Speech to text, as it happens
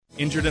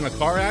Injured in a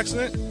car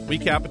accident? We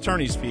cap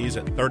attorney's fees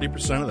at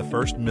 30% of the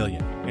first $1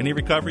 million. Any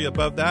recovery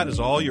above that is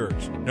all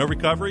yours. No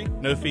recovery,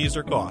 no fees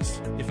or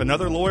costs. If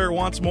another lawyer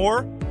wants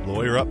more,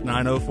 Lawyer Up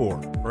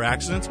 904. For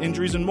accidents,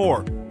 injuries, and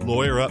more,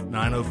 Lawyer Up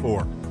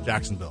 904.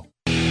 Jacksonville.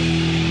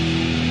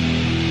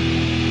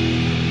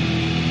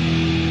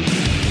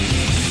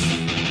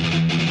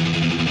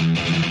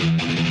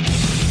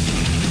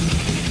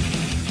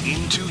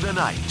 Into the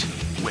Night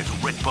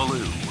with Rick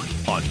Ballou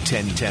on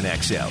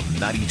 1010XL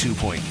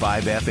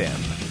 92.5 FM.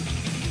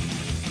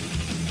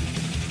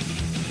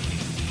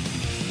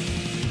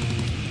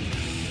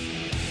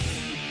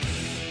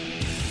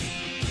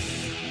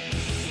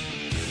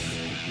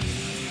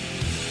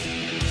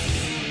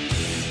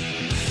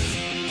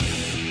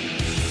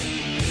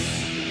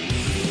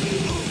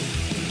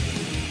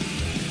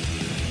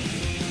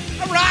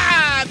 All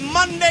right,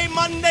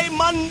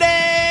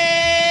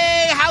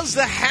 Monday. How's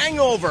the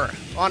hangover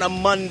on a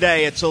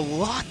Monday? It's a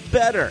lot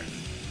better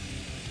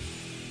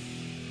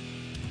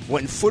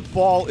when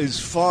football is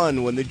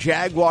fun, when the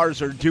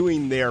Jaguars are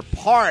doing their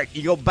part.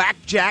 You go back,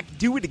 Jack,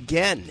 do it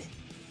again.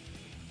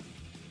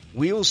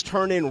 Wheels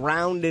turning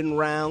round and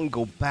round,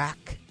 go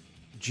back,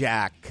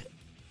 Jack,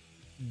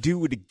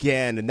 do it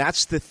again. And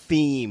that's the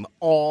theme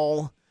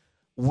all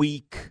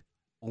week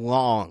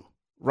long,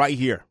 right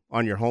here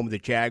on your home of the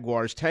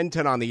Jaguars,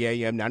 1010 on the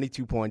AM,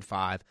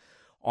 92.5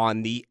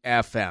 on the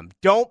FM.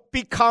 Don't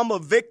become a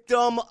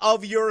victim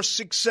of your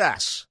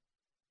success.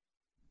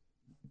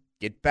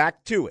 Get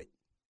back to it.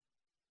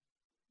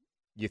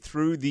 You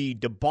threw the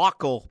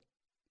debacle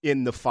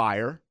in the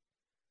fire,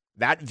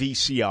 that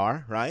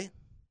VCR, right?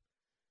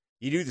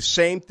 You do the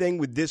same thing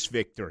with this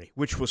victory,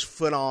 which was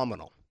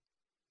phenomenal.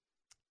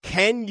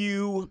 Can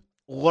you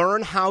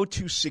learn how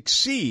to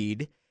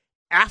succeed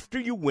after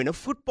you win a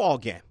football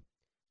game?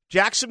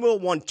 Jacksonville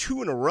won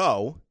 2 in a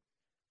row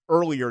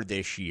earlier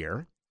this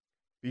year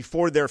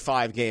before their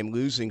 5-game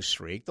losing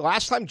streak. The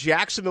last time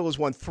Jacksonville has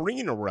won 3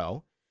 in a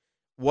row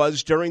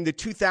was during the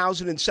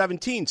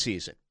 2017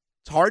 season.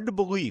 It's hard to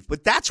believe,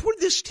 but that's where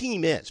this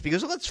team is.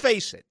 Because let's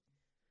face it,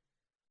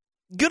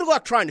 good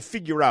luck trying to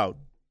figure out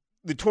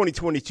the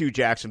 2022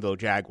 Jacksonville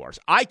Jaguars.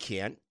 I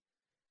can't.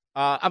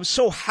 I'm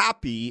so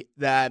happy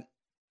that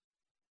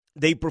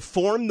they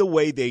performed the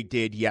way they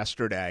did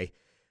yesterday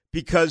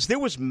because there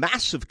was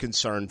massive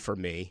concern for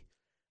me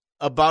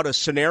about a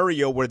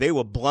scenario where they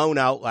were blown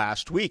out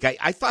last week.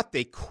 I thought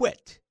they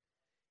quit.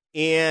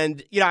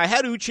 And, I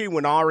had Uche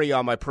Nwaneri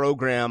on my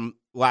program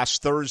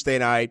last Thursday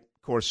night.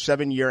 Of course,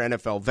 7-year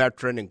NFL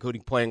veteran,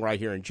 including playing right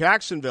here in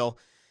Jacksonville.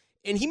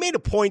 And he made a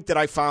point that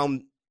I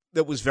found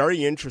that was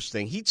very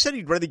interesting. He said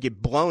he'd rather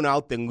get blown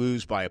out than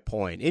lose by a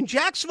point. And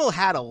Jacksonville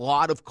had a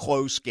lot of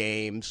close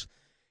games.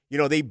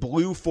 They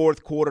blew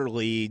fourth-quarter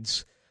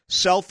leads,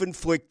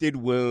 self-inflicted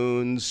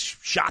wounds,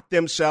 shot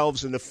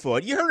themselves in the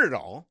foot. You heard it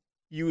all,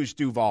 you as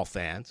Duval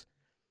fans.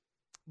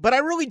 But I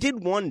really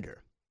did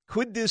wonder,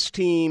 could this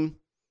team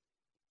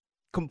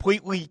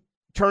completely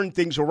turn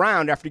things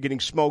around after getting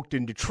smoked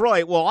in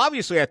Detroit? Well,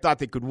 obviously I thought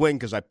they could win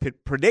because I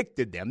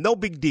predicted them. No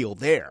big deal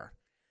there.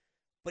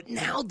 But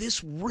now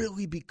this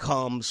really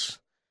becomes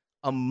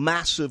a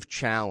massive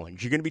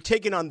challenge. You're going to be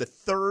taking on the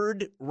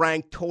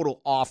third-ranked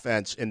total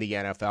offense in the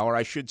NFL, or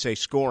I should say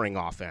scoring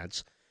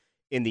offense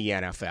in the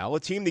NFL, a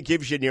team that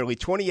gives you nearly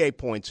 28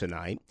 points a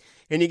night.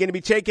 And you're going to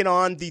be taking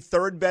on the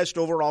third-best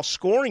overall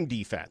scoring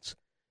defense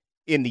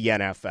in the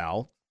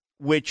NFL,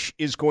 which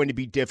is going to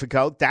be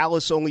difficult.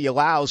 Dallas only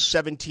allows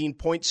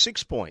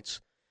 17.6 points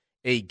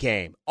a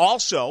game.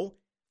 Also,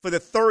 for the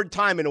third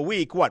time in a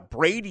week,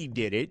 Brady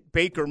did it,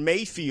 Baker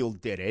Mayfield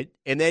did it,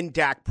 and then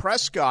Dak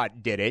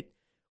Prescott did it,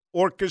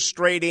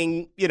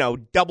 orchestrating,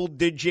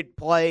 double-digit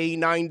play,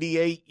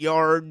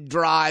 98-yard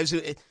drives.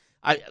 And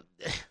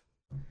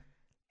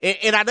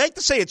I'd like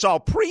to say it's all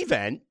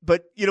prevent,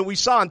 but, we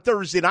saw on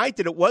Thursday night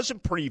that it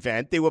wasn't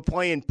prevent. They were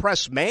playing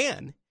press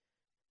man.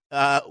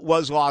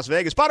 Was Las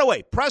Vegas. By the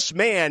way, press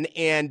man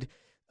and,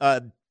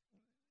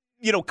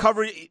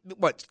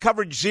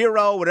 coverage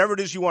zero, whatever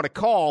it is you want to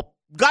call,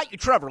 got you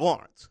Trevor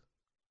Lawrence.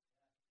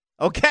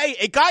 Okay?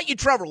 It got you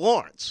Trevor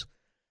Lawrence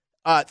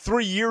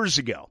 3 years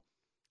ago,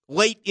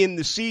 late in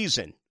the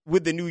season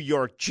with the New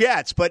York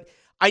Jets. But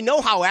I know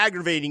how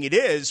aggravating it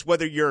is,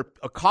 whether you're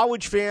a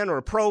college fan or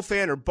a pro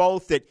fan or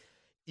both, that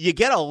you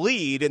get a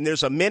lead and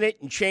there's a minute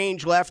and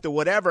change left or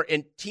whatever,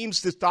 and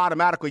teams just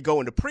automatically go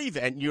into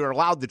prevent and you're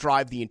allowed to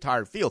drive the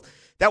entire field.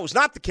 That was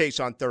not the case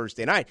on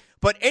Thursday night.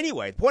 But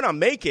anyway, the point I'm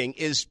making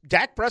is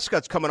Dak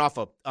Prescott's coming off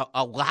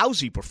a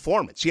lousy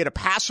performance. He had a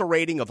passer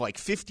rating of like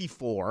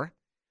 54,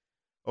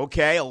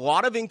 okay, a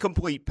lot of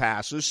incomplete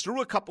passes,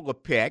 threw a couple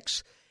of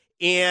picks,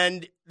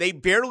 and they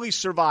barely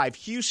survived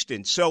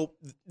Houston. So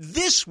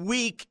this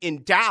week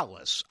in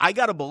Dallas, I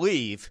got to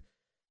believe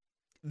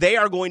they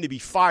are going to be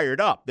fired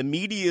up. The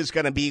media is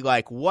going to be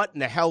like, what in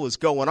the hell is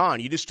going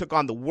on? You just took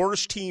on the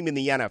worst team in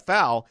the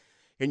NFL,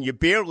 and you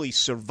barely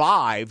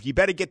survived. You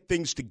better get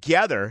things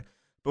together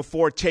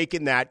before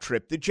taking that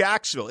trip to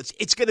Jacksonville.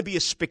 It's going to be a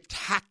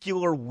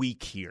spectacular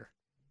week here.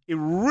 It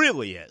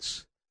really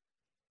is.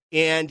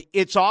 And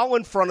it's all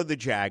in front of the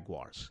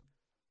Jaguars.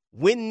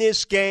 Win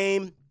this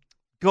game,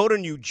 go to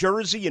New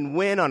Jersey and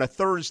win on a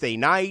Thursday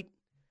night,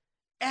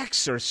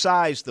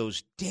 exercise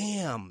those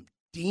damn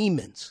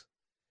demons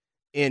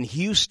in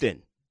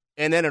Houston.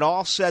 And then it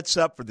all sets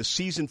up for the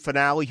season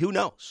finale. Who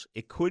knows?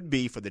 It could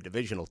be for the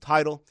divisional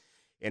title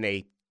and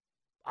a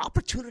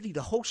opportunity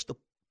to host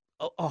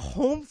a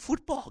home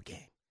football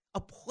game,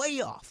 a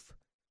playoff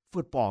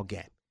football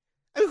game.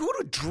 I mean, who would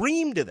have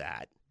dreamed of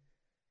that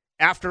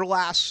after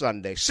last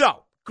Sunday?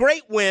 So,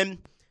 great win,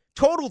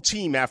 total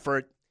team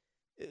effort.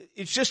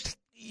 It's just,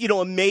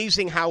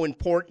 amazing how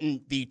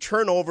important the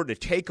turnover to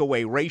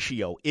takeaway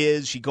ratio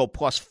is. You go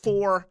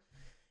 +4,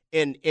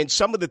 and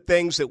some of the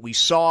things that we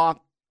saw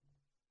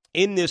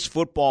in this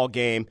football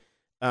game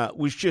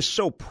was just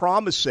so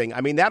promising.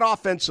 I mean, that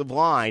offensive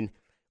line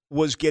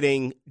was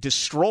getting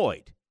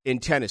destroyed in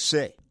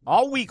Tennessee.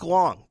 All week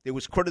long, there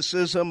was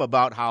criticism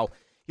about how,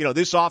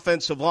 this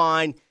offensive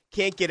line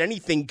can't get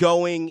anything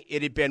going.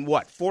 It had been,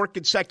 4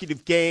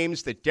 consecutive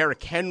games that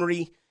Derrick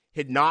Henry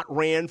had not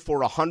ran for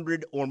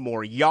 100 or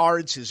more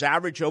yards. His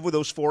average over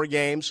those 4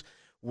 games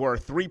were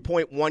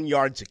 3.1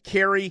 yards a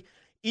carry.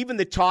 Even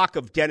the talk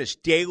of Dennis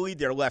Daly,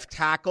 their left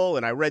tackle,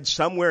 and I read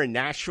somewhere in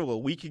Nashville a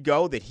week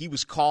ago that he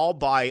was called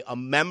by a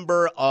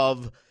member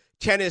of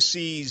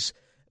Tennessee's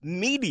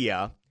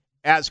media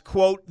as,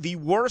 quote, the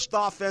worst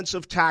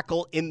offensive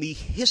tackle in the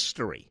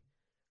history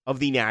of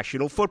the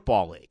National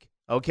Football League.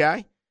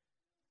 Okay?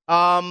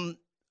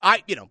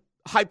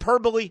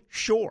 Hyperbole,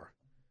 sure.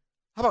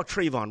 How about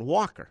Trayvon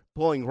Walker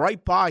blowing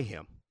right by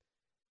him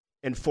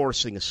and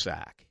forcing a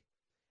sack?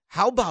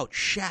 How about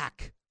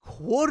Shaq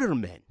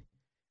Quarterman?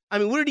 I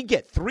mean, what did he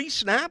get? 3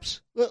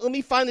 snaps? Let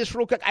me find this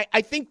real quick.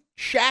 I think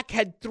Shaq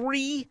had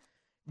 3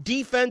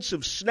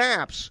 defensive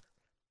snaps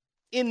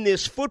in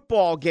this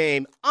football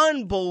game.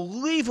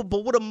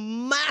 Unbelievable. What a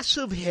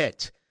massive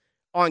hit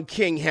on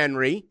King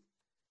Henry.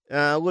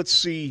 Let's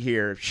see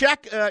here.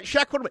 Shaq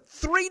Quarterman,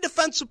 3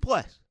 defensive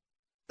plays.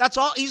 That's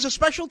all. He's a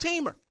special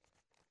teamer.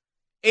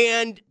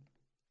 And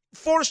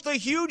forced a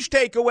huge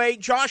takeaway.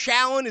 Josh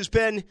Allen has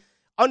been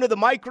under the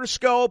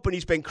microscope, and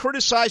he's been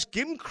criticized.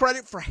 Give him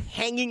credit for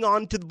hanging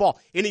on to the ball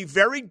in a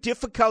very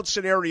difficult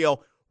scenario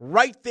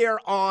right there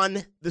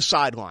on the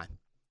sideline.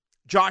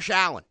 Josh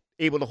Allen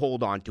able to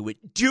hold on to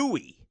it.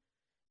 Dewey.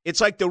 It's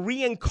like the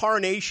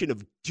reincarnation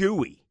of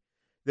Dewey.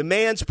 The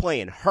man's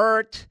playing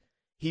hurt.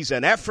 He's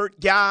an effort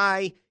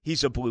guy.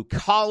 He's a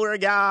blue-collar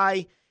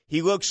guy.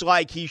 He looks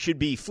like he should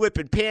be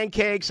flipping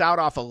pancakes out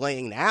off of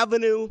Lane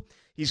Avenue.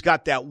 He's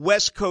got that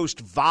West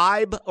Coast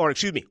vibe,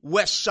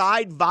 West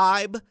Side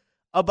vibe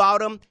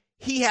about him.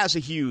 He has a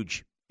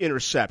huge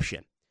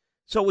interception.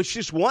 So it's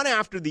just one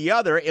after the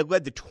other. It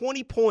led to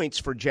 20 points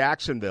for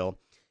Jacksonville,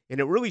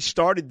 and it really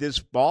started this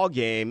ball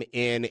game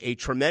in a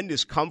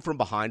tremendous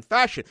come-from-behind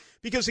fashion.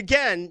 Because,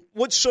 again,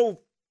 what's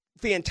so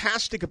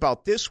fantastic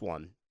about this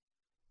one,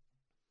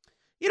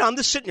 I'm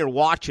just sitting here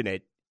watching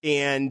it,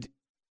 and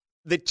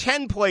the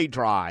 10-play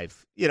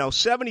drive,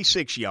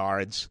 76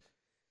 yards.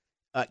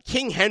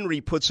 King Henry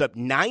puts up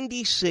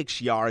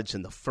 96 yards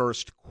in the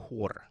first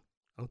quarter,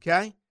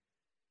 okay?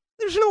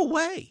 There's no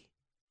way.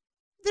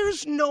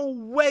 There's no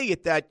way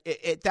at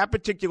that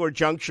particular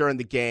juncture in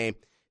the game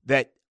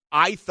that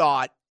I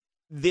thought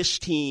this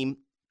team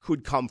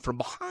could come from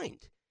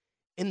behind.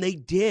 And they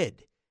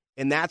did.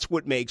 And that's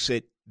what makes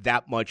it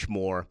that much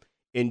more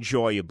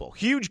enjoyable.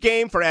 Huge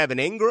game for Evan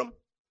Ingram.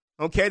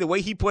 Okay, the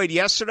way he played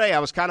yesterday, I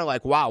was kind of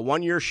like, wow,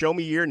 1 year, show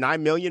me a year, $9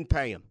 million,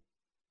 pay him.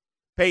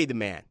 Pay the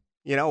man.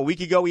 A week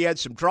ago he had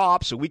some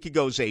drops. A week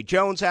ago Zay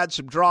Jones had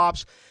some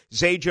drops.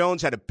 Zay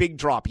Jones had a big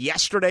drop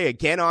yesterday,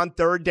 again on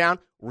 3rd down.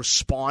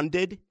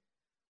 Responded.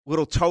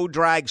 Little toe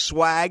drag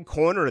swag,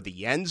 corner of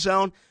the end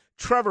zone.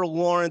 Trevor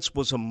Lawrence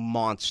was a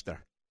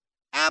monster.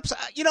 I'm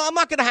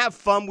not going to have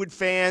fun with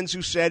fans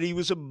who said he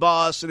was a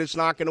bust and it's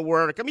not going to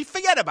work. I mean,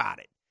 forget about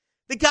it.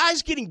 The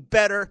guy's getting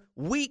better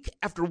week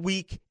after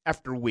week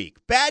after week.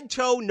 Bad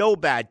toe, no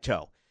bad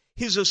toe.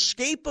 His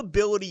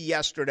escapability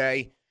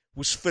yesterday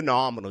was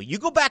phenomenal. You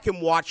go back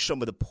and watch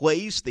some of the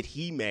plays that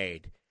he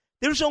made.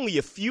 There's only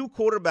a few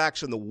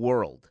quarterbacks in the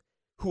world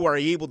who are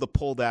able to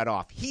pull that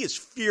off. He is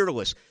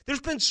fearless.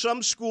 There's been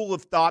some school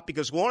of thought,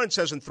 because Lawrence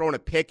hasn't thrown a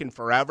pick in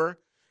forever,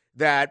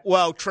 that,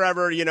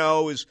 Trevor,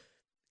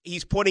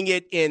 he's putting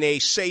it in a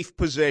safe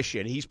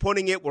position. He's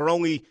putting it where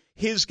only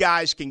his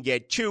guys can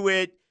get to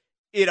it.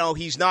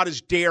 He's not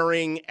as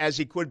daring as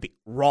he could be.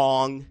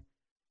 Wrong.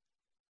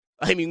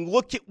 I mean,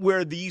 look at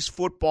where these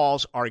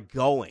footballs are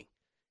going.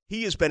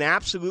 He has been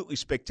absolutely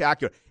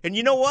spectacular. And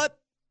you know what?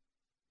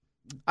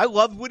 I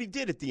loved what he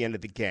did at the end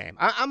of the game.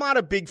 I'm not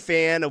a big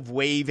fan of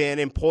waving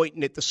and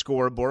pointing at the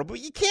scoreboard,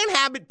 but you can't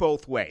have it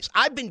both ways.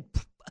 I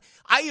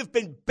have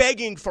been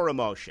begging for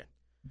emotion.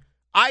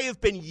 I have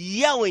been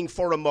yelling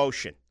for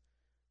emotion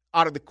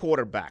out of the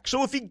quarterback.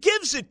 So if he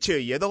gives it to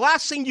you, the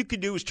last thing you can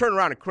do is turn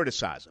around and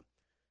criticize him.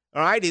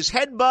 All right, his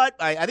headbutt,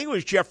 I think it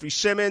was Jeffrey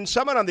Simmons,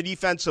 someone on the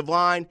defensive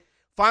line,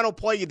 final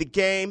play of the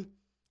game.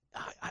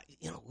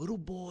 Little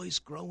boys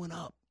growing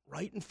up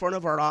right in front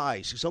of our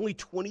eyes. He's only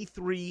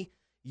 23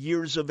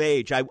 years of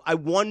age. I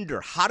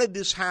wonder, how did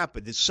this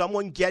happen? Did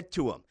someone get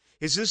to him?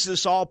 Is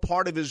this all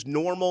part of his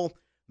normal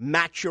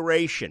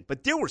maturation?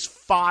 But there was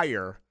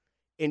fire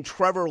in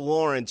Trevor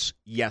Lawrence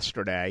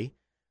yesterday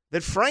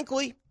that,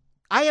 frankly,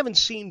 I haven't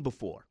seen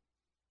before.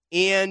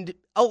 And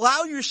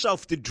allow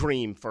yourself to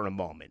dream for a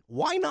moment.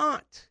 Why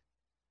not?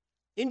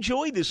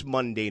 Enjoy this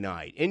Monday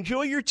night.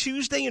 Enjoy your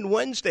Tuesday and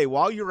Wednesday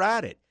while you're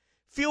at it.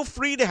 Feel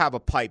free to have a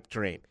pipe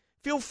dream.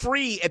 Feel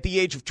free at the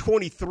age of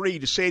 23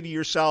 to say to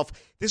yourself,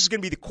 this is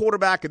going to be the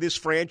quarterback of this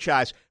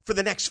franchise for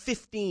the next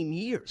 15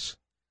 years.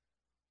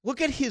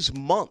 Look at his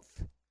month.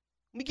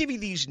 Let me give you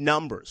these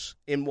numbers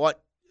in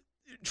what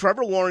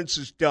Trevor Lawrence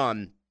has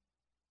done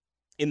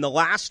in the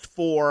last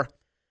 4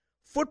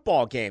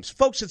 football games.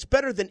 Folks, it's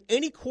better than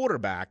any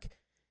quarterback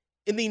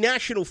in the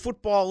National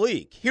Football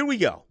League. Here we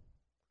go.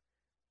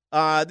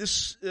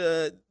 This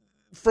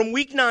from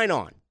week 9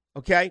 on.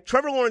 Okay,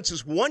 Trevor Lawrence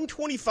is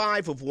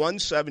 125 of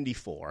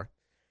 174.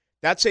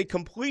 That's a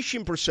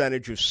completion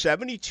percentage of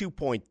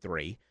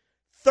 72.3,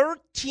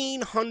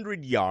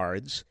 1,300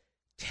 yards,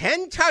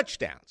 10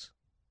 touchdowns,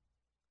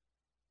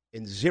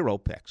 and 0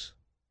 picks.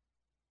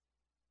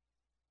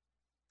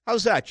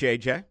 How's that,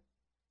 JJ?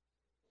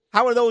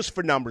 How are those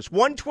for numbers?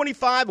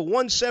 125 of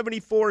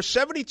 174,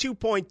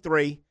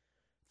 72.3,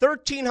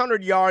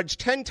 1,300 yards,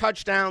 10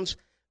 touchdowns,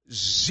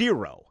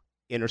 0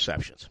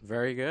 interceptions.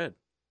 Very good.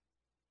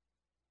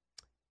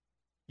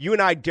 You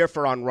and I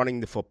differ on running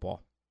the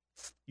football.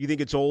 You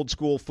think it's old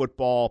school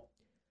football.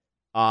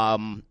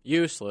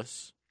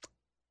 Useless.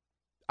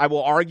 I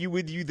will argue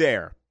with you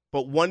there.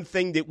 But one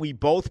thing that we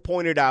both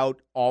pointed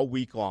out all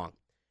week long,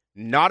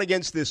 not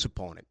against this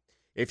opponent.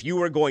 If you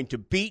were going to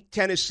beat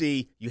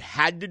Tennessee, you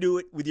had to do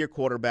it with your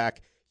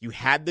quarterback. You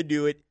had to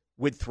do it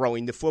with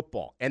throwing the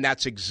football. And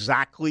that's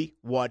exactly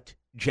what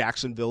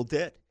Jacksonville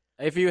did.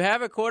 If you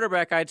have a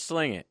quarterback, I'd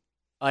sling it.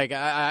 Like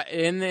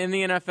in the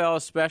NFL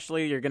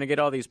especially, you're going to get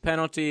all these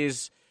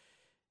penalties.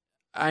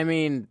 I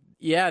mean,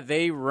 yeah,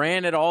 they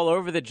ran it all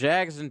over the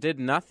Jags and did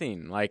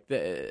nothing. Like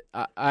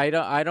I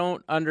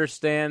don't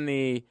understand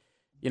the,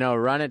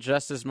 run it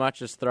just as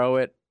much as throw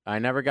it. I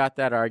never got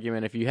that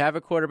argument. If you have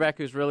a quarterback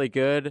who's really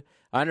good,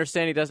 I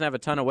understand he doesn't have a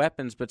ton of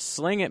weapons, but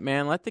sling it,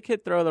 man. Let the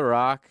kid throw the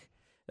rock.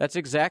 That's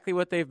exactly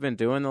what they've been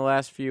doing the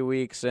last few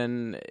weeks,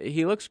 and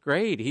he looks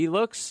great. He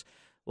looks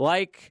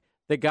like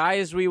the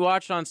guys we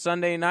watched on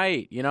Sunday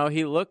night.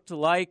 He looked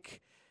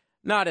like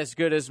not as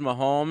good as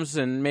Mahomes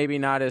and maybe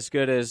not as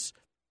good as,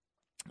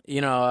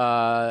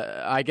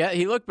 I guess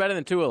he looked better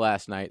than Tua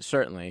last night,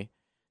 certainly.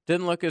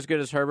 Didn't look as good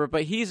as Herbert,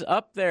 but he's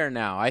up there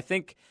now. I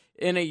think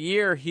in a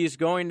year he's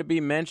going to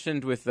be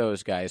mentioned with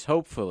those guys,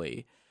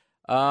 hopefully.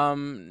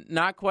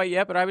 Not quite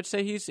yet, but I would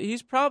say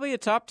he's probably a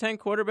top 10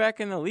 quarterback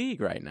in the league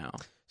right now.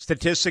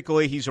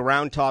 Statistically, he's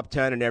around top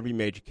 10 in every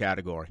major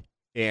category.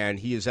 And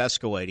he is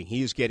escalating.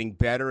 He is getting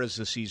better as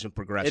the season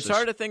progresses. It's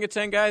hard to think of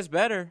 10 guys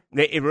better.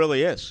 It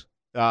really is,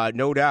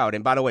 no doubt.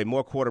 And by the way,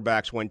 more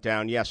quarterbacks went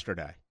down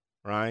yesterday,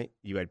 right?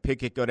 You had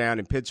Pickett go down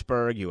in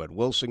Pittsburgh. You had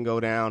Wilson go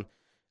down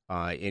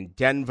in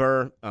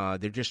Denver. There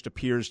just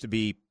appears to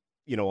be,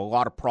 a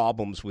lot of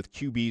problems with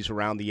QBs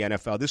around the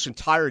NFL. This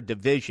entire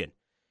division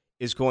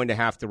is going to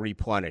have to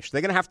replenish.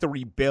 They're going to have to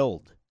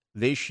rebuild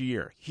this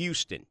year.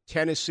 Houston,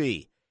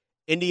 Tennessee,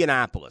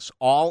 Indianapolis,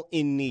 all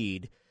in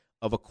need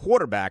of a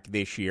quarterback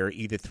this year,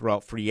 either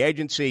throughout free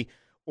agency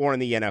or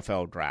in the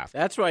NFL draft.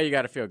 That's why you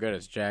got to feel good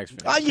as Jags fan.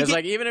 Because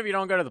even if you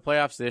don't go to the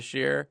playoffs this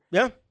year,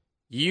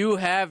 you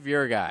have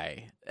your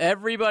guy.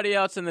 Everybody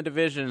else in the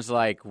division is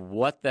like,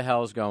 what the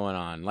hell's going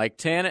on?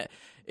 Like,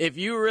 if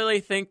you really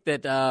think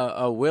that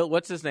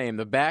what's his name,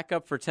 the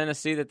backup for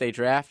Tennessee that they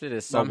drafted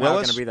is somehow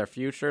going to be their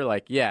future,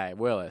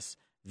 Willis.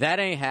 That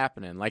ain't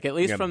happening. Like, at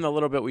least from the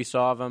little bit we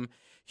saw of him.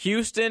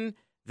 Houston,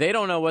 they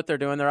don't know what they're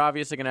doing. They're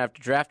obviously going to have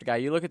to draft a guy.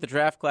 You look at the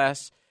draft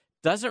class,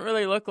 doesn't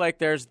really look like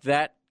there's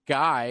that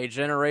guy,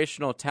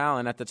 generational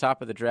talent at the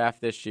top of the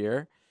draft this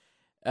year.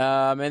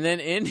 And then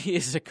Indy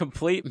is a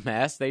complete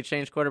mess. They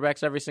change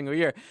quarterbacks every single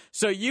year.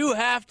 So you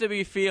have to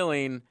be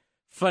feeling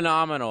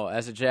phenomenal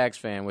as a Jags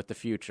fan with the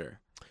future.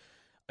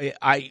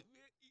 I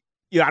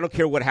don't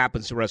care what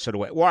happens the rest of the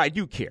way. Well, I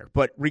do care.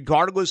 But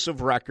regardless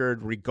of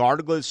record,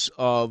 regardless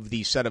of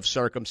the set of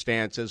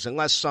circumstances,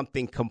 unless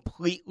something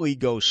completely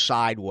goes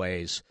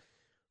sideways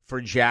for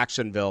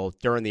Jacksonville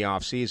during the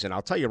offseason,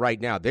 I'll tell you right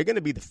now, they're going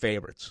to be the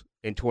favorites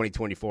in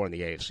 2024 in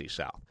the AFC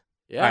South.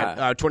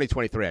 Yeah.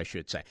 2023, I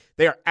should say.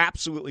 They are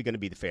absolutely going to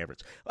be the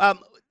favorites. I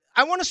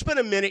want to spend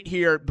a minute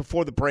here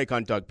before the break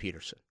on Doug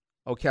Peterson,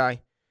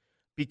 okay?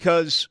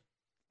 Because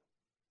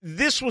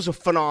this was a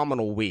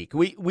phenomenal week.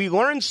 We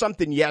learned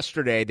something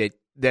yesterday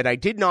that I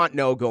did not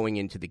know going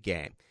into the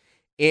game.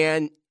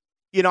 And,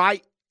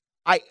 I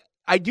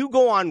do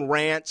go on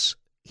rants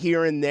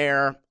here and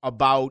there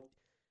about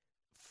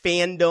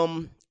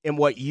fandom and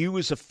what you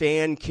as a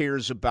fan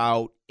cares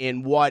about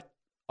and what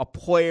a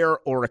player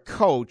or a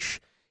coach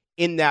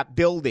in that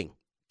building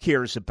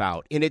cares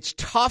about. And it's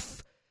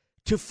tough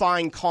to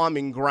find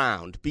common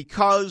ground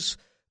because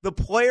the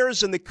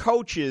players and the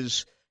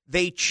coaches,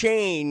 they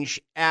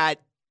change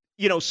at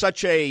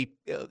such a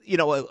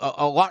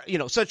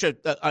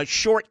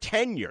short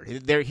tenure.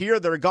 They're here,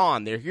 they're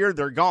gone. They're here,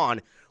 they're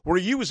gone. Where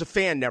you as a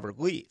fan never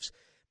leaves.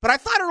 But I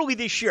thought early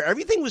this year,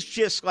 everything was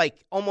just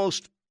like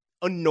almost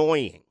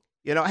annoying.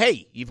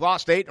 Hey, you've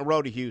lost 8 in a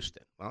row to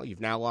Houston. Well,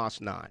 you've now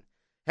lost 9.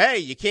 Hey,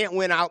 you can't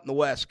win out in the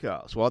West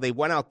Coast. Well, they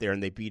went out there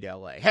and they beat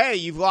L.A. Hey,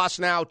 you've lost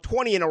now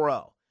 20 in a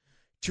row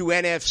to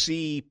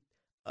NFC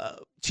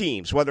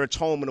teams, whether it's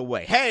home and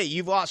away. Hey,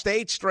 you've lost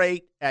 8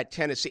 straight at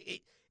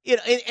Tennessee.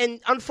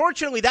 And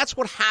unfortunately, that's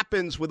what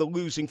happens with a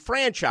losing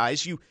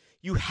franchise.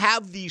 You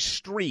have these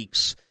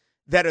streaks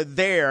that are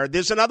there.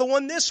 There's another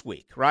one this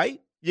week,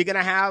 right? You're going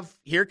to have,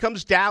 here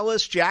comes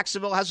Dallas.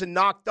 Jacksonville hasn't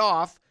knocked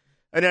off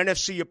an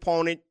NFC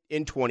opponent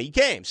in 20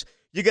 games.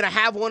 You're going to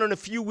have one in a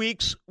few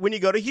weeks when you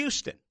go to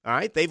Houston, all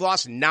right? They've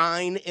lost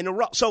 9 in a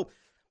row. So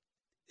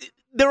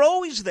they're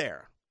always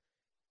there.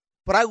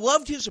 But I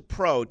loved his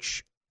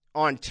approach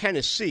on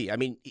Tennessee. I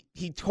mean,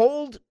 he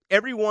told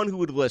everyone who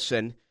would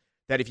listen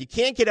that if you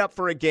can't get up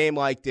for a game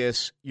like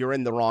this, you're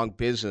in the wrong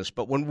business.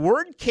 But when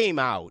word came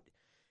out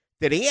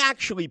that he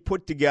actually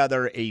put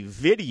together a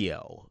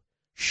video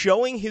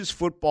showing his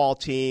football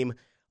team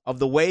of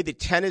the way that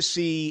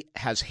Tennessee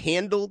has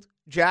handled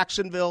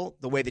Jacksonville,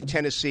 the way that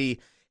Tennessee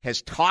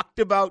has talked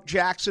about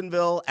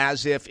Jacksonville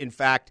as if, in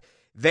fact,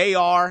 they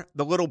are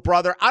the little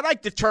brother. I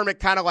like to term it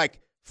kind of like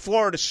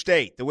Florida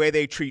State, the way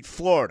they treat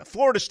Florida.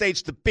 Florida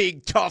State's the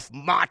big, tough,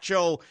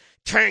 macho,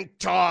 tank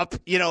top,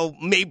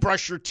 may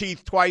brush your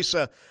teeth twice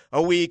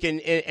a week.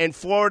 And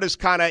Florida's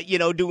kind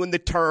of, doing the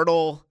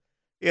turtle.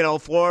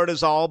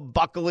 Florida's all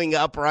buckling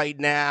up right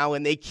now,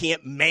 and they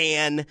can't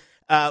man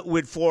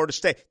with Florida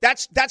State.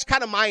 That's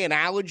kind of my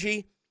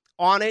analogy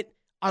on it.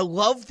 I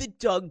love that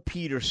Doug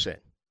Peterson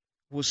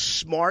was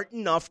smart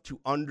enough to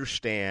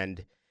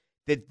understand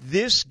that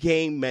this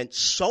game meant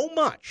so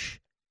much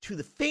to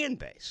the fan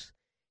base.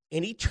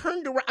 And he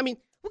turned around. I mean,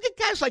 look at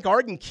guys like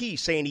Arden Key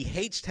saying he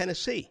hates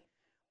Tennessee.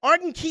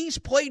 Arden Key's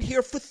played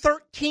here for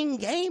 13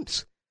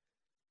 games.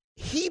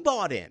 He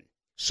bought in.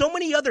 So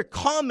many other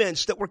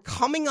comments that were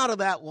coming out of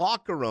that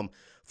locker room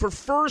for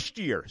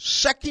first-year,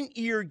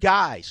 second-year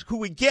guys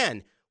who,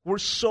 again, were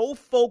so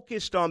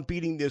focused on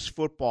beating this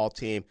football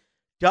team.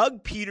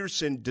 Doug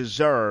Peterson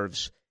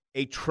deserves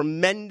a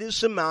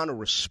tremendous amount of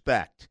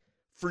respect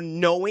for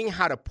knowing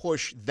how to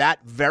push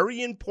that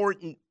very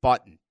important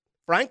button.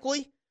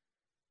 Frankly,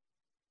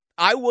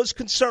 I was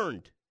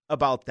concerned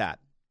about that.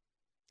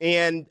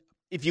 And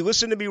if you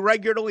listen to me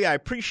regularly, I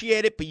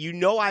appreciate it, but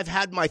I've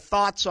had my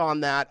thoughts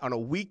on that on a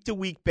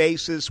week-to-week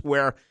basis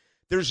where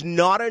there's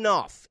not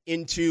enough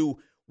into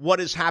what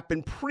has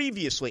happened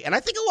previously. And I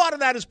think a lot of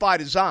that is by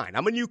design.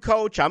 I'm a new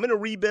coach. I'm in a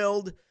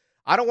rebuild.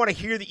 I don't want to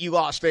hear that you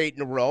lost 8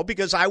 in a row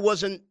because I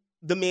wasn't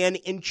the man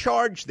in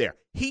charge there.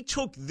 He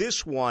took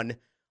this one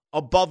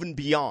above and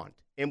beyond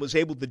and was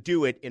able to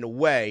do it in a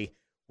way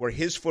where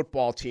his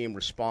football team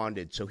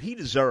responded. So he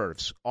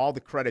deserves all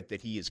the credit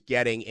that he is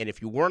getting. And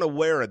if you weren't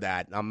aware of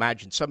that, and I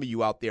imagine some of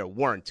you out there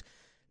weren't,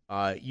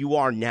 you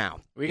are now.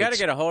 We got to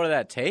get a hold of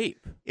that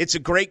tape. It's a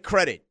great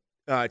credit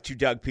to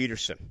Doug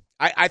Peterson.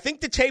 I think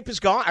the tape is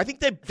gone. I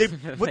think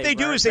what they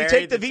do is they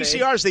take the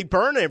VCRs, they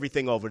burn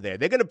everything over there.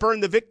 They're going to burn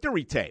the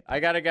victory tape. I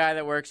got a guy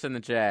that works in the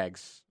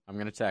Jags. I'm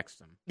going to text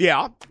him.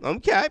 Yeah,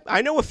 okay.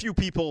 I know a few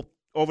people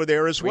over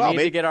there as well. We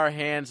need to get our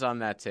hands on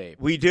that tape.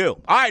 We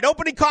do. All right,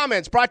 opening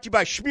comments brought to you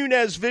by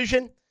Shmunez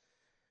Vision.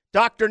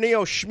 Dr.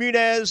 Neil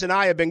Shmunez and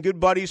I have been good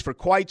buddies for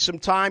quite some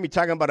time. You're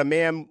talking about a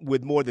man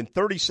with more than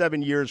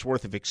 37 years'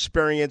 worth of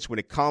experience when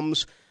it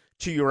comes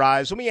to your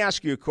eyes. Let me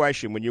ask you a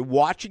question. When you're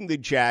watching the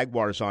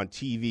Jaguars on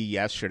TV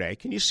yesterday,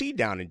 can you see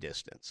down in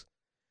distance?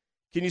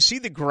 Can you see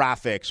the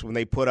graphics when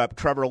they put up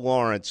Trevor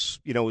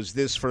Lawrence, is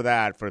this for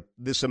that, for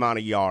this amount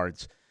of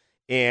yards?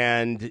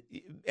 And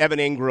Evan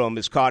Ingram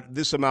has caught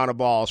this amount of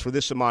balls for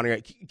this amount of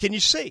yards. Can you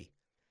see?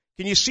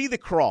 Can you see the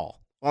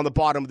crawl on the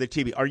bottom of the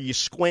TV? Are you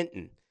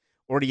squinting?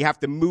 Or do you have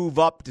to move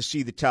up to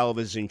see the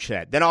television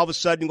set? Then all of a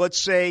sudden,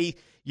 let's say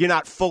you're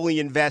not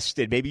fully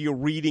invested. Maybe you're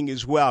reading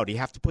as well. Do you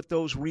have to put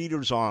those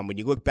readers on when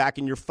you look back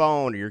in your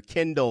phone or your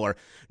Kindle or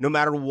no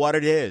matter what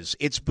it is?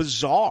 It's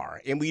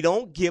bizarre, and we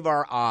don't give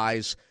our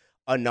eyes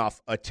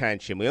enough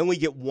attention. We only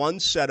get one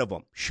set of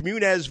them.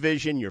 Shmunez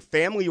Vision, your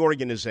family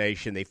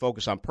organization, they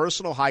focus on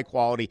personal,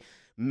 high-quality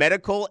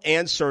medical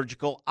and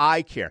surgical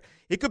eye care.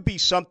 It could be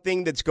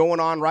something that's going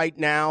on right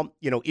now,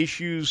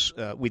 issues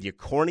with your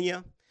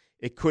cornea.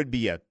 It could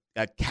be a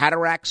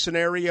cataract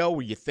scenario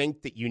where you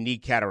think that you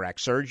need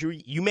cataract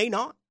surgery. You may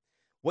not.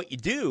 What you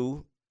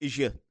do is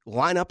you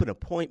line up an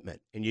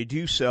appointment, and you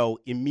do so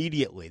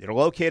immediately. They're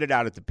located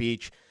out at the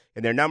beach,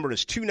 and their number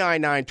is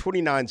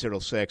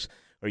 299-2906,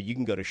 or you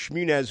can go to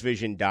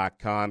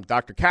shmunezvision.com.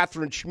 Dr.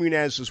 Catherine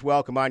Shmunez is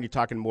welcome on. You're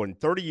talking more than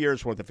 30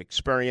 years' worth of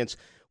experience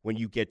when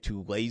you get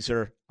to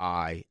laser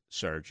eye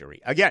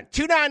surgery. Again,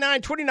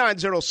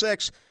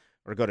 299-2906,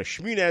 or go to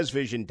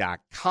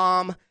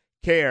shmunezvision.com.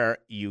 Care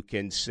you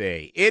can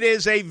see. It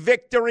is a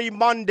Victory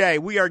Monday.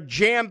 We are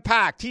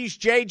jam-packed. He's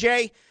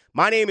JJ.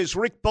 My name is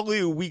Rick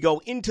Ballou. We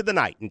go into the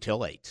night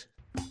until 8.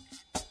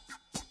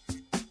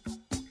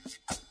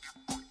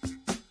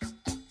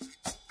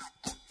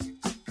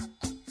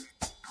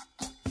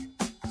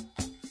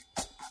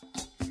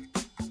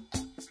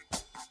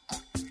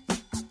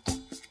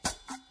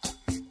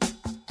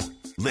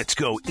 Let's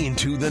go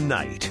into the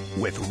night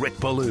with Rick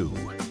Ballou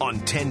on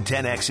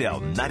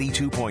 1010XL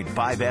 92.5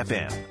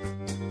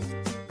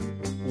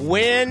 FM.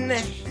 Win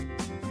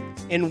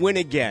and win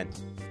again.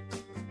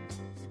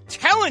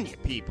 Telling you,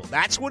 people,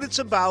 that's what it's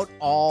about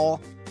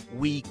all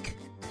week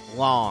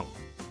long.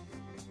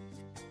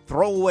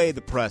 Throw away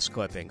the press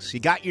clippings. You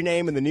got your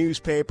name in the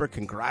newspaper.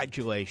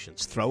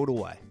 Congratulations. Throw it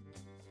away.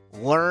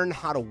 Learn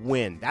how to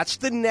win. That's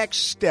the next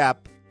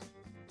step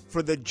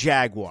for the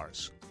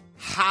Jaguars.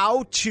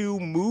 How to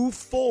move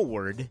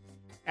forward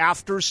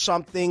after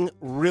something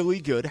really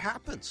good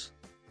happens.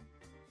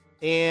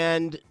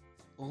 And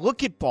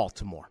look at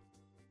Baltimore.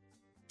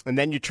 And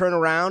then you turn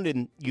around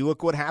and you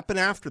look what happened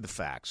after the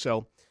fact.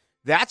 So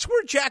that's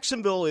where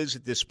Jacksonville is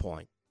at this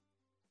point.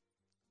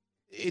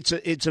 It's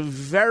a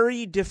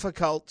very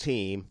difficult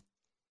team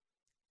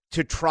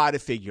to try to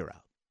figure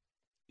out.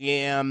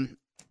 And,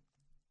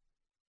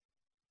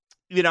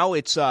 you know,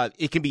 it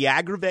can be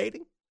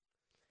aggravating.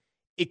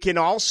 It can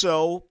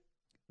also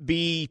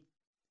be,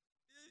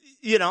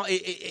 you know,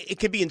 it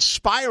can be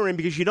inspiring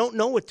because you don't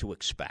know what to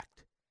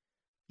expect.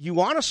 You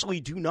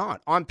honestly do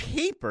not. On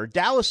paper,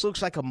 Dallas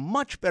looks like a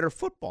much better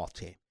football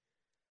team.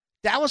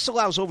 Dallas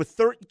allows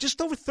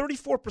just over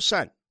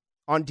 34%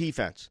 on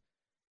defense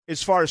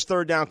as far as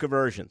third down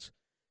conversions.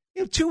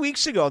 You know, 2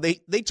 weeks ago, they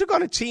took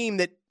on a team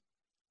that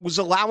was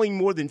allowing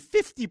more than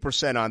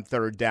 50% on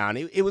third down.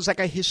 It was like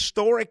a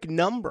historic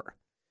number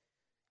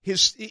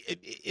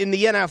in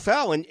the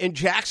NFL, and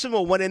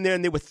Jacksonville went in there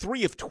and they were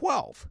 3 of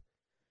 12.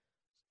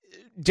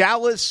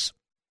 Dallas,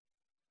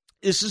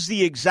 this is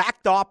the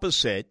exact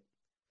opposite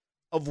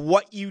of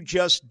what you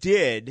just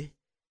did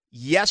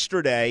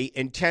yesterday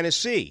in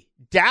Tennessee.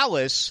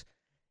 Dallas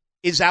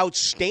is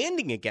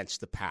outstanding against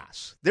the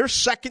pass. They're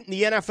second in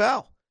the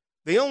NFL.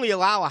 They only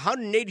allow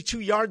 182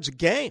 yards a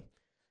game.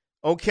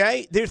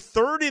 Okay? They're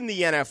third in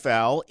the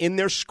NFL in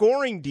their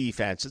scoring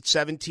defense at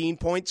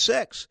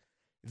 17.6.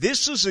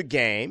 This is a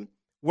game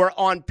where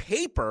on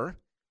paper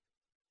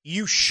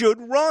you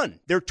should run.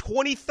 They're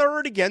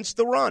 23rd against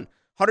the run,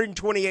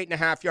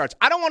 128.5 yards.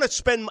 I don't want to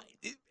spend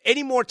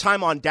any more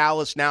time on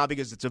Dallas now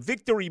because it's a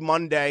victory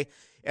Monday,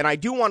 and I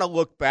do want to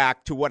look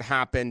back to what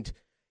happened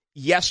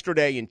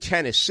yesterday in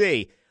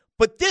Tennessee.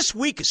 But this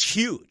week is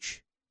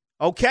huge,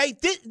 okay?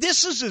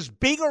 This is as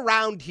big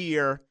around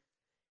here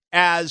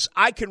as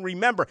I can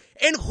remember.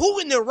 And who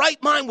in their right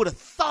mind would have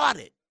thought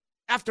it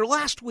after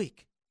last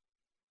week?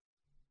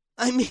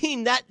 I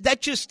mean,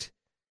 that just...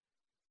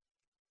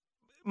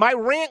 My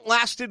rant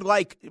lasted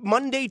like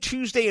Monday,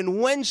 Tuesday,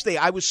 and Wednesday.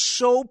 I was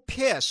so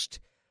pissed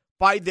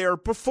by their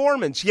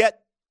performance.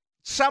 Yet,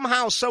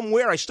 somehow,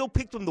 somewhere, I still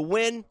picked them to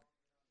win.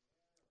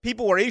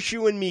 People were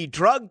issuing me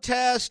drug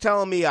tests,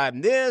 telling me I'm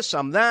this,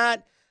 I'm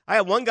that. I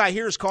had one guy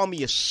here who's calling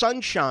me a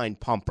sunshine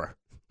pumper.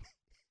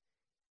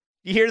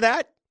 You hear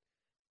that?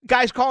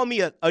 Guy's calling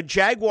me a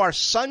Jaguar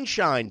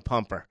sunshine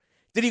pumper.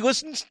 Did he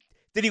listen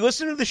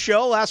to the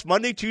show last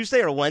Monday,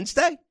 Tuesday, or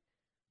Wednesday?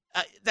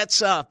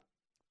 That's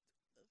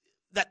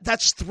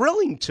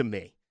thrilling to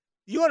me.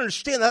 You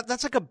understand that?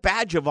 That's like a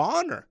badge of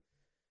honor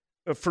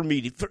for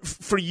me,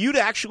 for you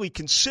to actually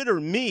consider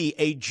me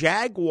a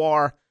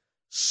Jaguar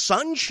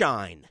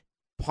sunshine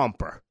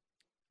pumper.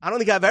 I don't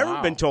think I've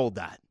ever been told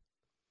that.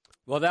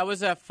 Well, that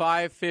was at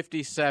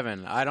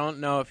 5:57. I don't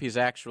know if he's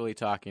actually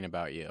talking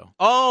about you.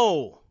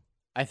 Oh.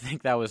 I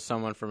think that was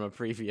someone from a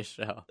previous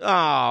show.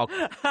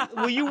 Oh,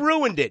 well, you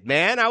ruined it,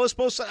 man. I was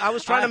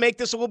trying to make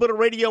this a little bit of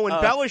radio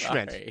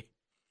embellishment. Sorry.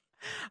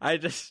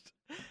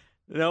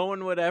 No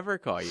one would ever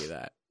call you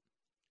that.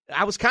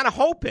 I was kind of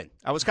hoping.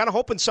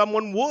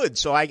 Someone would,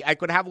 so I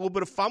could have a little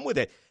bit of fun with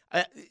it.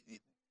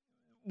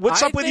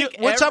 What's up with you?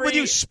 What's up with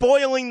you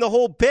spoiling the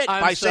whole bit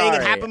by saying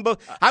it happened?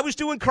 I was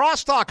doing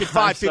crosstalk at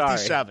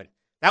 5:57.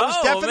 That was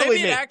definitely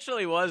maybe me. It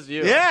actually was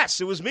you. Yes,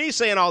 it was me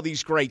saying all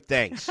these great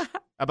things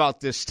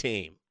about this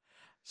team.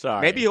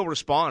 Sorry. Maybe he'll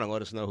respond and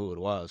let us know who it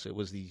was. It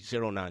was the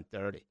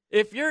 0930.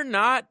 If you're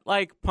not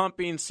like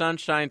pumping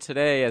sunshine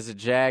today as a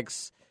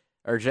Jags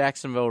or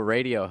Jacksonville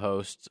radio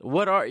host,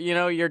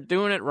 you're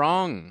doing it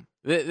wrong.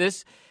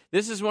 This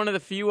is one of the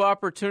few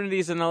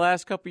opportunities in the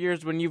last couple of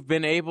years when you've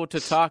been able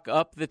to talk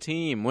up the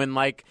team. When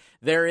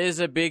there is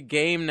a big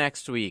game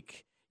next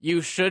week,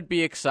 you should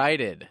be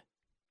excited.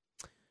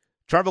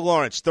 Trevor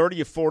Lawrence, 30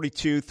 of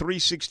 42,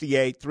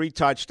 368, 3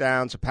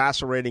 touchdowns, a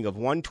passer rating of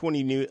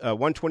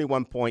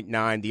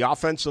 121.9. The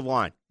offensive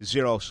line,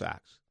 0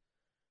 sacks.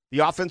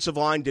 The offensive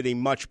line did a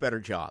much better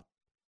job.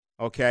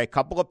 Okay, a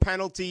couple of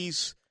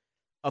penalties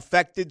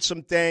affected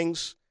some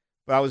things,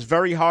 but I was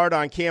very hard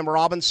on Cam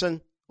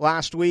Robinson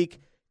last week.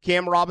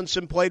 Cam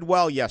Robinson played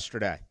well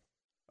yesterday.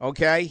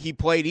 Okay, he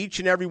played each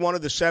and every one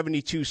of the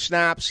 72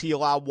 snaps. He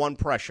allowed 1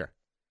 pressure.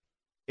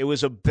 It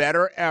was a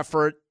better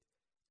effort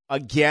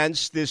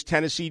against this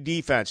Tennessee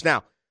defense.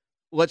 Now,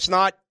 let's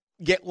not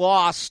get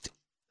lost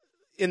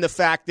in the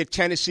fact that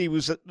Tennessee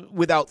was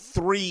without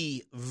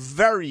 3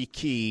 very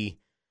key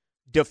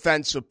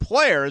defensive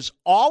players,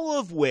 all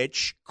of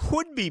which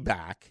could be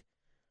back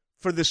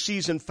for the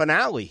season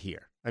finale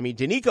here. I mean,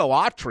 Danico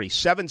Autry,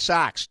 7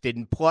 sacks,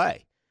 didn't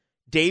play.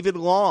 David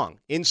Long,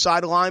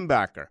 inside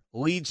linebacker,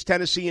 leads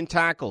Tennessee in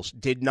tackles,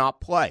 did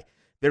not play.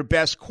 Their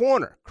best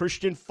corner,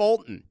 Christian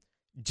Fulton,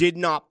 did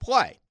not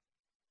play.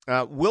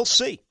 We'll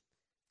see.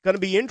 Going to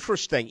be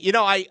interesting. You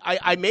know,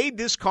 I made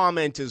this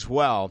comment as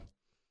well,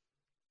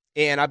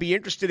 and I'd be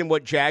interested in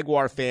what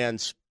Jaguar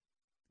fans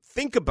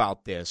think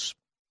about this.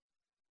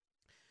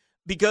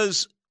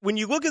 Because when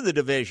you look at the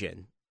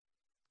division,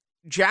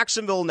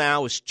 Jacksonville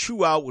now is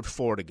 2 out with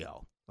 4 to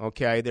go.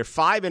 Okay, they're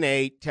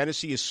 5-8.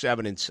 Tennessee is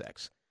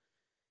 7-6.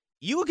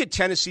 You look at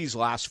Tennessee's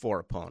last 4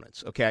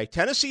 opponents. Okay,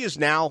 Tennessee has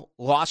now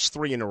lost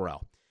 3 in a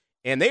row,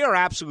 and they are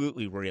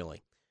absolutely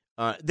reeling.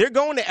 They're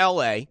going to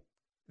L.A.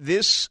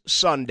 this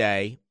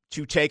Sunday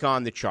to take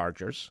on the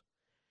Chargers.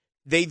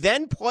 They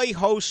then play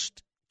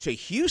host to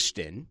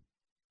Houston,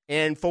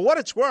 and for what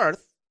it's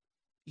worth,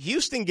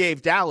 Houston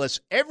gave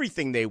Dallas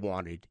everything they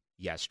wanted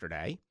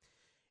yesterday.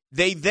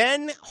 They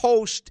then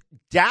host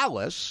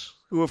Dallas,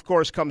 who, of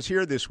course, comes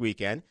here this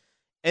weekend,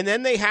 and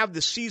then they have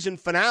the season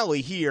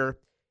finale here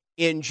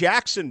in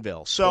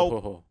Jacksonville.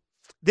 So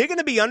they're going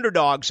to be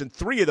underdogs in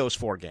 3 of those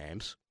 4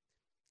 games.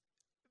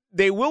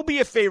 They will be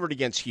a favorite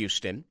against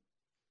Houston.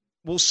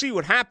 We'll see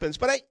what happens,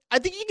 but I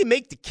think you can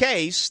make the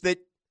case that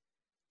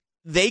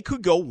they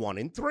could go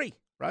 1-3,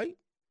 right?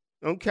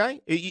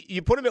 Okay?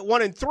 You put them at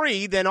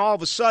 1-3, then all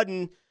of a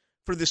sudden,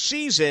 for the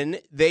season,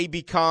 they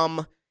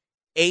become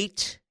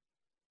 8-9.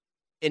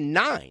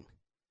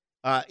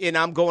 And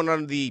I'm going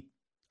under the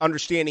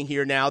understanding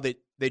here now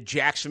that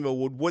Jacksonville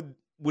would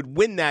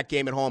win that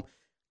game at home.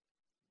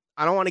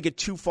 I don't want to get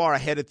too far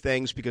ahead of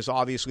things because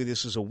obviously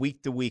this is a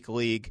week-to-week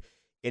league,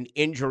 and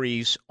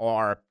injuries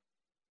are,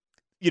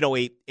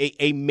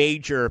 a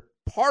major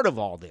part of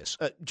all this.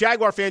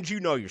 Jaguar fans, you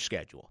know your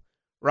schedule,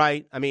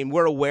 right? I mean,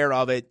 we're aware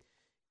of it.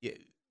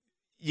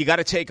 You got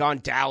to take on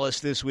Dallas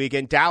this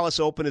weekend. Dallas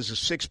opened as a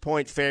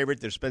 6-point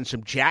favorite. There's been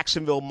some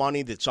Jacksonville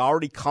money that's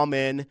already come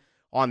in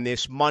on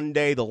this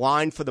Monday. The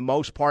line, for the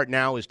most part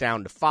now, is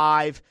down to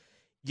 5.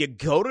 You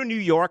go to New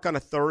York on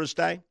a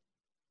Thursday.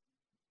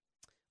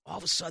 All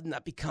of a sudden,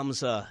 that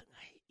becomes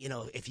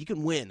if you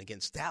can win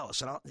against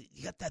Dallas, and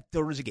you got that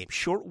Thursday game.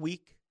 Short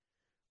week,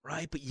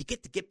 right? But you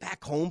get to get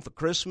back home for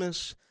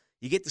Christmas.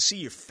 You get to see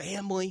your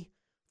family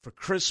for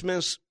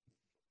Christmas.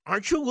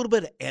 Aren't you a little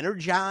bit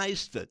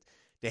energized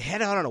to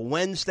head out on a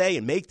Wednesday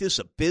and make this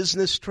a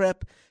business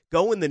trip,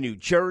 go into New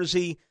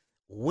Jersey,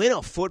 win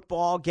a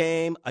football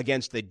game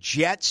against the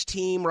Jets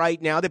team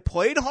right now? They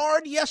played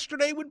hard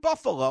yesterday with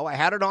Buffalo. I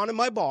had it on in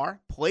my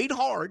bar. Played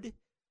hard,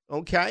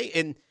 okay?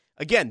 And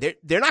again,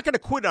 they're not going to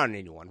quit on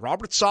anyone.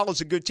 Robert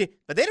Saleh's a good team,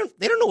 but they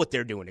don't know what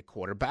they're doing at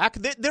quarterback.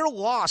 They're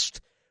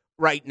lost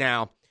right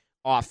now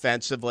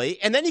offensively.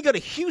 And then you go to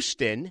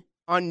Houston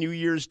on New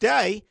Year's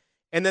Day,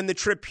 and then the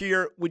trip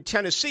here with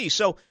Tennessee.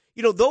 So,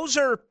 those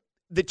are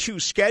the 2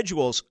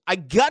 schedules. I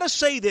got to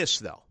say this,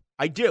 though.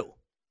 I do.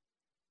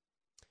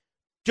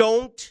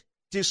 Don't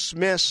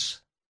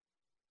dismiss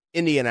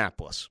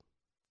Indianapolis.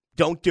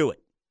 Don't do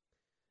it.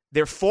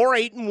 They're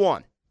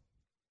 4-8-1.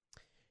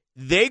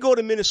 They go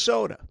to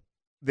Minnesota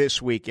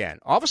this weekend.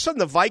 All of a sudden,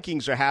 the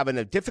Vikings are having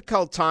a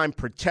difficult time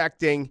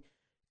protecting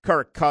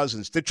Kirk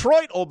Cousins.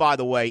 Detroit, oh, by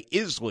the way,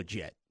 is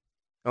legit.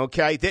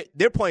 Okay?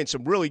 They're playing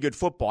some really good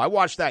football. I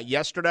watched that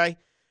yesterday.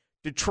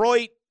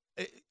 Detroit,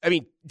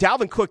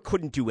 Dalvin Cook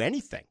couldn't do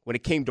anything when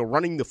it came to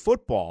running the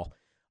football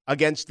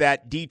against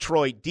that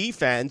Detroit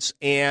defense.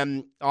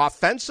 And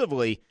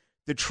offensively,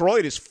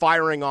 Detroit is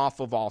firing off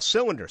of all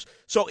cylinders.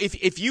 So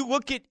if you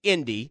look at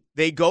Indy,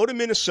 they go to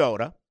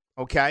Minnesota,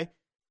 okay?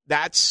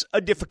 That's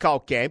a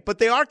difficult game, but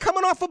they are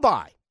coming off a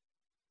bye.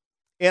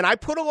 And I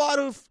put a lot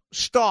of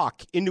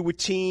stock into a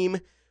team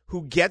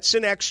who gets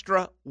an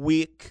extra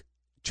week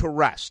to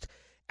rest.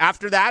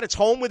 After that, it's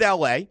home with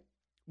L.A.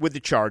 with the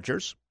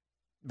Chargers.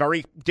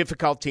 Very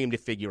difficult team to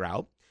figure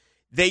out.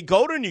 They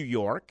go to New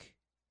York,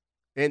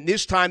 and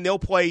this time they'll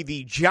play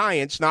the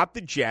Giants, not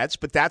the Jets,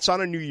 but that's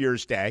on a New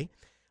Year's Day.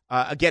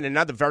 Again,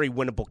 another very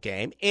winnable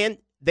game. And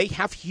they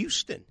have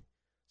Houston.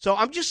 So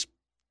I'm just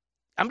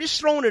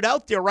throwing it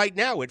out there right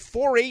now. At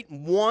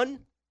 4-8-1,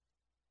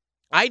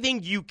 I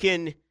think you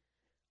can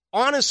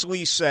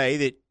honestly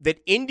say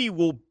that Indy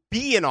will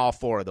be in all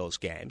 4 of those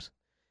games.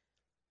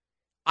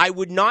 I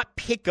would not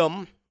pick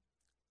them,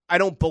 I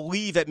don't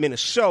believe, at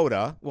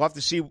Minnesota. We'll have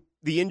to see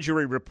the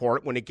injury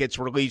report when it gets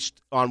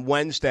released on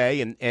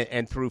Wednesday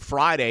and through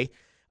Friday.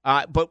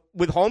 But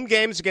with home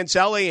games against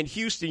L.A. and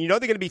Houston, they're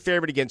going to be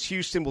favored against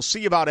Houston. We'll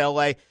see about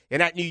L.A.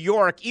 And at New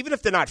York, even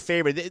if they're not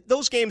favored,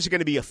 those games are going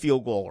to be a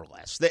field goal or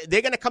less.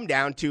 They're going to come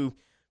down to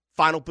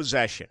final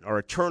possession or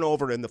a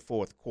turnover in the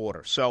fourth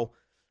quarter. So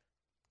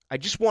I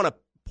just want to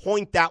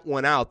point that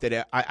one out,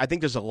 that I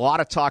think there's a lot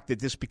of talk that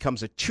this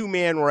becomes a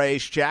 2-man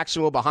race.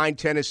 Jacksonville behind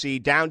Tennessee,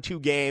 down 2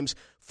 games,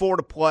 4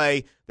 to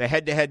play, the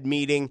head-to-head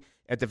meeting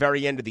at the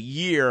very end of the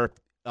year.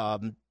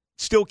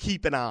 Still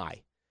keep an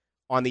eye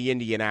on the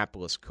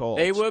Indianapolis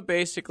Colts. They would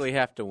basically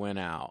have to win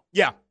out.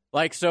 Yeah.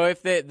 So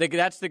if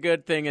that's the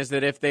good thing, is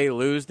that if they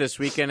lose this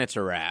weekend, it's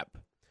a wrap.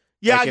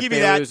 Yeah, I'll give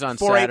you that. Lose on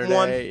 4-8-1.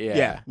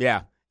 Saturday,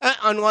 Yeah.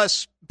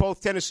 Unless both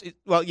Tennessee,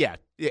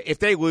 If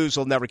they lose,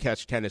 they'll never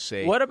catch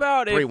Tennessee. What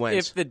about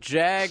if the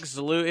Jags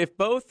lose? If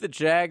both the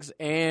Jags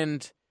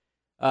and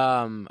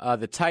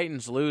the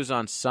Titans lose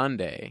on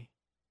Sunday,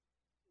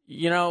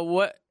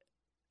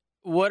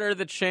 what are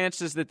the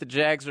chances that the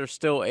Jags are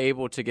still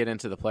able to get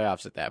into the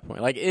playoffs at that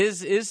point? Like,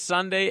 is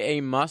Sunday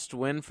a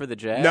must-win for the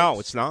Jags? No,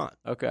 it's not.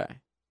 Okay.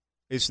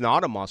 It's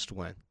not a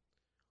must-win.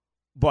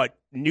 But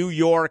New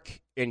York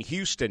and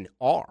Houston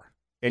are,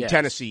 and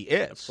Tennessee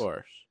is. Of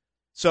course.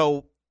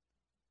 So,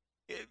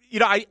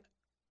 I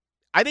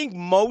think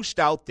most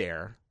out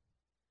there,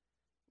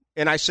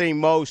 and I say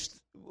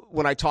most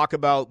when I talk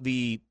about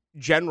the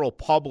general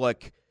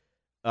public,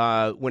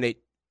 when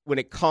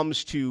it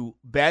comes to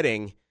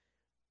betting,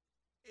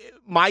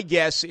 my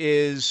guess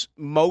is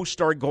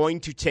most are going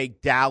to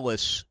take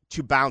Dallas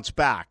to bounce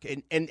back.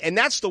 And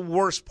that's the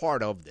worst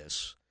part of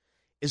this,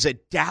 is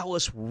that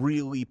Dallas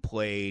really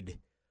played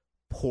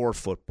poor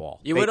football.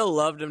 You would have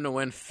loved them to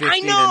win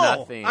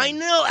 50-0. I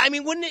know. I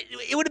mean, wouldn't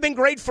it would have been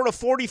great for a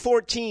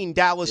 40-14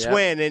 Dallas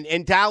win.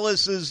 And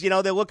Dallas is,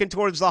 they're looking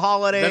towards the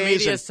holidays. The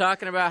media's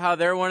talking about how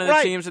they're one of the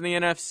teams in the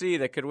NFC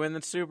that could win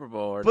the Super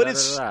Bowl. But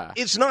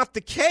it's not the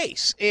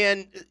case.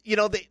 And,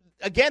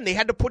 they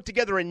had to put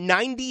together a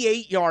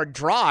 98-yard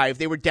drive.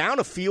 They were down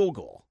a field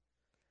goal.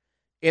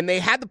 And they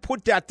had to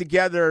put that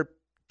together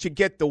to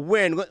get the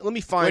win. Let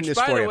me find this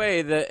for you. By the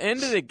way, the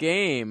end of the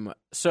game,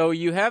 so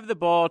you have the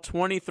ball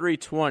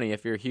 23-20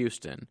 if you're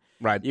Houston.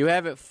 Right. You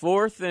have it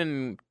 4th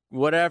and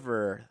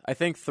whatever, I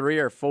think 3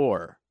 or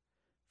 4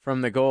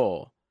 from the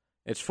goal.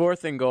 It's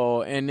 4th and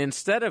goal, and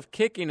instead of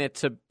kicking it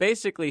to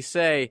basically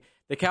say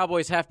the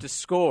Cowboys have to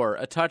score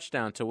a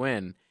touchdown to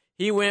win,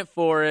 he went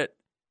for it,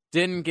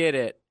 didn't get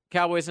it.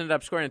 Cowboys ended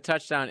up scoring a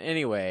touchdown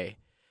anyway.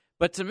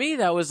 But to me,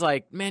 that was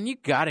like, man, you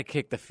got to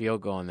kick the field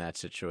goal in that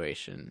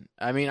situation.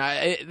 I mean,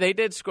 they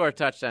did score a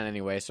touchdown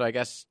anyway, so I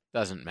guess it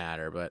doesn't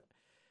matter. But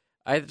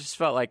I just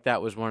felt like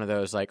that was one of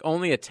those, like,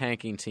 only a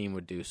tanking team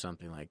would do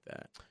something like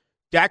that.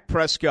 Dak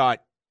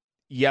Prescott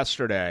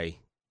yesterday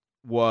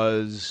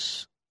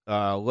was,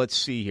 let's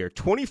see here,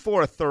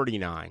 24 of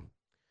 39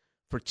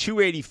 for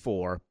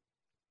 284.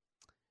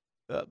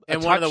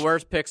 And one of the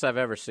worst picks I've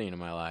ever seen in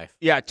my life.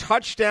 Yeah,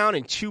 touchdown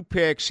and 2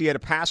 picks. He had a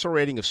passer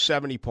rating of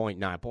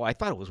 70.9. Boy, I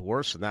thought it was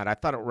worse than that. I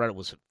thought it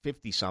was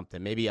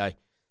 50-something.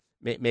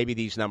 Maybe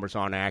these numbers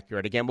aren't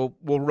accurate. Again,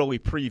 we'll really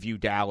preview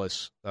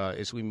Dallas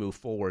as we move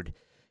forward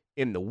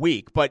in the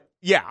week. But,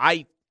 yeah,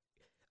 I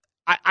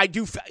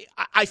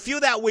feel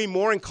that way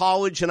more in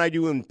college than I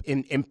do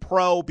in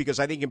pro, because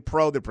I think in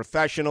pro they're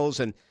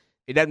professionals and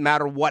it doesn't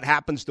matter what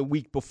happens the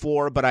week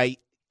before. But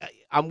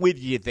I'm with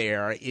you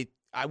there.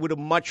 I would have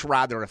much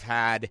rather have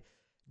had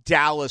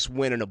Dallas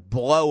win in a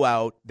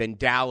blowout than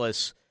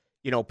Dallas,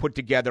 put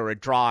together a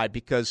drive,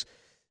 because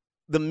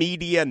the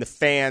media and the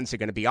fans are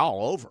going to be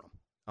all over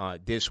them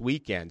this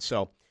weekend.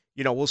 So,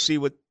 we'll see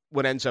what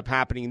ends up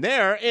happening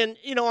there. And,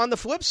 on the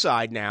flip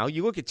side now,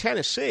 you look at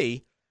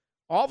Tennessee,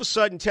 all of a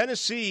sudden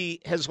Tennessee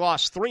has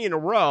lost 3 in a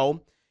row,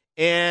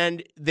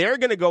 and they're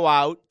going to go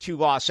out to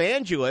Los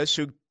Angeles,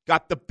 who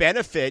got the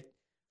benefit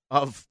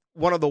of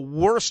one of the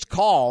worst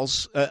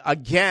calls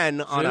again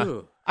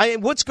on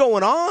what's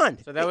going on?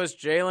 So that was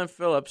Jalen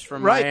Phillips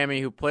from Miami,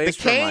 who plays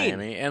for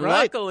Miami. And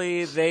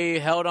luckily, they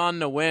held on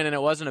to win, and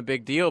it wasn't a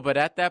big deal. But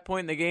at that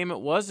point in the game, it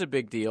was a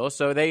big deal.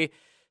 So they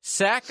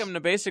sack him to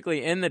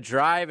basically end the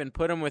drive and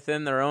put him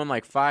within their own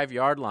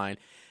 5-yard line.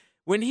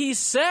 When he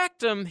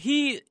sacked him,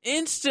 he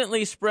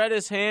instantly spread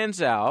his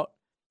hands out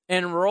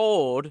and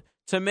rolled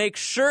to make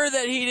sure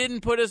that he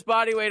didn't put his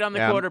body weight on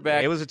the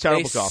quarterback. It was a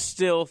terrible call.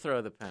 Still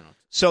throw the penalty.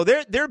 So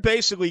they're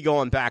basically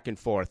going back and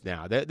forth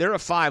now. They're a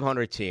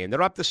 500 team.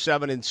 They're up to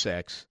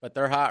 7-6. But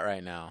they're hot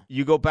right now.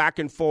 You go back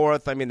and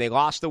forth. I mean, they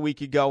lost a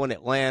week ago in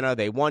Atlanta.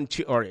 They won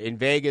in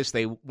Vegas.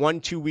 They won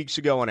 2 weeks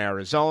ago in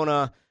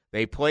Arizona.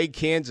 They played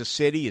Kansas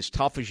City as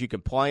tough as you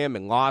can play them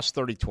and lost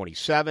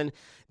 30-27.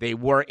 They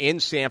were in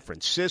San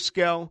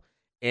Francisco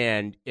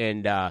and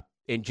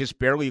just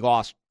barely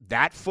lost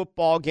that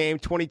football game,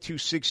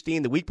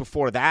 22-16. The week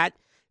before that,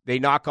 they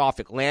knock off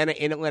Atlanta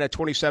in Atlanta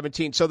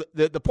 2017. So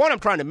the point I'm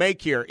trying to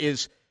make here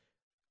is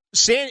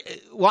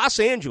Los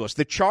Angeles,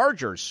 the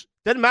Chargers,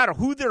 doesn't matter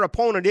who their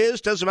opponent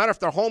is, doesn't matter if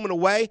they're home and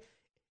away,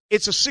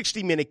 it's a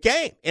 60-minute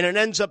game. And it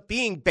ends up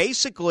being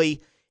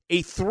basically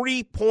a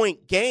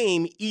 3-point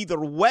game either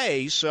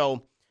way.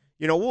 So,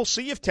 we'll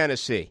see if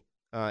Tennessee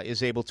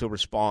is able to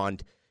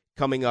respond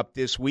coming up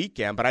this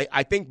weekend. But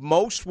I think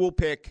most will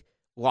pick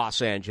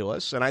Los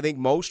Angeles, and I think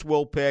most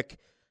will pick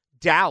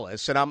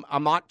Dallas. And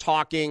I'm not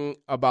talking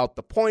about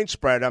the point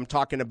spread. I'm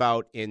talking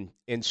about in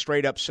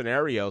straight-up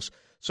scenarios.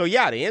 So,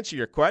 yeah, to answer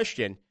your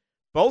question,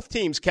 both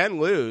teams can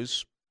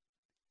lose,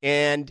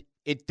 and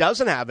it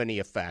doesn't have any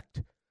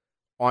effect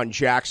on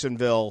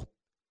Jacksonville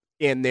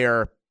in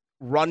their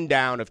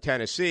rundown of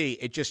Tennessee.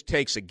 It just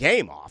takes a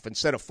game off.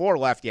 Instead of 4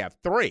 left, you have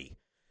 3.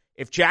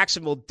 If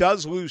Jacksonville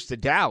does lose to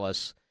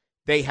Dallas,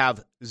 they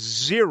have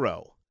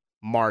 0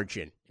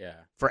 margin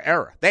for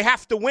error. They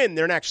have to win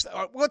their next,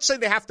 let's say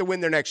they have to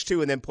win their next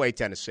 2 and then play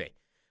Tennessee.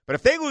 But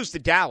if they lose to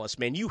Dallas,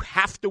 man, you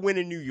have to win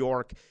in New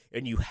York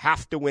and you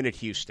have to win at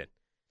Houston.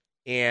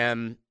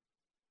 And,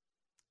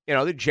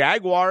 the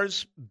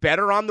Jaguars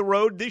better on the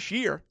road this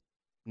year,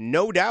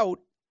 no doubt.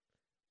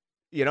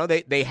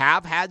 They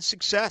have had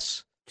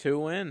success. 2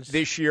 wins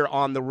this year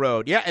on the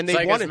road. Yeah, and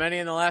they've won as many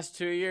in the last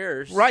 2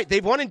 years. Right,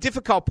 they've won in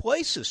difficult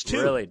places,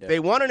 too. Really did. They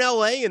won in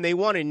L.A. and they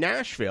won in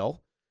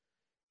Nashville.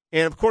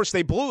 And, of course,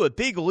 they blew a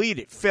big lead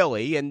at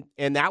Philly, and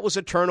that was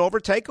a turnover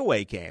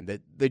takeaway game.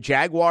 The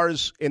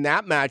Jaguars in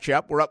that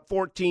matchup were up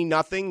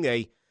 14-0.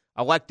 They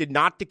elected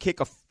not to kick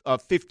a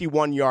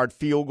 51-yard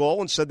field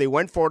goal. Instead, they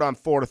went for it on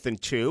 4th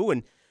and 2.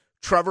 And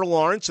Trevor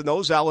Lawrence and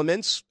those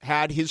elements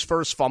had his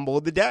first fumble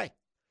of the day.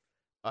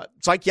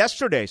 It's like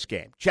yesterday's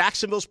game.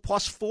 Jacksonville's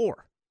 +4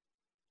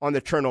 on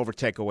the turnover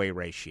takeaway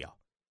ratio.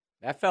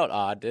 That felt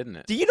odd, didn't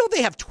it? Do you know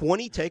they have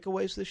 20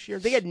 takeaways this year?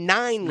 They had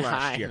 9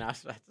 last year. I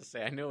was about to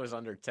say, I knew it was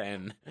under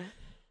 10.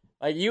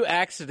 Like, you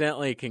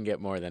accidentally can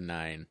get more than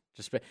 9,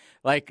 just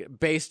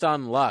based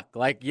on luck.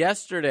 Like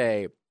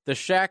yesterday, the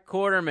Shaq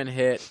Quarterman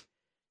hit,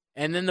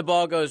 and then the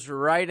ball goes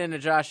right into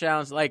Josh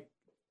Allen's. Like,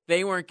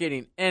 they weren't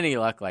getting any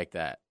luck like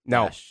that.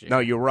 No,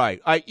 you're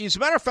right. As a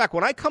matter of fact,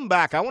 when I come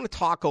back, I want to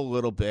talk a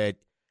little bit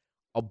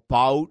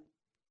about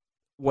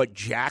what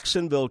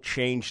Jacksonville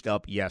changed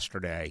up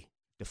yesterday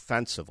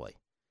defensively.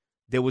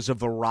 There was a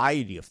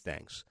variety of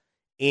things,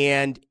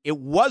 and it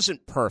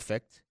wasn't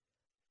perfect,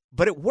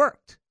 but it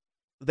worked.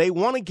 They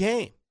won a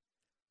game.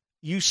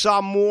 You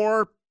saw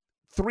more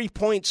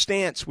three-point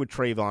stance with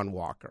Trayvon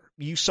Walker.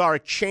 You saw a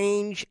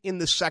change in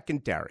the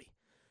secondary.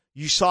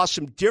 You saw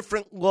some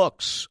different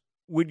looks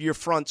with your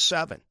front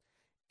seven,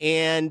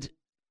 and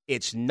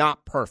it's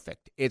not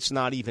perfect. It's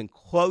not even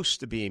close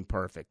to being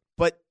perfect,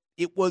 but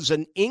it was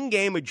an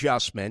in-game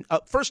adjustment.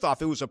 First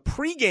off, it was a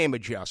pregame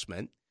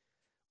adjustment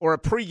or a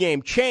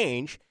pregame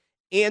change,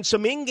 and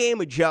some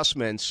in-game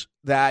adjustments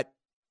that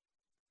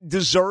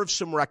deserve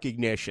some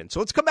recognition. So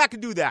let's come back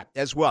and do that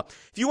as well.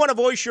 If you want to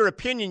voice your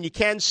opinion, you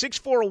can.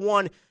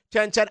 641-1010.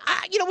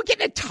 We're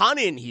getting a ton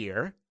in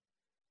here,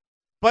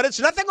 but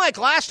it's nothing like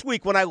last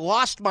week when I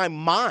lost my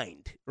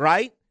mind,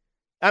 right?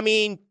 I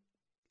mean,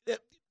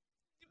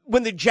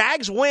 when the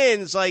Jags win,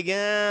 it's like,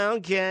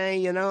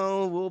 okay,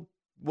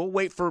 we'll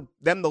wait for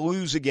them to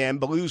lose again,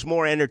 but lose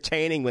more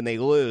entertaining when they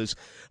lose.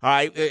 All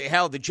right,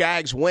 hell, the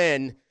Jags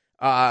win,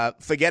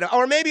 forget it.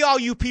 Or maybe all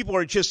you people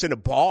are just in a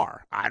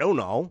bar. I don't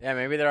know. Yeah,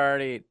 maybe they're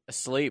already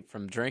asleep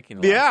from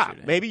drinking. Yeah,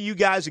 maybe you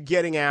guys are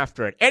getting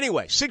after it.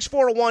 Anyway,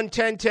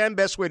 641-1010,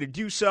 best way to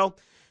do so.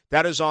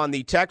 That is on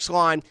the text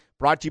line,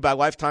 brought to you by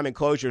Lifetime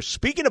Enclosure.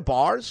 Speaking of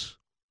bars,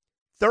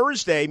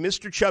 Thursday,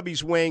 Mr.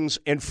 Chubby's Wings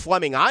and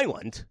Fleming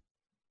Island.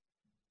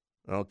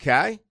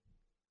 Okay.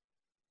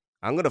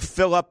 I'm going to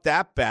fill up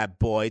that bad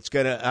boy. It's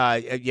going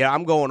to,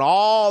 I'm going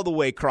all the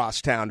way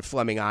across town to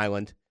Fleming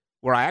Island,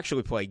 where I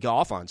actually played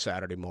golf on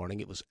Saturday morning.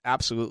 It was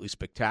absolutely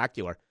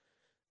spectacular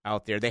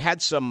out there. They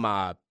had some,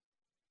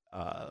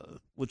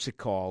 what's it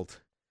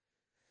called?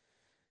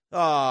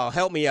 Oh,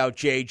 help me out,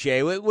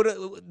 JJ.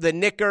 What the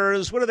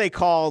knickers? What are they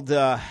called?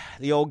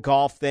 The old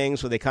golf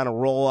things where they kind of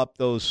roll up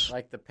those.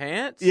 Like the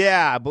pants?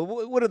 Yeah, but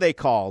what are they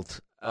called?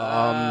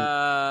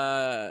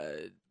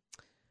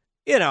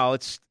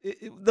 It's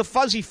the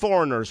fuzzy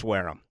foreigners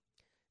wear them.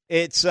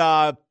 It's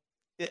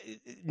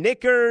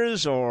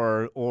knickers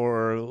or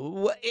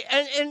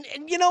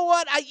you know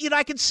what?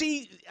 I can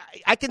see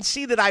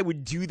that I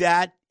would do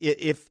that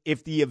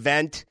if the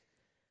event.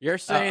 You're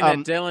saying that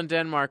Dylan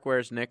Denmark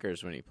wears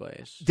knickers when he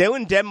plays.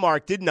 Dylan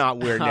Denmark did not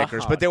wear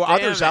knickers, but there were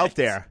others out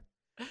there.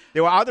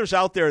 There were others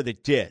out there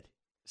that did.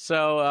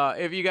 So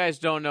if you guys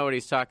don't know what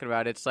he's talking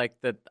about, it's like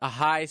the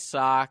high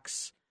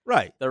socks.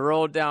 Right. The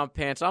rolled down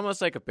pants,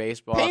 almost like a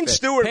baseball Payne outfit.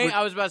 Stewart.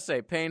 I was about to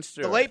say Payne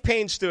Stewart. The late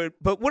Payne Stewart.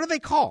 But what are they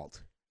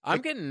called? I'm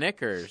getting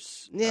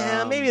knickers.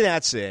 Yeah, maybe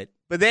that's it.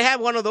 But they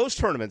had one of those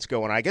tournaments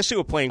going on. I guess they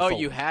were playing. Oh,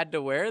 you had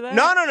to wear that?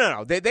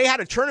 No. They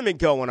had a tournament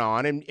going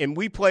on, and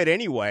we played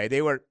anyway.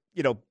 They were,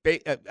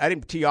 I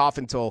didn't tee off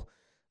until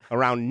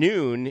around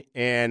noon,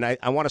 and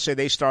I want to say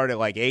they started at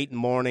like 8 in the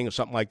morning or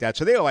something like that.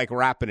 So they were like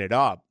wrapping it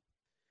up.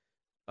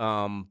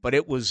 But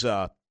it was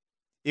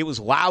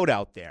loud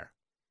out there,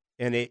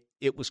 and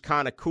it was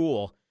kind of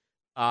cool.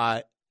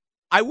 I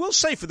will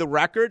say, for the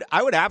record,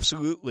 I would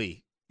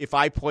absolutely, if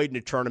I played in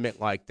a tournament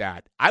like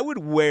that, I would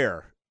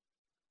wear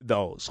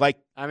those. Like,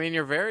 I mean,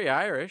 you're very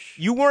Irish.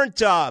 You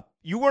weren't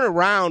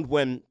around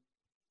when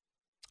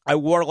I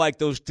wore like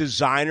those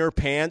designer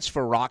pants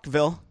for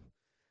Rockville.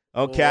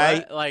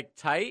 Okay, what? Like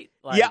tight?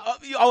 Yeah.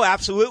 Oh,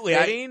 absolutely.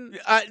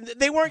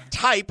 They weren't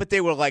tight, but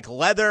they were like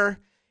leather,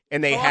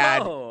 and they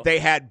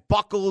had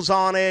buckles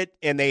on it,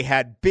 and they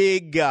had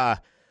big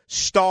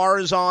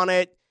stars on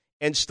it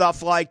and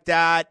stuff like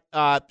that.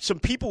 Some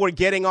people were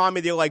getting on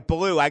me. They're like,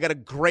 Blue, I got a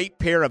great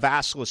pair of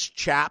assless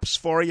chaps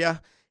for you.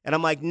 And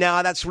I'm like,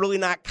 no, that's really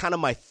not kind of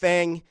my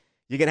thing.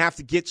 You're going to have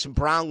to get some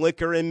brown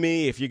liquor in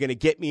me if you're going to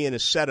get me in a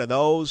set of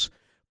those.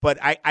 But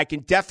I can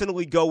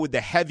definitely go with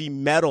the heavy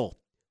metal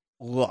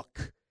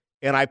look.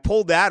 And I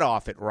pulled that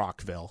off at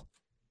Rockville.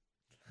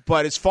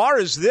 But as far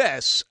as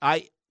this,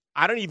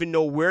 I don't even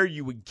know where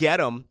you would get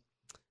them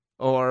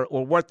or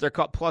what they're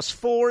called.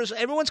 +4s.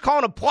 Everyone's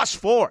calling them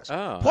 +4s.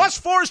 Oh.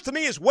 +4s to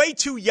me is way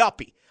too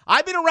yuppie.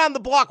 I've been around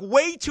the block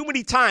way too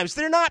many times.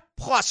 They're not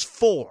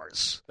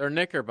 +4s. They're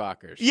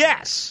Knickerbockers.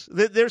 Yes.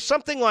 There's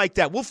something like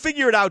that. We'll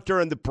figure it out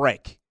during the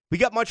break. We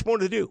got much more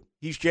to do.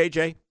 He's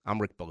JJ. I'm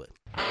Rick Ballou.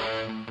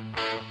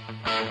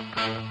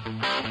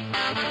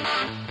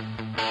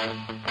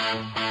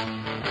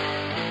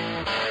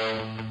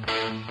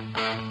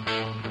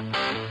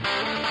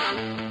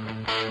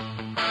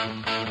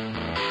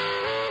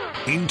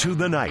 Into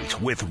the Night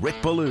with Rick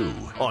Ballou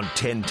on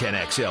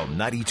 1010XL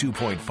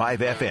 92.5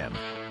 FM.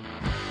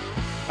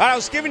 I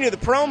was giving you the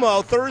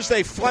promo.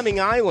 Thursday, Fleming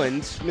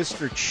Island,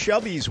 Mr.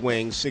 Chubby's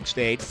Wings, 6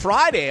 to 8.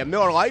 Friday, a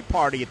Miller Lite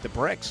party at the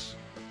Bricks.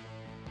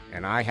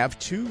 And I have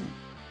 2.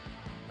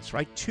 That's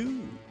right,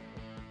 2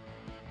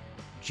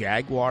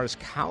 Jaguars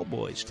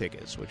Cowboys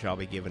tickets, which I'll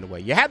be giving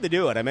away. You had to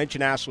do it. I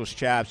mentioned Assless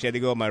Chaps. You had to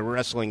go with my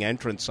wrestling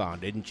entrance on,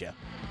 didn't you?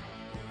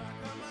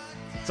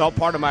 It's all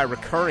part of my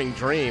recurring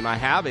dream. I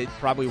have it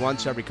probably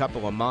once every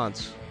couple of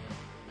months.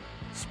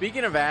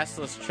 Speaking of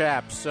Assless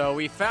Chaps, so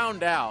we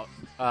found out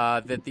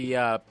that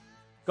the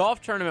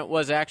golf tournament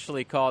was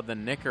actually called the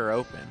Knicker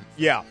Open.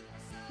 Yeah.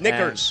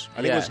 Knickers.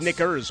 I think it was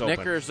Knickers Open.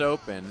 Knickers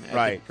Open.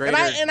 Right. And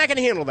I can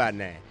handle that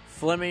name.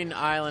 Fleming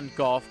Island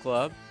Golf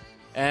Club.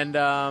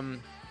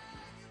 And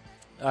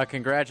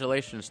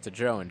congratulations to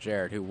Joe and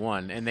Jared, who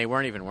won. And they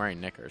weren't even wearing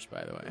knickers,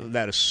 by the way.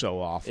 That is so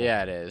awful.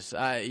 Yeah, it is.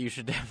 You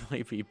should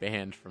definitely be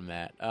banned from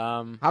that.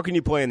 How can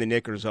you play in the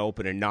Knickers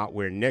Open and not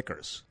wear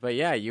knickers? But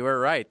yeah, you were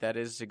right. That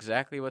is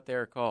exactly what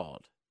they're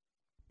called.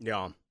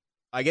 Yeah.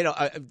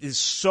 There's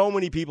so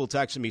many people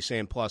texting me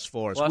saying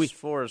 +4s.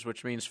 +4s,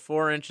 which means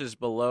 4 inches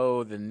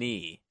below the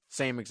knee.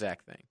 Same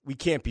exact thing. We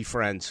can't be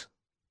friends.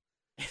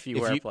 If you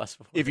wear +4.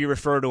 If you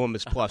refer to them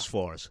as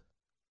 +4s.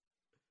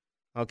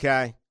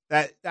 Okay?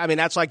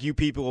 That's like you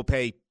people will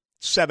pay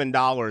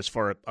 $7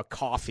 for a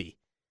coffee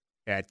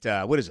at,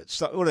 what is it?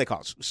 What do they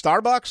call it?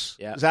 Starbucks?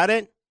 Yeah. Is that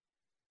it?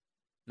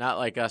 Not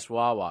like us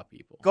Wawa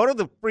people. Go to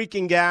the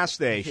freaking gas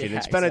station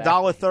and spend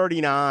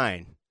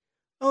 $1.39.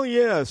 Oh,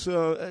 yeah.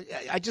 So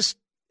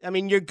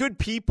you're good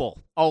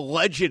people,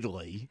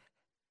 allegedly.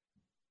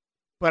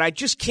 But I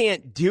just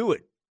can't do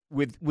it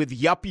with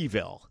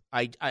Yuppieville.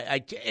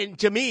 And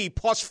to me,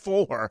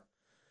 +4.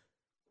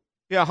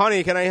 Yeah,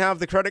 honey, can I have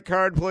the credit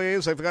card,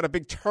 please? I've got a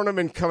big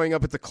tournament coming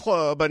up at the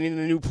club. I need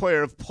a new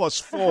player of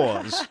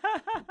 +4s.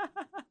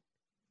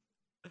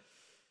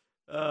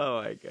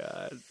 Oh, my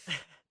God.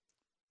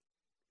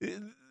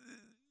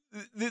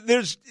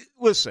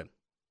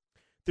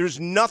 There's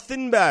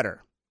nothing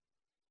better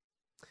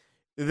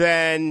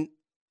than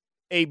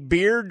a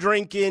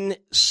beer-drinking,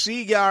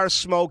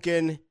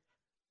 cigar-smoking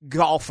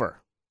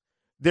golfer.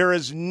 There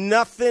is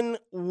nothing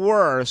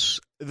worse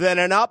than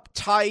an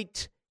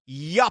uptight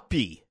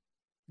yuppie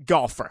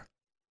golfer.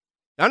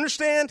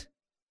 Understand?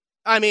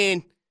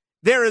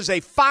 There is a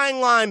fine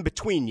line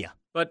between you.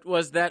 But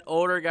was that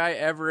older guy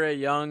ever a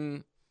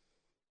young...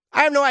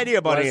 I have no idea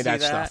about any of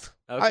that stuff.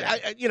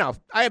 Okay.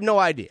 I have no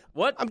idea.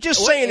 I'm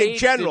just saying in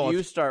general. Did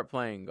you start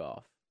playing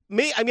golf?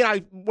 Me,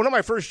 one of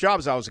my first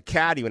jobs, I was a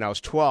caddy when I was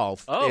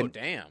 12. Oh,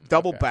 damn.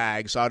 Double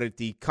bags out at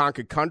the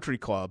Concord Country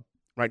Club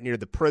right near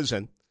the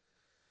prison.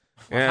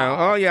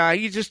 Wow.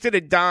 He just did a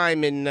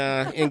dime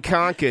in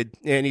Concord,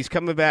 and he's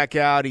coming back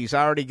out. He's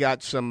already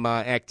got some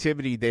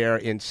activity there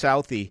in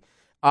Southie.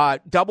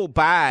 Double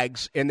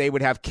bags, and they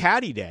would have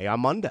caddy day on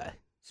Monday.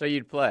 So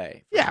you'd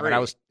play? Yeah,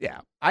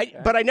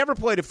 but I never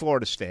played at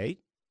Florida State.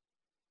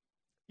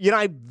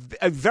 I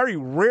very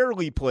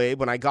rarely played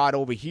when I got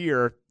over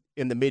here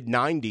in the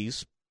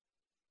mid-'90s.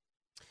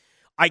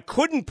 I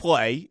couldn't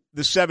play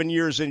the 7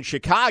 years in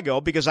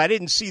Chicago because I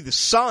didn't see the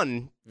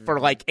sun for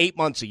like 8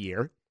 months a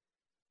year.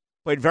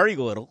 Played very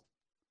little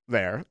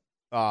there.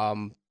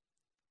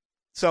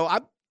 So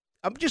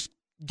I'm just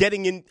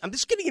getting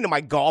into my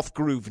golf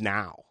groove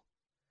now.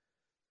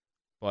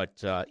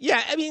 But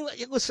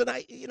listen,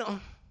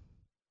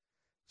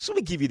 so let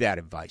me give you that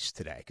advice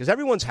today because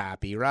everyone's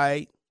happy,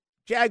 right?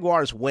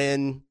 Jaguars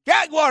win.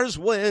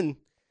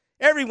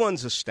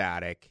 Everyone's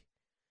ecstatic.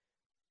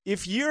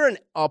 If you're an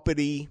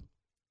uppity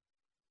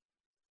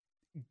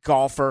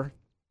golfer,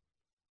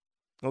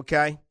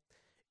 okay,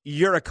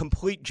 you're a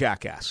complete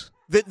jackass.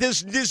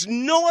 There's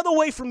no other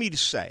way for me to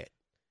say it.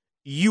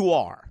 You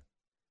are,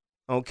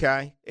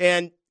 okay?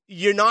 And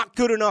you're not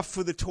good enough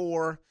for the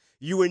tour.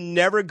 You were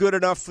never good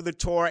enough for the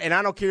tour. And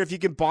I don't care if you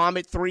can bomb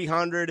at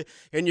 300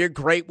 and you're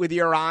great with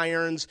your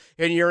irons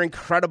and you're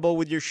incredible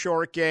with your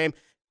short game.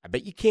 I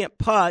bet you can't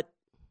putt,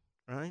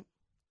 right?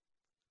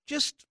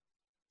 Just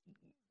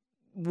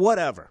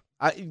whatever.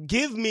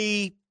 Give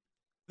me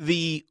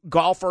the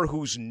golfer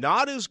who's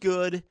not as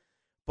good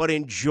but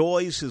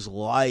enjoys his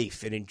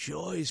life and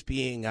enjoys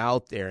being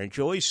out there,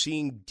 enjoys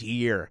seeing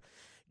deer,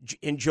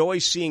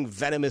 enjoys seeing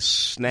venomous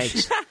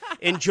snakes,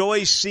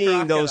 enjoys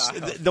seeing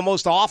the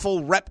most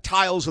awful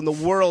reptiles in the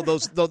world,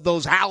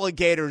 those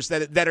alligators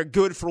that are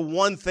good for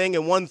one thing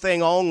and one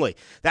thing only.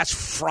 That's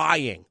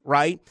frying,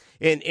 right?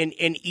 And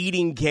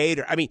eating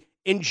gator.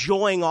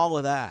 enjoying all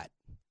of that.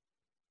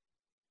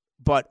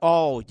 But,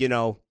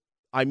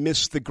 I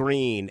missed the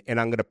green, and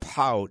I'm going to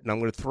pout, and I'm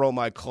going to throw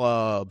my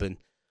club, and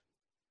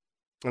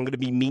I'm going to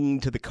be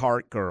mean to the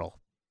cart girl.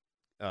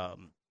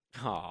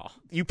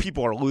 You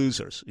people are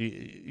losers.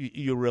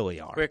 You really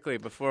are. Quickly,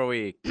 before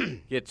we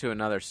get to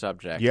another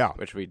subject,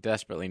 which we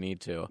desperately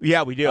need to.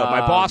 Yeah, we do. My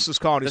boss is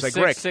calling. He's like,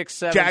 Rick,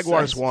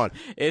 Jaguars won.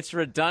 It's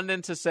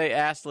redundant to say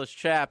assless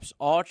chaps.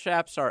 All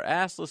chaps are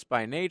assless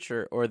by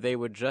nature, or they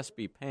would just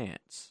be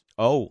pants.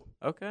 Oh.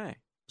 Okay.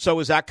 So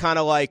is that kind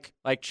of like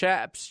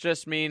chaps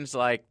just means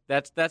like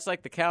that's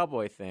like the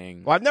cowboy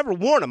thing. Well, I've never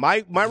worn them.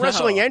 My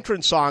wrestling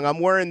entrance song, I'm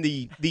wearing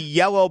the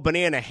yellow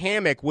banana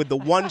hammock with the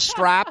one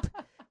strap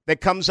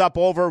that comes up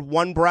over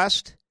one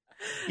breast.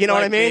 You know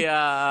what I mean?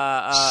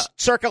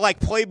 Circa like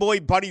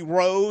Playboy Buddy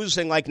Rose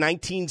in like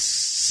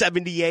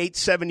 1978,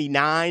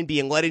 79,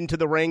 being led into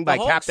the ring by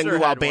Captain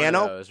Lou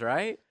Albano. One of those,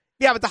 right?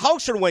 Yeah, but the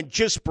Hulkster went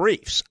just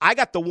briefs. I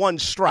got the one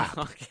strap.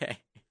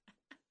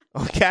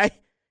 Okay.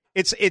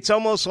 It's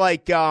almost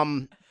like I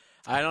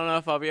don't know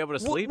if I'll be able to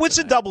sleep. What's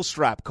tonight. a double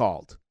strap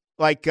called?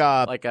 Like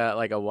a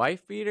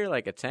wife beater,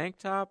 like a tank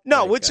top?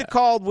 No, what's it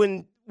called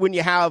when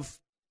you have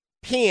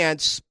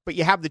pants but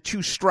you have the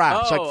two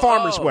straps like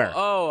farmers wear?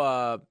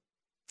 The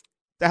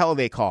hell are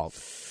they called?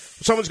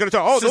 Someone's going to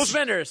tell.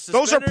 Suspenders.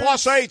 Those are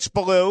 +8s,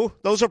 Baloo.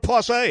 Those are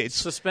 +8s.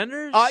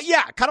 Suspenders?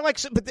 Yeah, kind of like.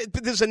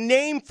 But there's a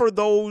name for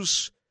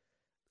those.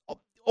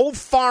 Old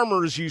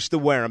farmers used to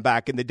wear them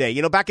back in the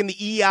day. Back in the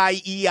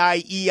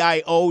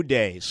EIO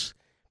days,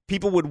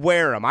 people would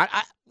wear them.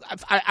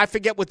 I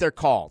forget what they're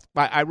called.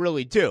 I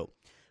really do.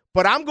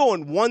 But I'm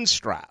going one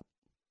strap.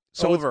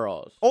 So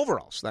overalls.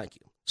 Overalls, thank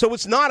you. So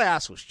it's not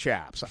assless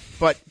chaps.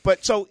 But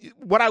so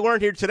what I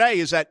learned here today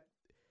is that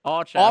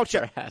all chaps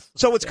are assless.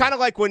 So it's kind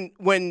of like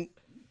when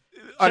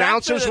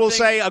announcers will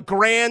say a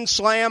grand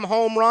slam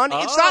home run.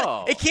 It's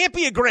not. It can't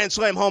be a grand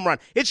slam home run.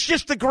 It's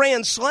just a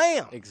grand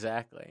slam.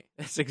 Exactly.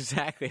 That's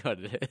exactly what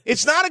it is.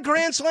 It's not a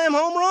grand slam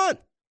home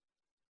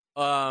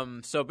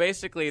run. So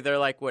basically, they're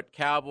like what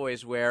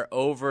cowboys wear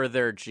over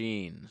their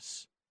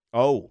jeans.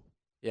 Oh.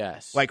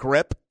 Yes. Like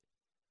Rip?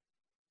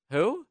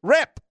 Who?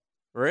 Rip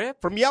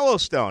from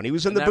Yellowstone. He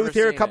was in the booth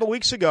here a couple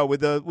weeks ago with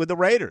the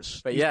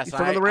Raiders. But yes, he's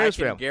from the Raiders I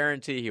can family.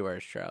 guarantee he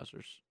wears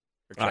trousers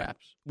or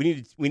chaps.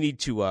 Right. We need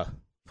to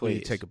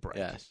please take a break.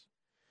 Yes.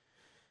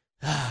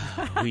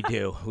 We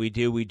do.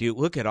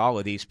 Look at all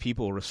of these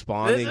people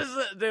responding.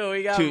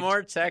 We got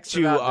more texts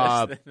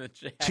about this than the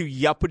Jags. To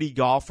yuppity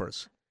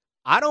golfers.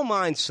 I don't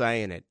mind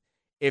saying it.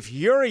 If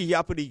you're a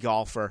yuppity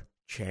golfer,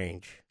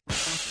 change.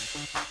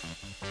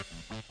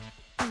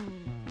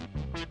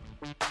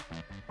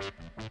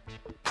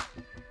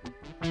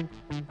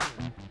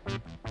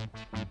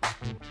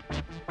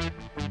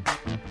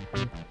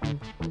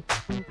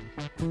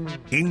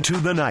 Into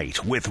the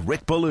Night with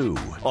Rick Ballou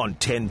on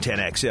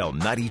 1010XL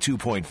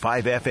 92.5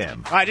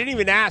 FM. I didn't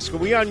even ask. Are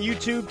we on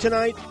YouTube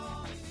tonight?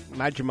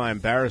 Imagine my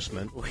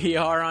embarrassment. We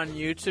are on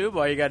YouTube.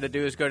 All you got to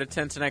do is go to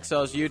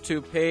 1010XL's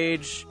YouTube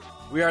page.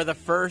 We are the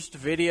first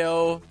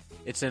video.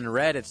 It's in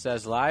red. It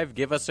says live.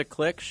 Give us a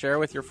click. Share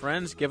with your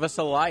friends. Give us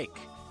a like.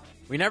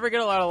 We never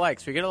get a lot of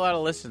likes. We get a lot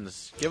of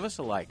listens. Give us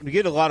a like. We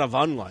get a lot of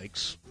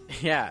unlikes.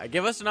 Yeah.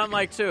 Give us an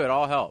unlike, too. It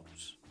all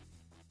helps.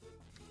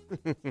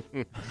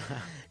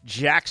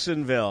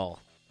 Jacksonville.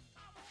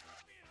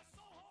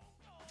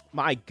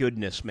 My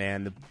goodness,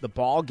 man. The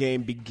ball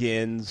game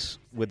begins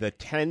with a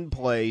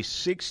 10-play,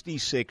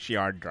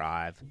 66-yard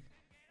drive.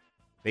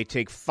 They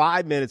take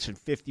 5 minutes and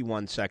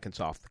 51 seconds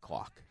off the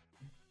clock.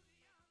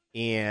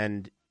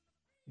 And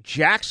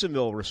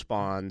Jacksonville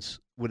responds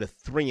with a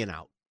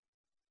 3-and-out.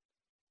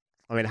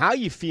 I mean, how are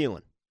you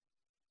feeling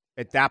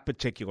at that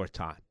particular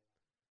time?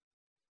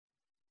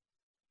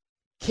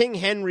 King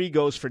Henry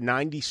goes for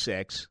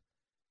 96.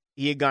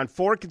 He had gone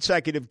 4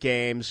 consecutive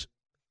games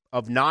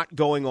of not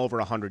going over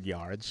 100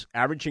 yards,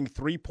 averaging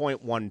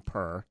 3.1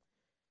 per,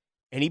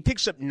 and he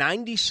picks up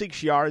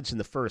 96 yards in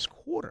the first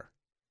quarter.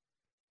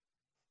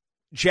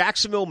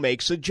 Jacksonville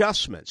makes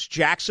adjustments.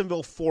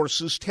 Jacksonville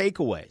forces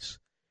takeaways.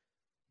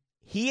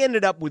 He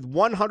ended up with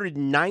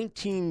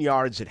 119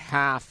 yards at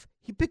half.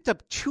 He picked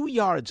up 2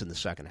 yards in the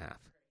second half.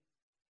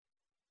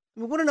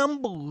 I mean, what an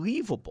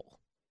unbelievable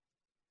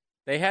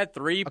They had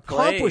 3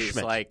 plays.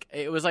 Like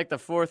it was like the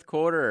fourth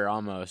quarter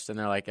almost, and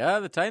they're like,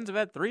 the Titans have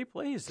had 3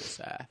 plays this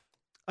half.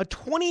 A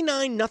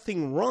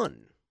 29-0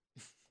 run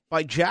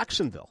by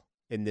Jacksonville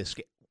in this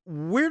game.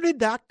 Where did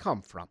that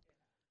come from?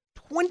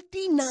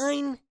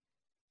 29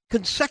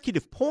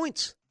 consecutive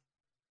points.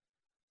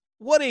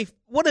 What a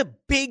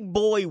big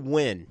boy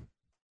win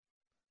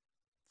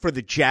for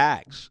the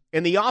Jags.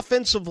 And the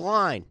offensive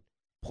line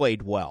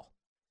played well.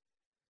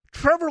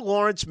 Trevor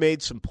Lawrence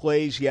made some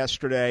plays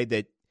yesterday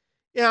that,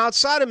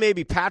 outside of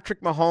maybe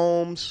Patrick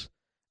Mahomes,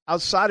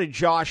 outside of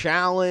Josh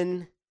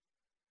Allen,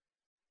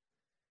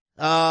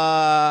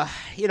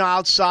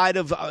 outside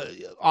of,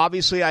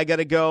 obviously I got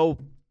to go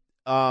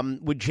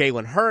with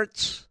Jalen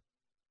Hurts,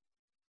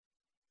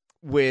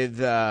 with,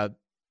 who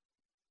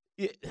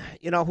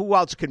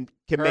else can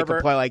make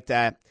a play like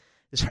that?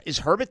 Is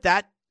Herbert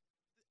that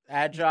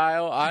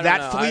agile. I don't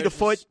know. Fleet of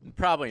foot?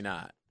 Probably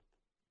not.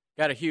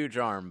 Got a huge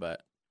arm,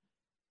 but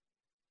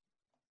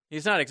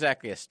he's not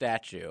exactly a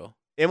statue.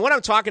 And what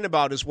I'm talking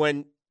about is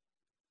when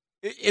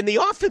in the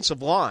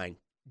offensive line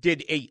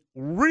did a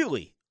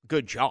really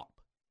good job.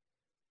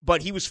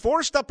 But he was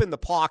forced up in the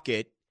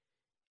pocket,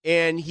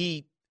 and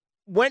he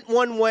went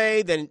one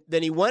way, then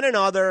he went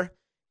another,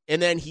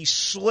 and then he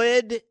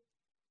slid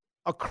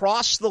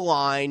across the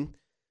line,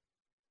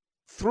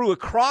 threw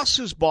across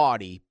his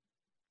body,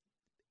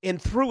 and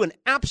threw an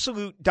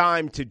absolute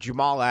dime to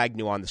Jamal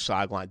Agnew on the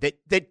sideline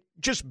that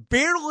just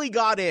barely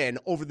got in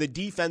over the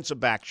defensive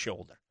back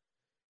shoulder.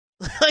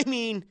 I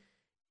mean,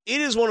 it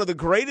is one of the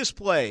greatest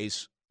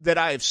plays that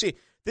I have seen.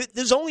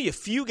 There's only a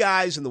few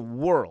guys in the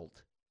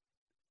world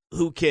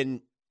who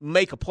can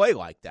make a play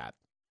like that.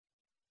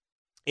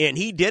 And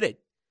he did it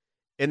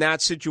in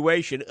that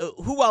situation.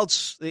 Who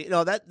else?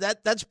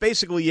 That's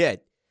basically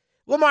it.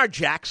 Lamar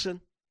Jackson,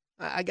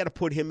 I got to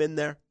put him in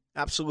there.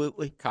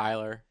 Absolutely.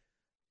 Kyler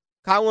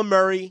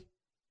Murray.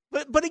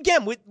 But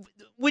again,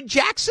 with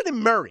Jackson and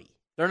Murray,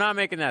 they're not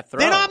making that throw.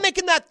 They're not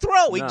making that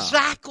throw. No.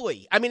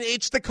 Exactly. I mean,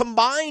 it's the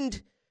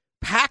combined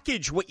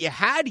package what you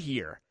had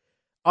here.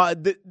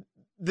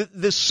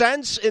 The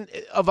sense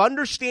of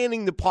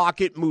understanding the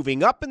pocket,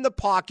 moving up in the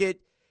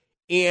pocket,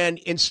 and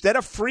instead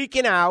of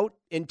freaking out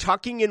and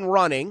tucking and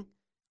running,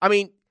 I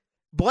mean,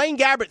 Blaine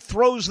Gabbert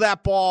throws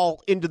that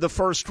ball into the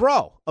first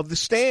row of the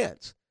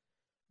stands.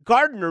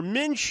 Gardner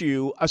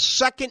Minshew, a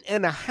second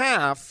and a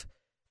half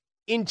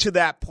into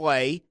that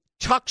play,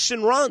 tucks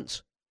and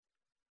runs.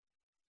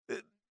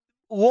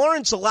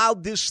 Lawrence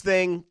allowed this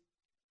thing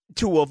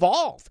to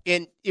evolve,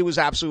 and it was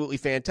absolutely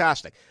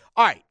fantastic.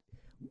 All right,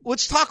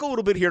 let's talk a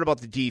little bit here about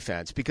the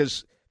defense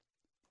because,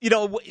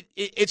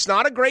 it's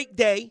not a great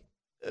day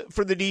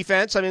for the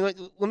defense. I mean,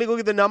 let me look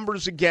at the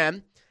numbers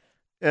again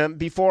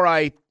before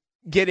I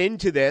get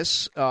into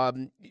this.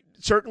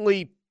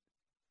 Certainly,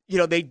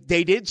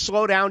 they did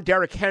slow down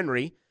Derrick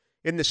Henry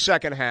in the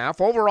second half.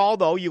 Overall,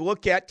 though, you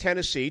look at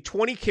Tennessee,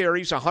 20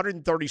 carries,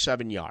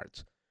 137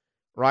 yards,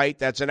 right?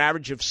 That's an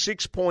average of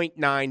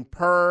 6.9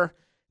 per.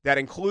 That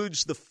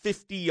includes the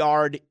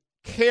 50-yard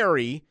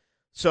carry.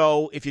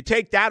 So if you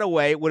take that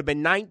away, it would have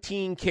been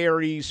 19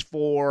 carries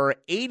for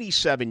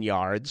 87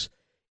 yards.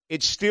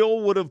 It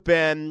still would have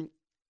been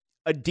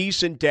a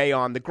decent day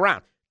on the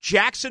ground.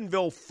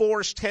 Jacksonville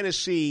forced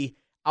Tennessee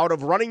out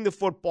of running the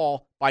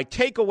football by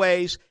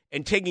takeaways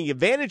and taking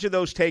advantage of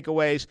those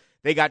takeaways.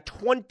 They got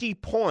 20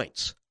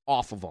 points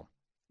off of them,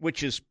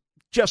 which is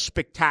just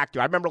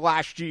spectacular. I remember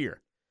last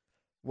year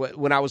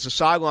when I was a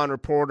sideline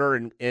reporter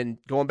and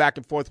going back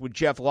and forth with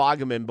Jeff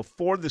Lageman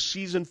before the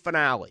season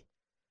finale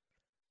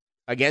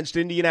against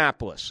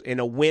Indianapolis in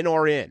a win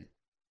or in.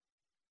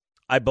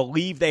 I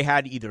believe they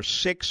had either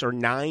 6 or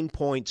 9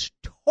 points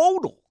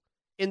total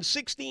in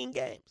 16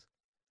 games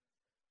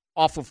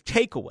off of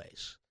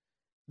takeaways.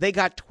 They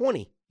got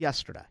 20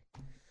 yesterday.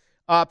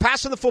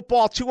 Passing the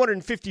football,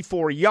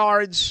 254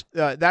 yards.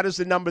 That is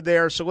the number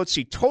there. So let's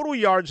see. Total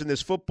yards in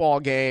this football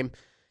game.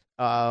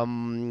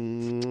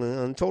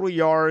 Total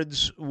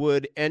yards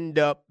would end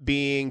up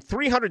being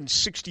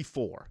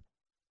 364.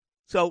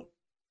 So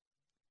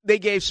they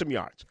gave some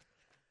yards.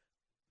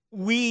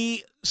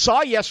 We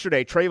saw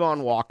yesterday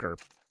Travon Walker,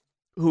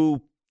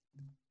 who,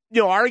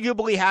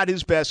 arguably had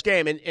his best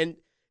game. And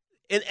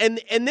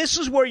this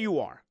is where you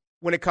are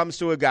when it comes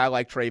to a guy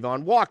like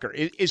Travon Walker.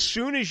 As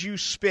soon as you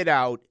spit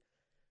out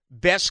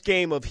best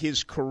game of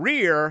his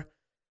career,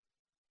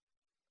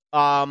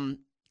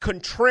 contrarians,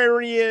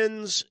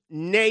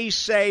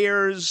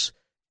 naysayers,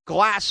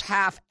 glass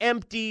half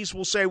empties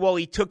will say, well,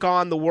 he took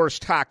on the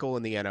worst tackle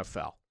in the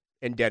NFL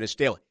in Dennis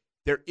Daly.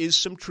 There is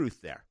some truth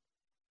there.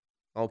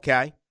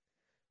 Okay?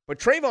 But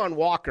Travon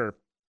Walker,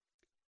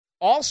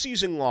 all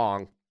season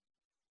long,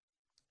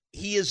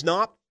 he has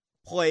not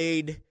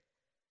played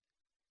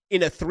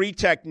in a a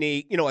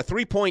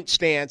three-point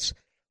stance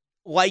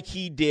like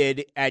he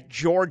did at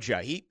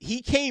Georgia.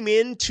 He came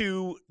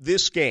into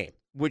this game,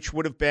 which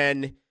would have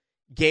been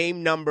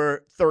game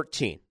number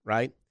 13,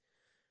 right?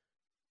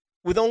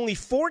 With only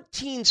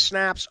 14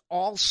 snaps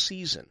all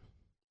season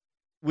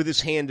with his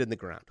hand in the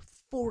ground.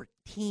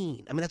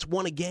 14. I mean, that's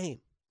one a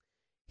game.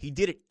 He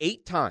did it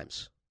 8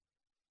 times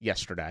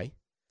yesterday.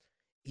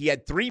 He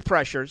had 3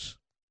 pressures.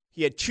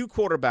 He had 2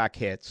 quarterback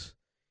hits.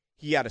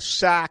 He had a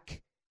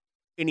sack,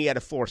 and he had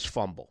a forced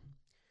fumble.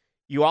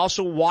 You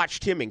also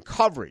watched him in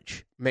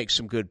coverage make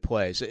some good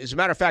plays. As a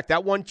matter of fact,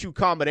 that 1-2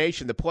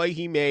 combination, the play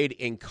he made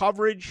in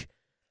coverage,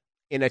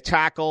 in a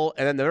tackle,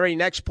 and then the very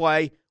next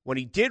play when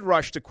he did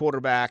rush the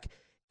quarterback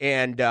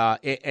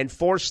and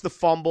forced the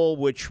fumble,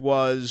 which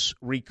was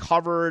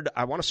recovered.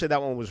 I want to say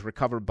that one was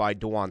recovered by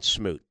DeJuan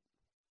Smoot.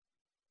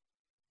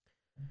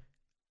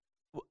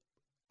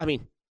 I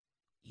mean,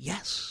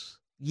 yes.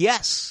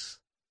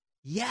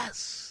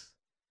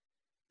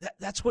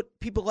 That's what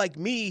people like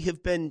me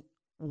have been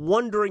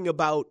wondering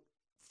about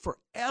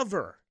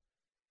forever.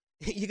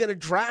 You're going to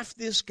draft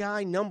this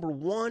guy number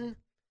 1?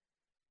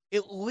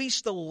 At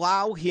least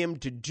allow him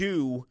to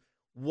do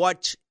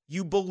what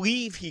you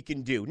believe he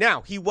can do.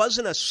 Now, he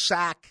wasn't a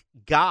sack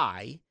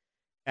guy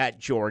at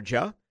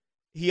Georgia.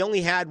 He only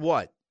had,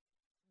 what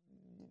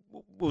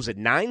was it,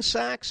 9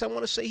 sacks, I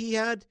want to say he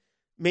had,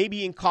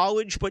 maybe in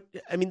college. But,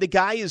 I mean, the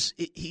guy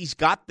he's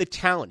got the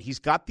talent. He's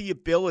got the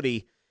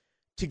ability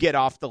to get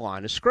off the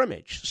line of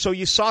scrimmage. So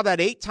you saw that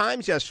 8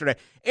 times yesterday.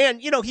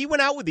 And, he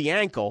went out with the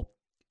ankle.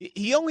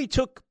 He only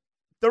took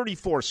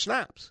 34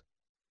 snaps.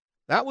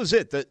 That was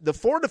it. The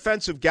 4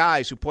 defensive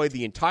guys who played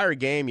the entire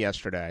game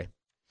yesterday,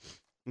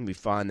 let me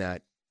find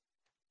that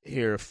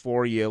here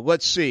for you.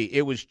 Let's see.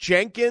 It was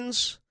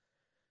Jenkins,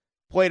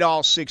 played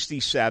all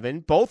 67.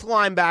 Both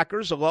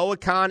linebackers, Aloha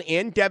Khan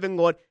and Devin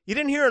Lloyd. You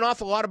didn't hear an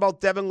awful lot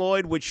about Devin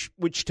Lloyd, which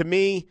to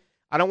me,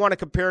 I don't want to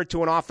compare it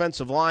to an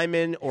offensive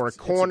lineman or a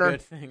corner.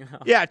 It's a good thing.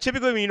 Yeah,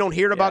 typically when you don't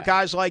hear about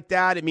guys like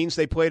that, it means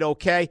they played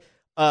okay.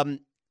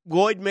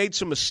 Lloyd made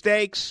some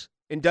mistakes,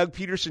 and Doug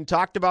Peterson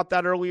talked about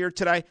that earlier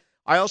today.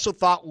 I also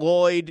thought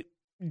Lloyd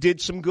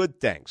did some good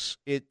things.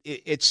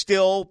 It's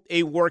still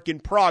a work in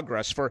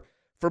progress for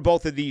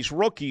both of these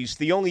rookies.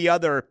 The only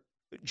other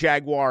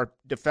Jaguar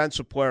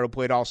defensive player who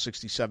played all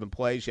 67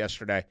 plays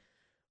yesterday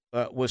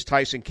was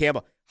Tyson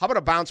Campbell. How about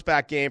a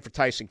bounce-back game for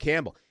Tyson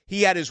Campbell?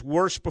 He had his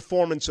worst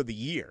performance of the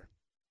year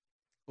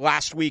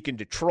last week in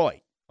Detroit,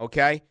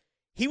 okay?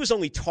 He was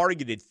only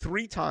targeted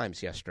 3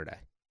 times yesterday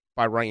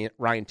by Ryan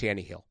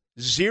Tannehill.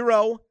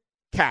 0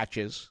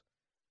 catches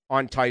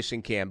on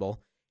Tyson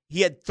Campbell.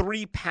 He had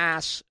 3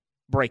 pass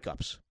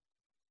breakups.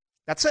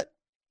 That's it.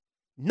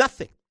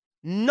 Nothing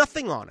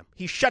on him.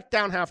 He shut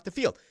down half the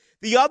field.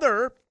 The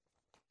other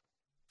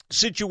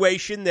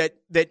situation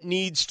that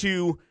needs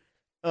to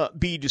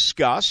be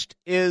discussed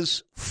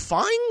is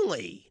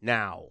finally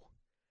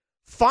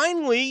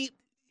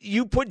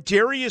you put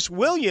Darius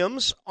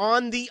Williams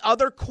on the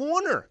other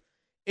corner,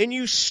 and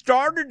you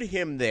started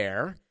him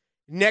there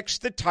next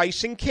to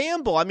Tyson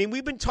Campbell. I mean,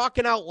 we've been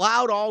talking out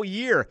loud all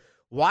year.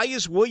 Why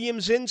is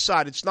Williams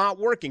inside? It's not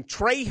working.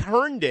 Trey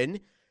Herndon,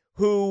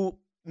 who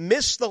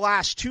missed the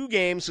last 2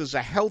 games as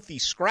a healthy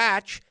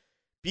scratch,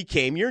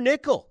 became your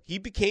nickel. He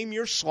became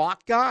your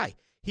slot guy.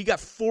 He got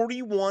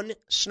 41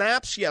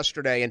 snaps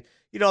yesterday. And,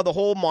 the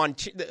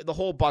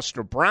whole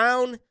Buster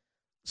Brown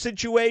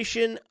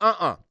situation,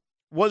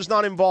 was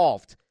not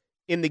involved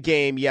in the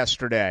game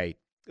yesterday.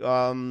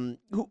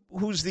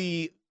 Who's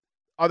the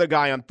other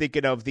guy I'm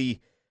thinking of? The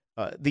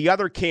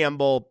other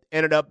Campbell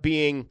ended up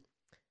being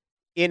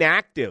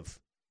inactive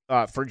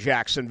for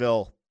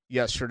Jacksonville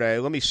yesterday.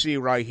 Let me see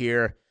right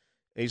here.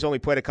 He's only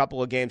played a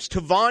couple of games.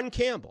 Tavon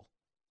Campbell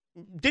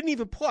didn't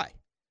even play.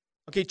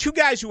 Okay, 2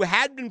 guys who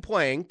had been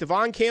playing,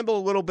 Tavon Campbell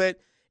a little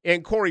bit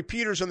and Corey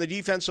Peters on the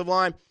defensive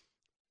line,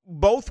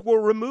 both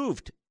were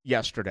removed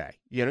yesterday.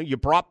 You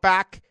brought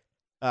back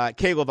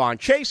Kayvon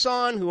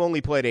Chason, who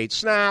only played 8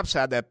 snaps,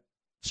 had that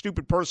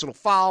stupid personal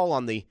foul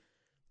on the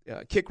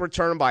kick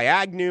return by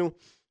Agnew,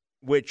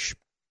 which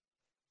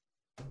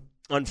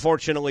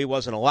unfortunately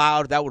wasn't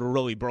allowed. That would have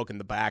really broken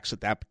the backs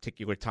at that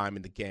particular time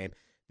in the game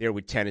there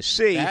with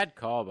Tennessee. Bad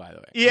call, by the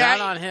way. Yeah.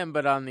 Not on him,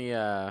 but on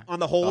the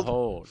hold. The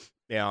hold.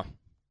 Yeah.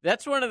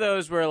 That's one of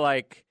those where,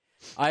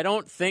 I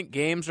don't think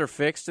games are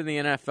fixed in the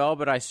NFL,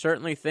 but I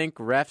certainly think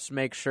refs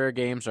make sure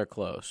games are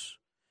close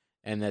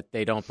and that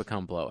they don't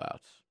become blowouts.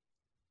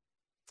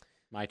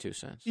 My 2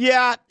 cents.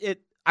 Yeah,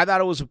 I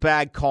thought it was a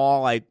bad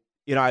call. I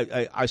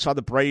saw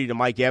the Brady to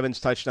Mike Evans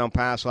touchdown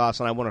pass last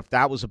night. I wonder if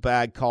that was a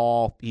bad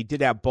call. He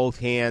did have both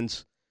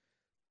hands,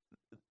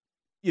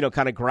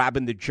 kind of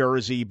grabbing the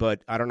jersey,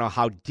 but I don't know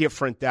how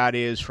different that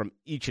is from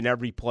each and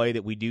every play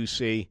that we do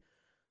see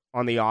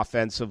on the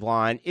offensive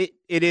line. It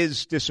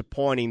is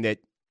disappointing that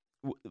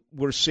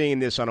we're seeing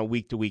this on a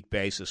week-to-week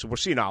basis. We're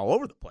seeing it all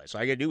over the place.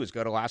 All you got to do is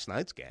go to last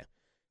night's game.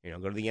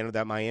 Go to the end of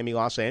that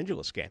Miami-Los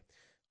Angeles game.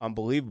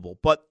 Unbelievable.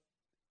 But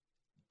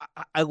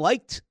I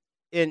liked,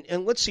 and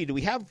let's see, do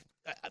we have,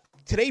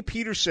 today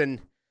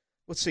Peterson,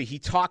 let's see, he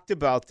talked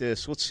about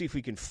this. Let's see if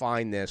we can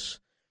find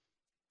this.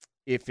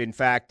 If, in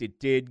fact, it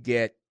did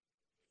get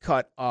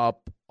cut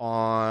up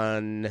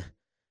on,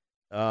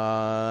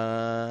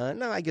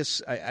 no, I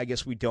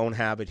guess we don't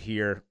have it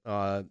here.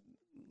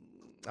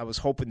 I was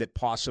hoping that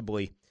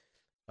possibly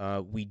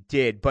we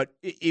did, but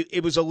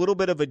it was a little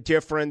bit of a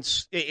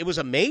difference. It was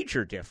a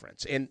major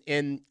difference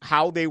in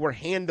how they were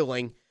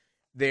handling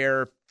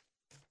their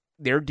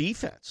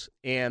defense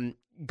and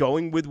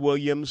going with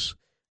Williams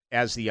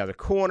as the other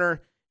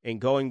corner and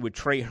going with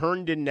Trey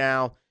Herndon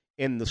now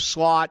in the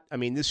slot. I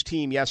mean, this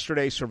team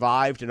yesterday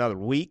survived another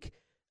week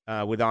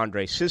with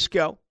Andre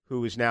Cisco,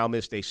 who has now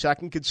missed a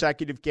 2nd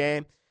consecutive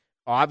game.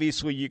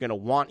 Obviously, you're going to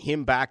want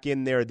him back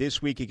in there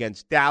this week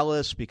against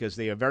Dallas because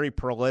they are very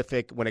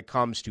prolific when it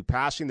comes to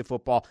passing the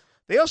football.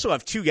 They also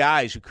have 2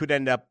 guys who could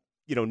end up,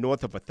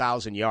 north of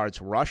 1,000 yards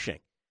rushing.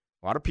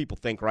 A lot of people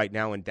think right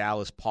now in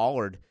Dallas,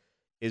 Pollard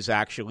is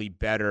actually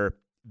better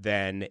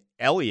than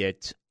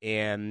Elliott,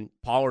 and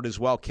Pollard as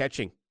well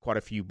catching quite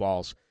a few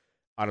balls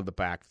out of the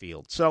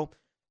backfield. So,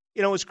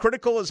 as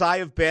critical as I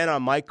have been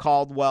on Mike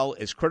Caldwell,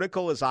 as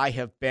critical as I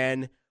have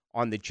been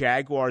on the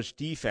Jaguars'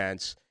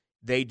 defense,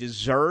 they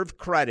deserve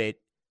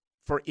credit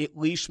for at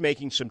least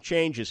making some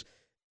changes.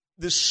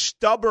 The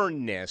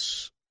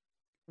stubbornness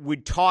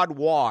with Todd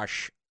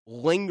Wash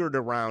lingered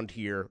around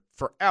here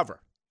forever,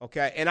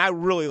 okay? And I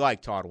really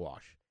like Todd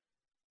Wash.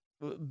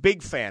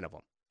 Big fan of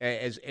him.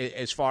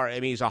 As far, I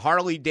mean, he's a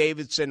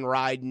Harley-Davidson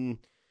riding.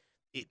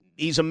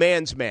 He's a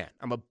man's man.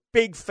 I'm a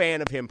big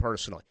fan of him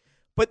personally.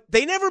 But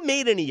they never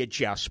made any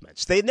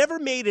adjustments. They never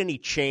made any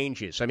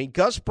changes. I mean,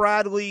 Gus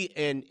Bradley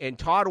and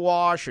Todd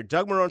Wash or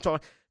Doug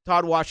Marrone,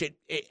 Todd Wash,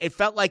 it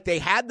felt like they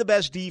had the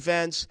best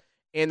defense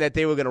and that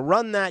they were going to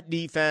run that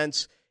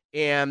defense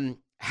and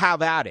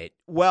have at it.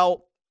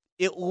 Well,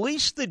 at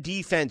least the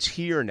defense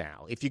here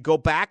now, if you go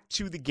back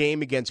to the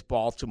game against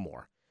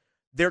Baltimore,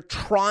 they're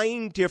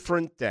trying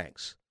different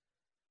things.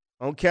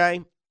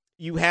 Okay?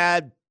 You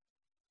had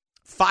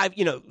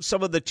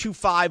some of the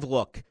 2-5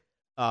 look,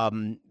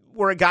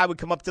 where a guy would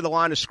come up to the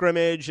line of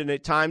scrimmage, and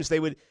at times they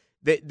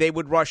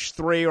would rush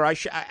 3, or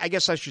I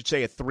guess I should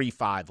say a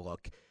 3-5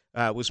 look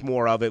was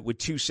more of it, with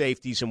 2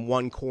 safeties in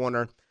 1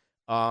 corner.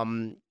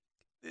 The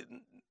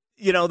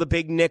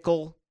big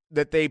nickel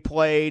that they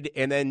played,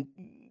 and then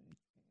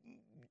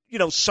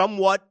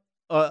somewhat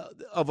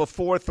of a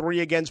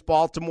 4-3 against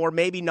Baltimore,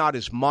 maybe not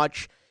as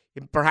much.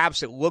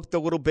 Perhaps it looked a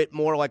little bit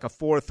more like a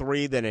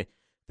 4-3 than it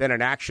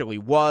actually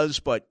was,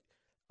 but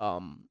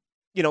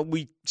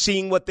we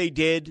seeing what they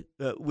did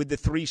with the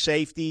 3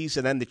 safeties,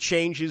 and then the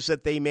changes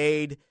that they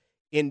made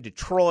in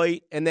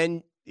Detroit, and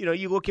then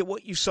you look at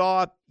what you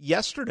saw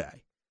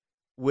yesterday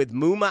with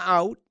Muma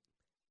out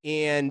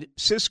and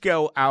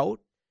Cisco out,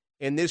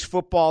 and this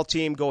football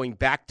team going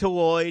back to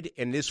Lloyd,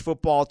 and this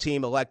football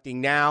team electing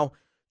now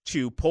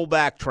to pull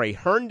back Trey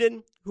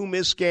Herndon, who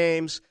missed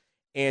games,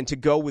 and to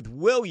go with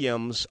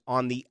Williams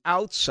on the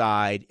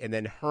outside and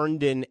then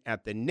Herndon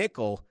at the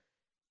nickel.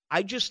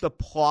 I just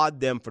applaud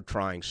them for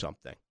trying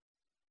something.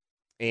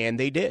 And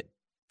they did.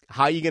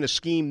 How are you going to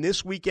scheme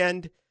this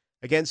weekend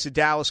against the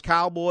Dallas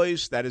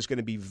Cowboys? That is going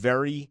to be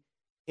very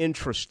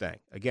interesting.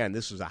 Again,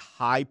 this is a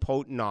high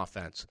potent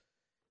offense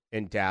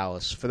in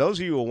Dallas. For those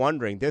of you who are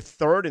wondering, they're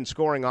third in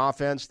scoring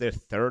offense. They're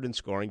third in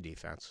scoring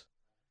defense.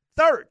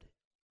 Third.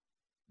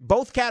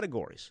 Both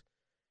categories.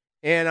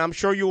 And I'm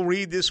sure you'll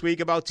read this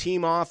week about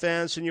team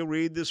offense and you'll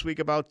read this week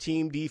about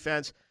team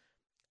defense.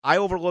 I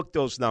overlooked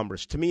those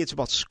numbers. To me, it's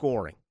about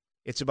scoring.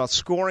 It's about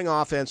scoring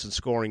offense and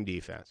scoring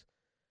defense.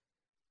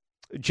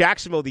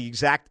 Jacksonville,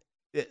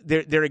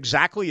 they're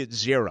exactly at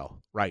 0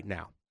 right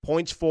now.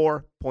 Points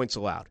for, points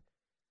allowed.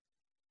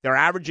 They're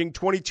averaging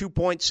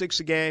 22.6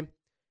 a game.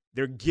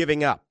 They're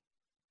giving up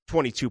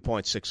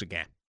 22.6 a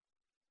game.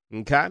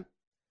 Okay?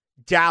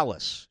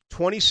 Dallas,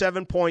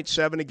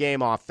 27.7 a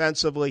game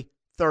offensively,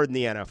 third in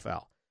the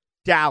NFL.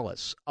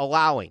 Dallas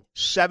allowing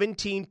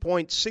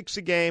 17.6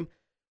 a game,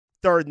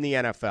 third in the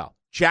NFL.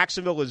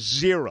 Jacksonville is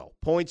 0,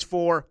 points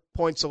for,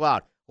 points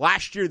allowed.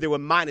 Last year they were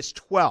minus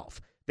 12.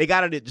 They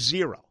got it at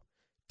 0.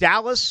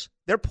 Dallas,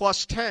 they're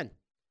plus 10.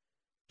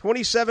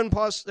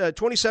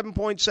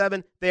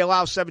 27.7, they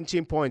allow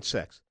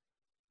 17.6.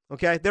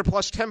 Okay? They're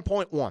plus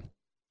 10.1,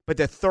 but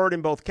they're third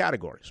in both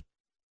categories.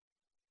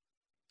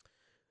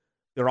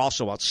 They're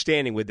also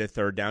outstanding with their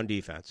third down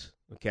defense.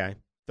 Okay?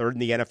 Third in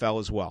the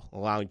NFL as well,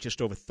 allowing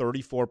just over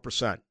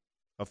 34%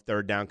 of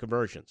third down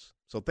conversions.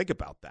 So think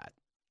about that.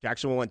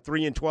 Jacksonville went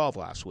 3-12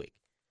 last week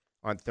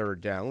on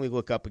third down. Let me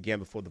look up again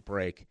before the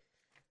break,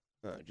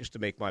 just to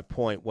make my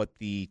point, what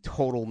the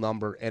total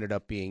number ended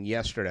up being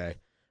yesterday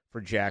for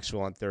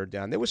Jacksonville on third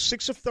down. They were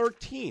 6 of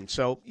 13,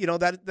 so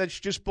that's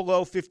just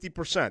below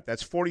 50%.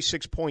 That's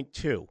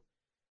 46.2.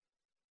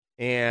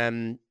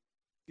 And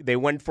they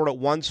went for it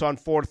once on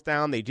fourth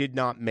down. They did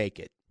not make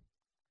it.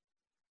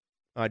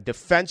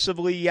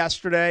 Defensively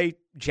yesterday,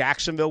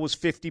 Jacksonville was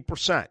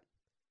 50%,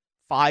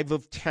 5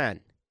 of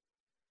 10.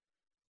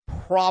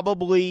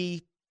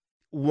 Probably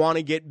want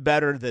to get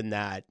better than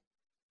that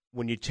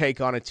when you take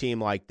on a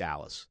team like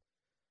Dallas.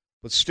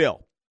 But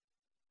still,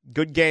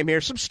 good game here.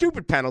 Some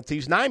stupid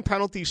penalties, 9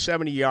 penalties,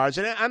 70 yards.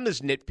 And I'm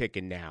just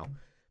nitpicking now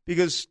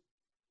because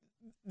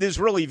there's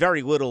really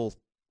very little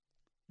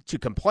to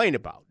complain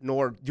about,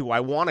 nor do I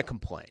want to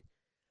complain.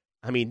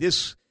 I mean,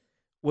 this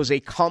was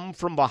a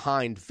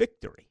come-from-behind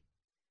victory.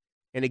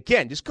 And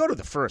again, just go to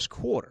the first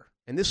quarter.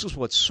 And this is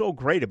what's so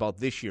great about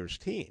this year's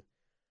team.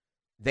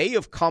 They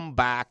have come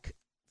back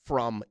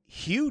from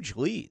huge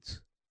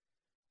leads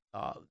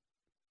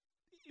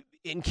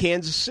in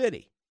Kansas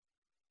City.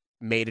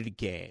 Made it a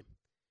game.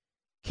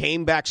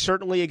 Came back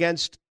certainly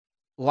against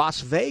Las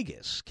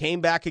Vegas.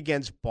 Came back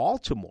against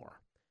Baltimore.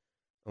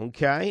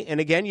 Okay? And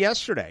again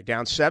yesterday,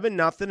 down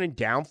 7-0 and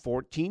down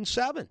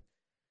 14-7.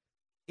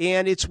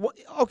 And it's,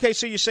 okay,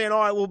 so you're saying, all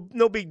right, well,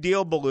 no big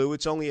deal, Baloo.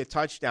 It's only a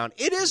touchdown.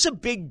 It is a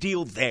big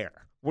deal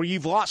there where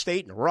you've lost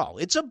 8 in a row.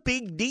 It's a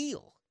big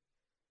deal.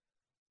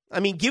 I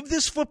mean, give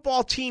this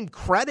football team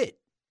credit.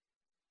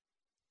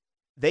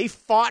 They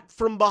fought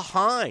from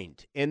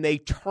behind, and they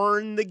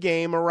turned the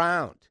game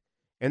around.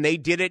 And they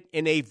did it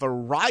in a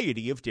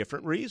variety of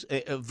different ways.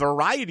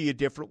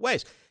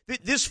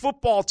 This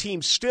football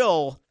team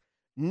still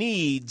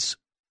needs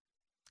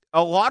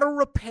a lot of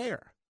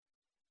repair.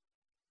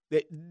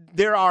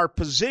 There are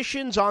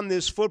positions on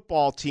this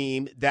football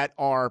team that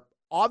are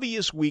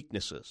obvious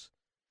weaknesses,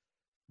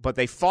 but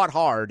they fought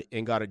hard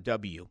and got a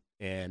W,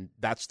 and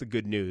that's the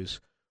good news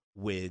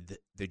with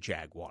the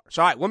Jaguars.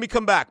 All right, when we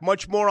come back,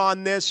 much more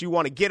on this. You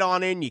want to get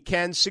on in, you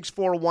can,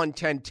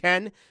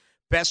 641-1010.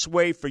 Best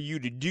way for you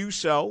to do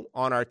so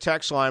on our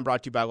text line,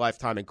 brought to you by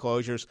Lifetime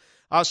Enclosures.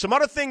 Some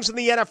other things in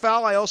the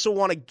NFL I also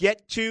want to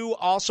get to,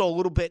 also a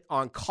little bit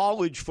on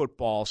college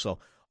football. So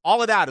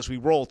all of that as we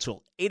roll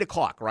till 8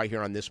 o'clock right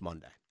here on this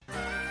Monday.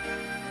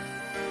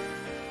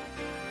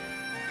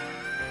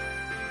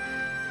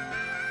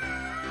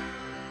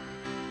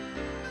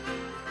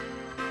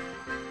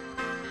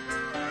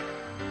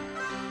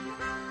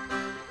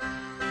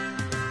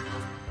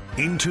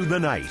 Into the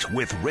Night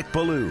with Rick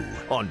Ballou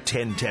on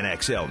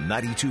 1010XL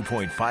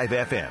 92.5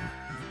 FM.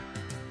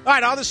 All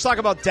right, let's talk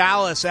about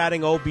Dallas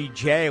adding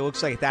OBJ. It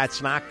looks like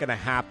that's not going to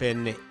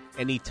happen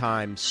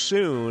anytime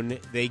soon.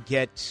 They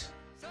get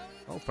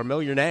a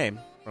familiar name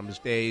from his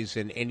days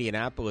in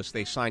Indianapolis.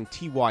 They signed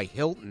T.Y.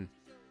 Hilton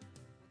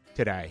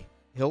today.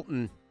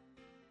 Hilton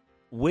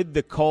with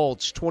the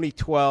Colts,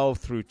 2012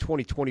 through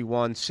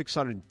 2021,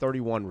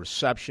 631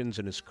 receptions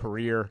in his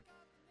career.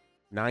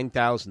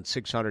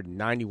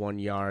 9,691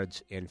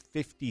 yards and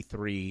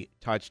 53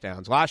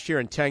 touchdowns. Last year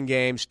in 10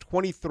 games,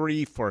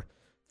 23 for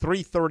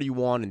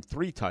 331 and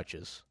 3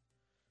 touches.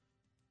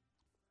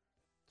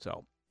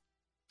 So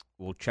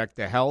we'll check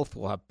the health.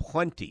 We'll have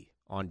plenty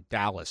on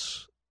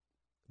Dallas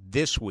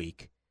this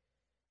week.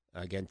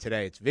 Again,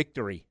 today it's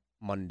Victory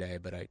Monday,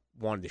 but I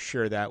wanted to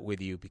share that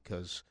with you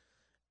because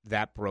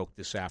that broke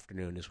this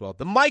afternoon as well.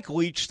 The Mike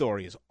Leach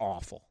story is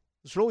awful.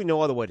 There's really no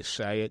other way to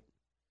say it.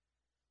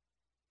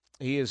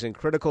 He is in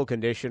critical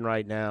condition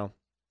right now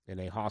in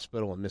a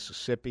hospital in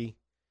Mississippi.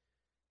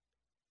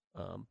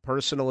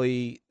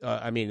 Personally,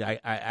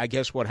 I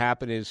guess what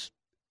happened is,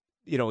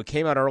 it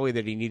came out early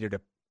that he needed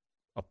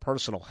a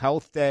personal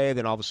health day.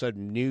 Then all of a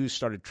sudden news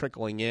started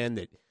trickling in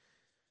that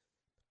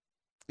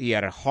he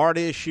had a heart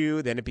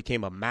issue. Then it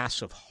became a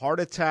massive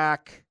heart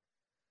attack.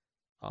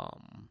 So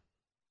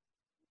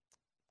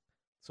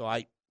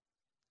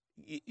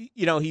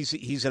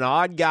he's an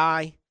odd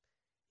guy.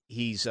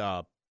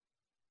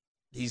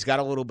 He's got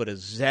a little bit of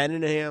zen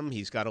in him.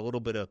 He's got a little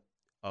bit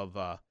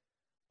of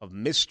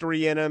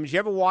mystery in him. Did you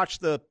ever watch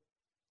the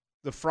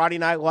Friday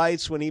Night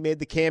Lights when he made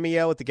the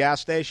cameo at the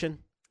gas station?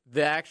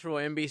 The actual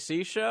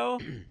NBC show?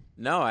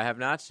 No, I have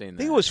not seen that. I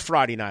think it was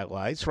Friday Night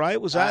Lights, right?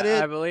 Was that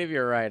it? I believe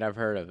you're right. I've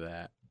heard of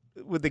that.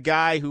 With the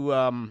guy who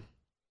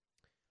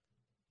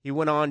he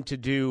went on to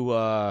do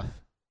the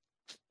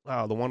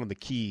one on the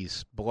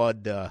Keys,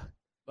 Blood.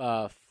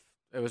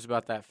 It was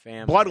about that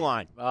family.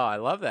 Bloodline. Oh, I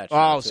love that show.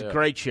 Oh, it's a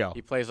great show.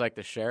 He plays like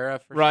the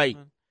sheriff or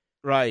something?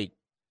 Right.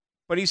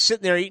 But he's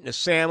sitting there eating a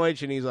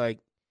sandwich, and he's like...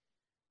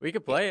 We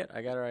could play it.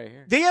 I got it right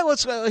here. Yeah,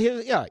 let's...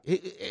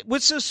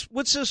 What's this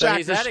so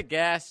actor's... he's at a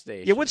gas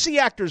station. Yeah, what's the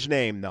actor's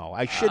name, though?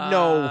 I should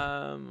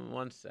know...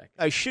 1 second.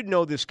 I should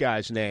know this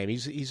guy's name.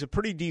 He's a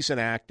pretty decent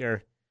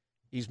actor.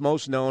 He's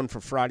most known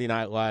for Friday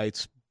Night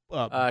Lights.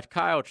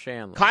 Kyle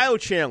Chandler. Kyle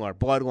Chandler,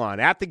 Bloodline.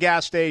 At the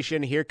gas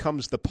station, here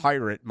comes the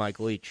pirate, Mike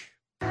Leach.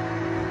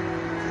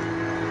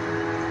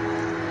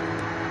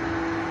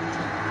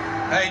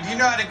 Hey, do you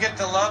know how to get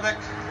to Lubbock?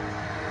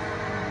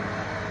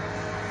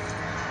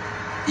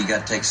 You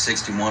got to take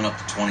 61 up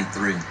to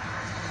 23.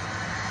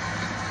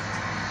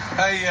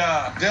 Hey,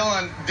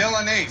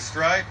 Dylan East,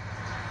 right?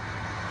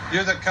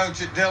 You're the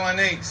coach at Dylan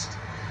East.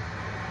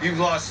 You've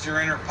lost your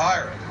inner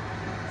pirate.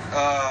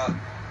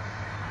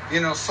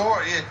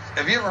 Sword.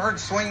 Have you ever heard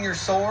swing your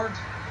sword?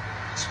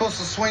 You're supposed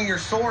to swing your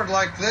sword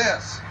like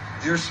this.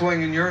 You're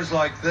swinging yours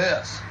like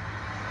this.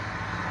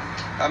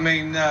 I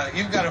mean,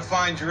 you've got to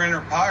find your inner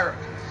pirate.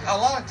 A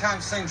lot of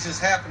times things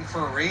just happen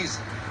for a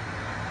reason.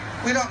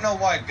 We don't know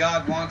why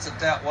God wants it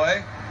that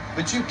way,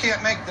 but you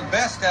can't make the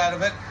best out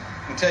of it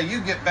until you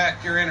get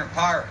back your inner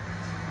pirate.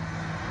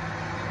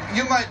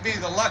 You might be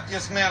the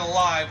luckiest man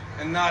alive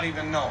and not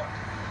even know it.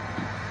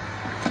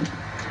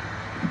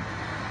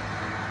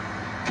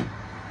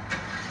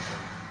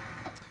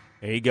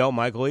 There you go,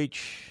 Mike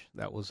Leach.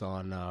 That was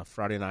on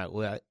Friday Night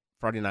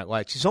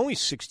Lights. He's only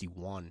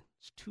 61.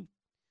 It's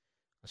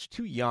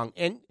too young.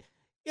 And,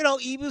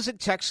 he was at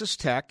Texas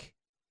Tech.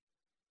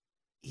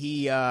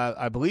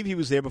 I believe he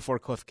was there before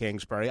Cliff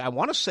Kingsbury. I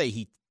want to say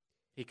he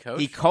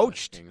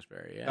coached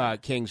Kingsbury. Yeah.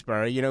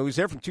 Kingsbury. He was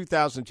there from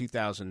 2000 to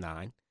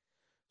 2009.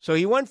 So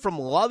he went from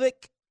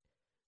Lubbock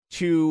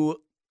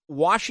to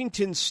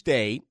Washington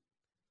State,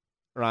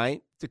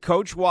 right, to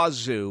coach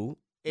Wazoo,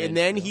 and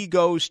then he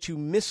goes to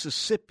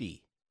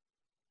Mississippi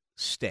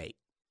State.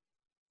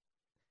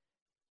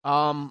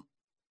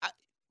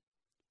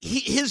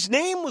 His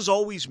name was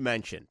always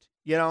mentioned,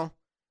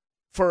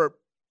 for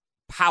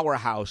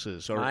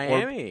powerhouses or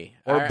Miami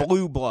or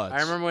blue bloods.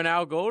 I remember when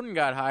Al Golden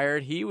got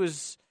hired, he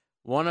was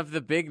one of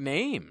the big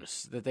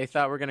names that they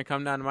thought were going to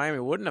come down to Miami.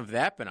 Wouldn't have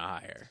that been a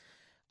hire?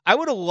 I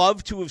would have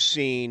loved to have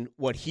seen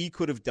what he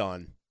could have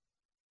done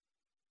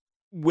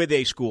with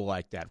a school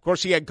like that. Of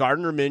course, he had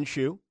Gardner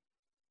Minshew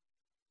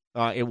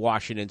in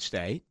Washington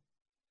State.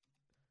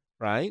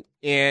 right?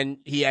 And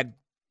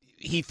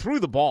he threw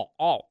the ball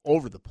all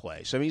over the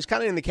place. I mean, he's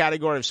kind of in the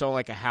category of someone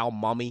like a Hal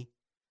Mummy,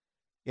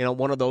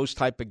 one of those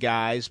type of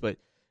guys. But,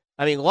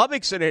 I mean,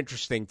 Lubbock's an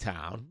interesting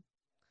town.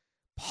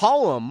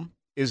 Pullum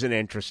is an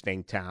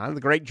interesting town.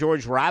 The great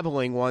George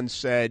Raveling once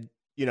said,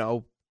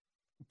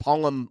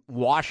 Pullum,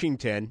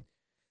 Washington,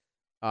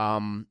 I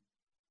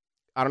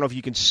don't know if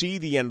you can see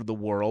the end of the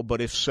world,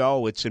 but if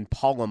so, it's in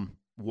Pullum,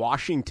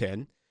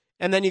 Washington.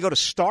 And then you go to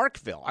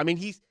Starkville. I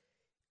mean,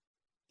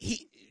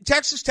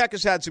 Texas Tech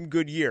has had some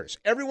good years.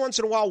 Every once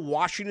in a while,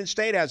 Washington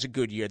State has a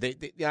good year.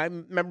 I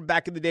remember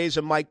back in the days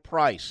of Mike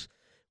Price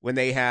when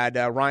they had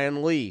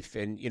Ryan Leaf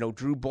and,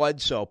 Drew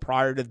Bledsoe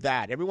prior to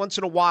that. Every once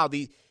in a while,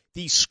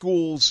 these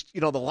schools,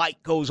 the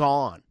light goes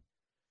on.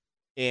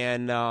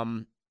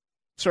 And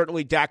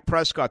certainly Dak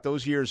Prescott,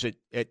 those years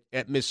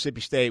at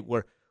Mississippi State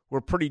were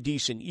pretty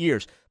decent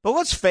years. But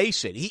let's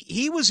face it,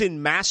 he was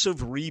in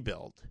massive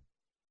rebuild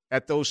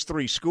at those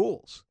three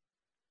schools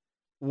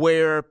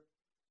where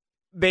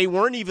they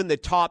weren't even the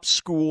top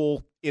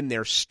school in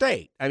their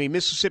state. I mean,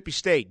 Mississippi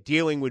State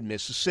dealing with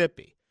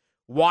Mississippi.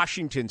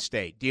 Washington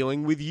State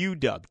dealing with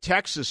UW.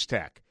 Texas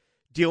Tech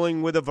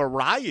dealing with a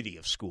variety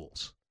of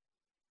schools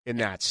in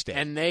that state.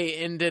 And they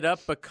ended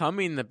up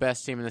becoming the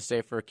best team in the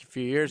state for a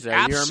few years there.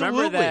 Absolutely. You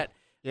remember that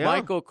Yeah.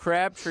 Michael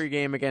Crabtree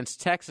game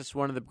against Texas,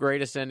 one of the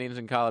greatest endings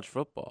in college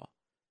football.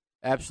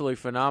 Absolutely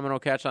phenomenal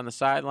catch on the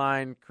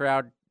sideline.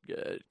 Crowd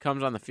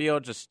comes on the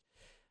field.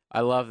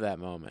 I love that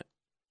moment.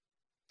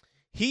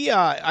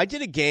 I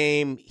did a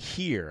game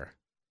here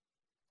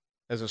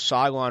as a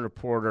sideline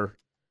reporter.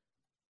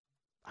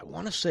 I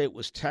want to say it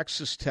was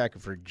Texas Tech,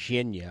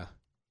 Virginia.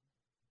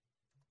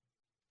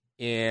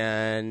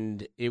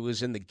 And it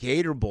was in the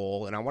Gator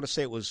Bowl, and I want to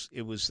say it was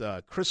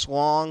Chris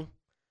Long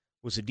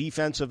was a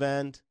defensive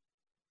end.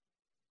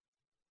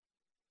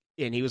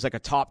 And he was like a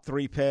top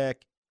 3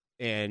 pick.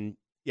 And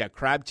yeah,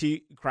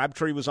 Crabtree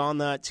was on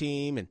that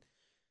team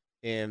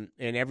and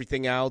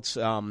everything else,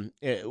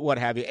 what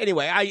have you.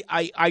 Anyway,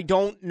 I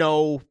don't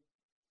know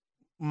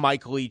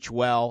Mike Leach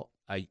well.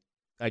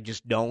 I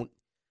just don't.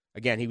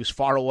 Again, he was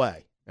far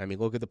away. I mean,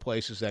 look at the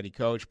places that he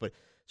coached. But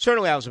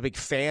certainly I was a big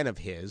fan of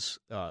his,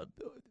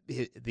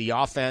 the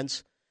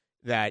offense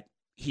that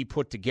he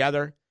put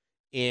together.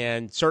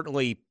 And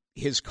certainly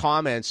his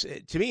comments,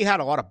 to me, had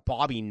a lot of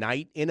Bobby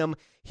Knight in him.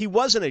 He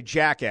wasn't a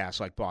jackass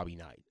like Bobby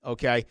Knight,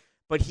 okay?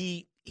 But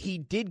he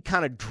did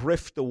kind of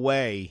drift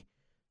away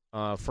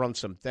from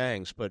some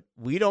things. But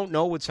we don't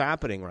know what's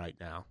happening right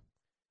now.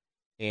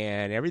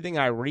 And everything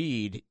I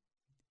read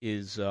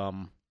is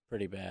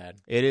pretty bad.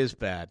 It is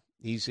bad.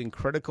 He's in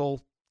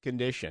critical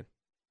condition.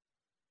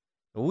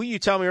 Will you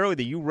tell me earlier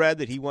that you read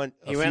that he went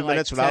a few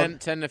minutes without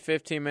 10 to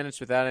 15 minutes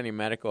without any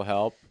medical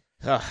help,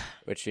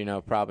 which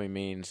probably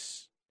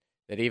means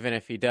that even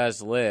if he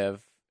does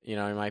live, he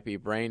might be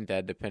brain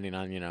dead depending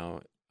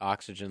on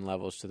oxygen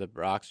levels to the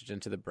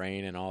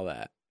brain and all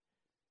that.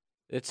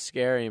 It's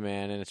scary,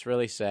 man, and it's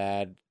really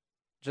sad.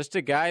 Just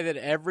a guy that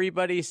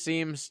everybody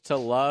seems to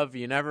love.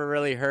 You never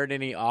really heard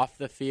any off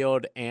the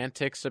field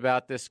antics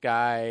about this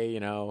guy.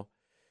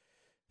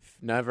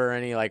 Never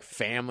any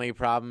family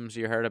problems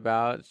you heard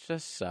about. It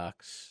just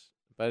sucks.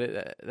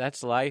 But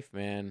that's life,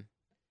 man.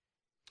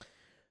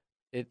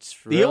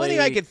 It's really... The only thing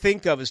I could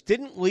think of is,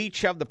 didn't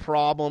Leach have the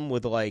problem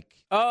with what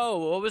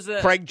was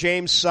that? Craig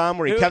James' son,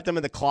 where he kept him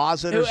in the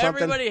closet or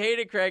something? Everybody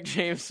hated Craig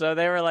James, so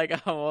they were like,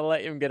 "Oh, we'll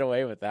let him get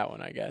away with that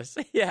one, I guess."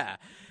 Yeah,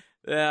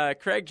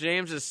 Craig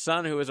James'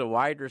 son, who was a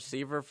wide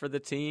receiver for the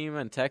team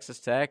in Texas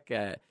Tech,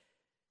 he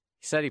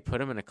said he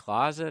put him in a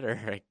closet, or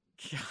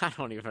I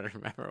don't even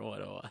remember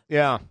what it was.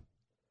 Yeah.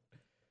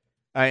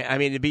 I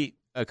mean, to be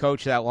a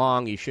coach that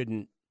long, you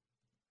shouldn't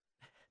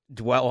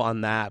dwell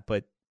on that,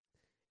 but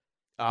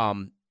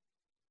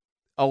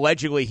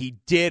allegedly he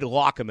did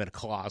lock him in a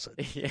closet.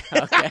 Yeah,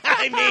 okay.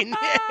 I mean,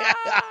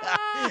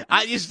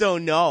 I just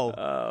don't know.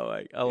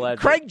 Oh,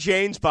 allegedly. Craig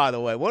James, by the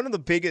way, one of the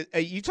biggest,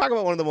 you talk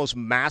about one of the most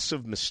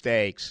massive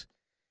mistakes.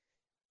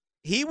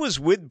 He was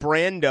with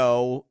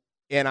Brando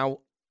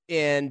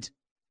and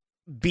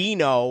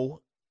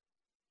Bino,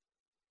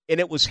 and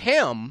it was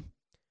him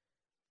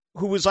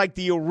who was like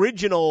the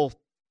original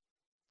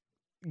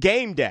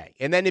Game Day,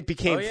 and then it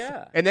became,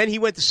 and then he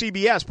went to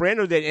CBS.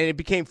 Brando did, and it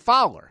became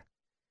Fowler.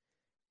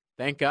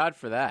 Thank God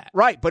for that.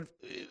 Right, but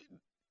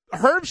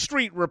Herb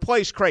Street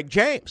replaced Craig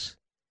James.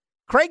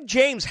 Craig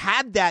James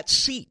had that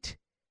seat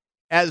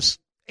as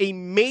a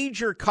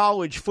major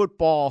college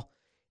football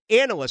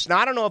analyst. Now,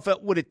 I don't know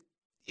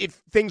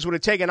if things would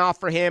have taken off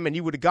for him, and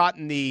he would have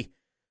gotten the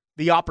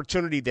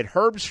opportunity that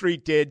Herb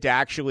Street did to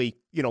actually,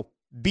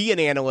 be an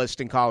analyst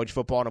in college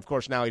football, and of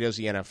course now he does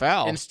the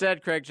NFL.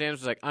 Instead, Craig James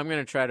was like, I'm going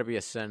to try to be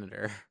a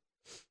senator.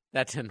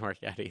 That didn't work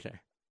out either.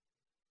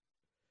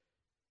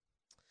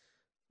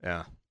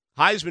 Yeah.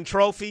 Heisman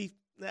Trophy.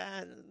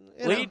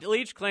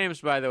 Leach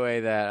claims, by the way,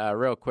 that,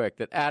 real quick,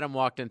 that Adam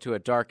walked into a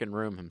darkened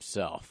room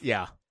himself.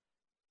 Yeah.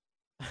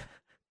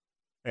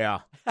 Yeah.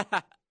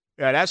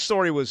 Yeah, that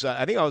story was,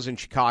 I think I was in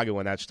Chicago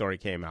when that story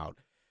came out.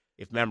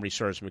 if memory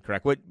serves me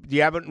correct. What do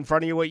you have it in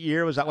front of you? What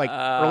year was that? Like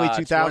early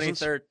 2000s?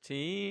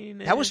 2013.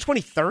 That was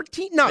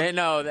 2013.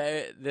 No,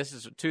 this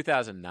is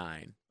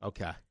 2009.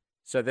 Okay.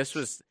 So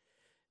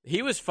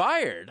he was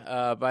fired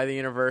by the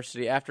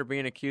university after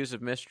being accused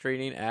of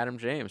mistreating Adam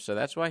James. So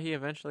that's why he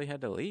eventually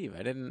had to leave.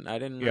 I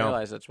didn't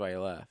realize that's why he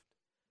left.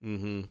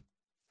 Mm-hmm.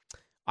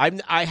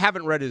 I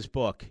haven't read his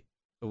book,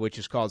 which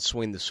is called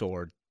Swing the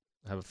Sword.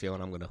 I have a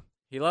feeling I'm going to.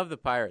 He loved the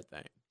pirate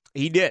thing.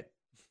 He did.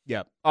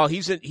 Yeah. Oh,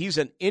 he's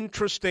an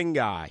interesting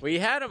guy. We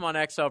had him on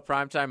XL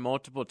Primetime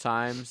multiple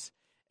times,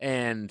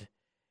 and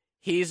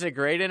he's a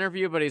great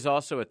interview, but he's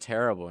also a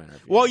terrible interview.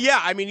 Well, yeah.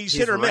 I mean, he's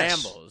hit or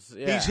miss. Rambles.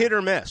 Yeah. He's hit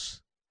or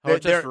miss. He'll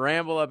just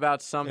ramble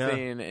about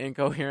something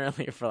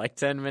incoherently for like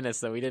 10 minutes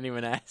that we didn't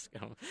even ask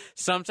him.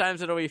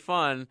 Sometimes it'll be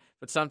fun,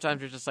 but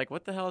sometimes you're just like,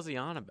 what the hell is he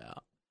on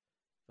about?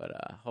 But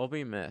he'll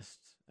be missed.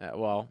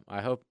 Well,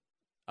 I hope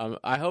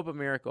a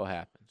miracle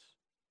happens.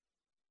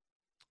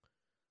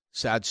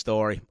 Sad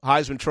story.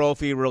 Heisman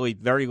Trophy, really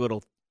very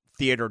little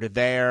theater to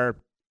there.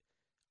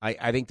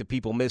 I think the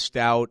people missed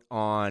out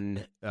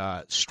on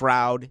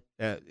Stroud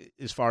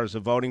as far as the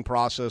voting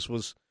process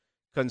was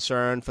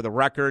concerned. For the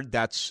record,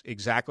 that's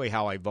exactly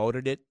how I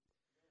voted it.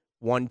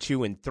 1,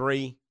 2, and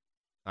 3.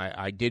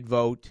 I did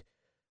vote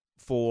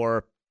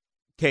for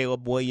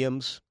Caleb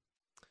Williams.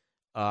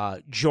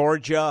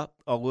 Georgia,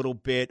 a little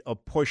bit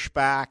of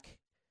pushback.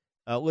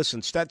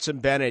 Listen, Stetson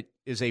Bennett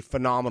is a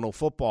phenomenal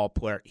football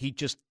player.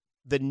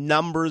 The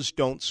numbers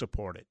don't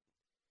support it.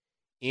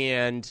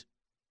 And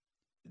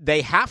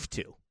they have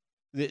to.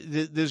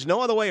 There's no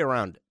other way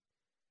around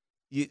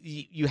it.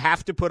 You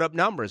have to put up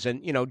numbers.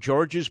 And,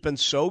 Georgia's been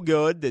so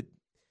good that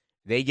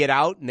they get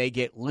out and they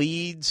get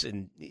leads.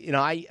 And,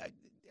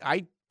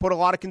 I put a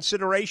lot of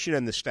consideration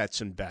in the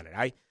Stetson Bennett.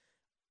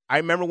 I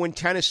remember when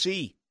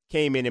Tennessee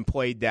came in and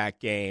played that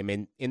game.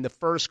 And in the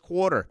first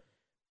quarter,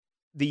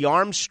 the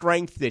arm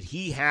strength that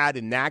he had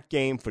in that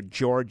game for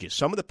Georgia,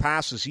 some of the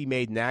passes he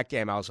made in that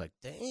game, I was like,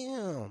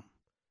 damn,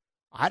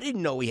 I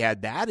didn't know he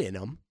had that in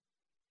him.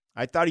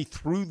 I thought he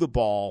threw the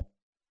ball,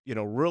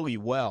 really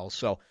well.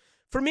 So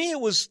for me, it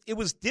was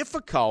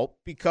difficult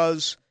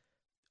because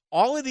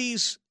all of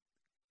these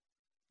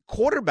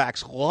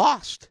quarterbacks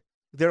lost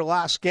their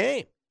last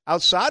game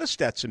outside of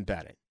Stetson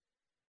Bennett.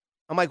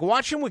 I'm like,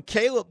 watching what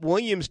Caleb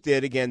Williams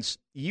did against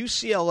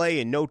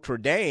UCLA and Notre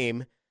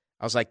Dame,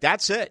 I was like,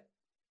 that's it.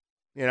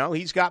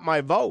 He's got my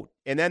vote.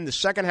 And then the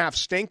second half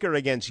stinker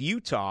against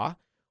Utah,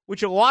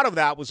 which a lot of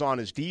that was on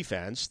his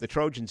defense. The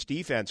Trojans'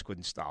 defense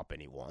couldn't stop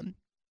anyone.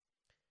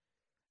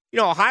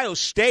 Ohio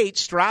State,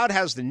 Stroud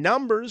has the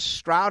numbers.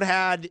 Stroud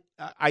had,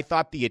 I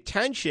thought, the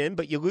attention,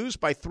 but you lose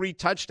by 3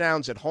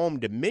 touchdowns at home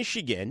to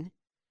Michigan.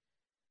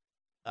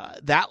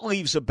 That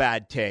leaves a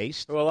bad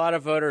taste. Well, a lot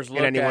of voters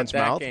look at that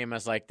mouth. game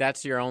as like,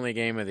 that's your only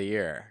game of the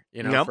year,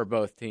 for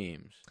both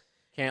teams.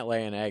 Can't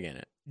lay an egg in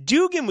it.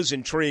 Dugan was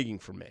intriguing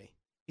for me.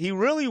 He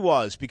really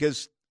was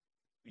because,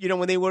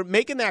 when they were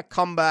making that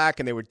comeback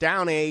and they were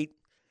down 8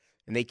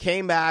 and they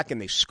came back and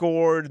they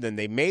scored and then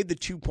they made the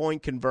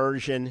 2-point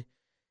conversion.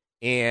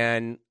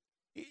 And,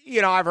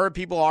 I've heard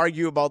people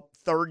argue about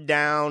third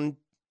down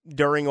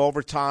during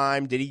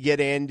overtime. Did he get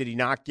in? Did he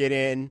not get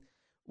in?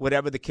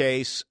 Whatever the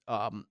case.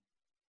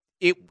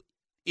 It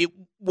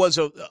was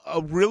a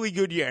really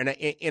good year,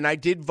 and I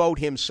did vote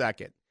him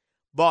second.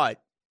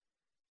 But,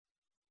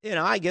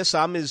 I guess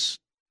I'm as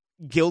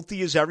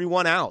guilty as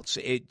everyone else.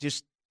 It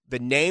just the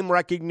name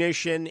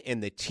recognition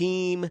and the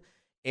team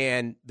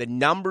and the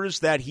numbers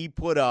that he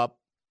put up.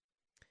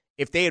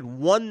 If they had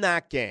won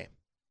that game,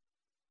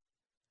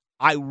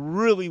 I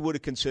really would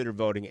have considered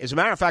voting. As a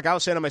matter of fact, I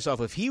was saying to myself,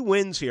 if he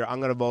wins here, I'm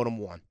going to vote him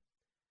 1.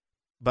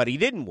 But he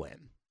didn't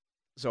win,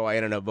 so I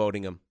ended up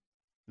voting him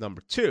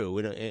number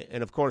 2.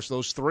 And of course,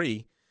 those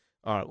 3,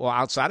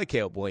 outside of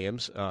Caleb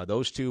Williams,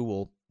 those 2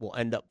 will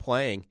end up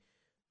playing.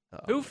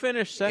 Who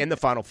finished second? In the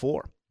Final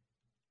Four.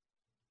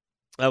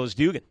 That was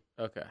Dugan.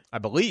 Okay. I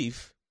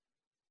believe.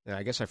 And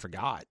I guess I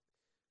forgot.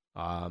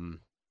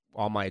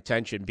 All my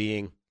attention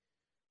being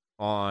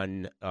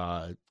on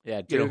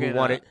Dugan, who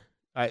won it.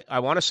 I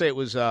want to say it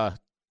was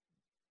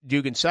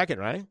Dugan second,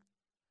 right?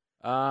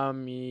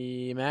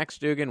 Max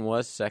Dugan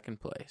was second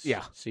place.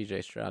 Yeah.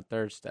 C.J. Stroud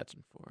third,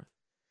 Stetson fourth.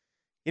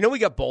 We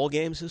got bowl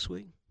games this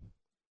week.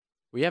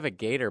 We have a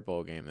Gator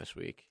Bowl game this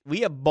week.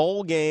 We have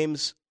bowl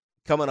games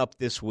coming up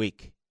this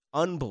week.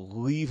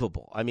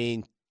 Unbelievable. I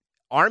mean,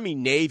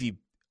 Army-Navy.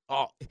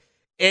 Oh,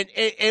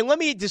 and let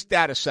me just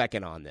add a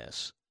second on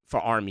this for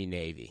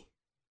Army-Navy.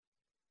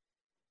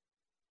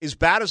 As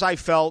bad as I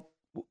felt,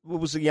 what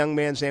was the young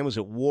man's name? Was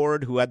it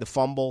Ward who had the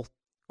fumble?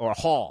 Or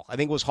Hall? I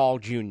think it was Hall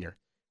Jr.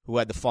 who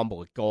had the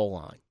fumble at goal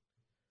line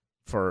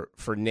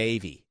for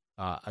Navy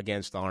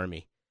against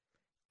Army.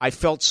 I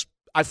felt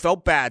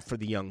bad for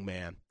the young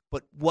man,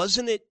 but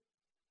wasn't it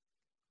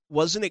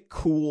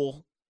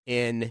cool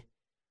in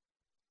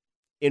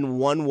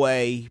one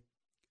way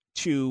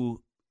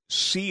to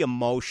see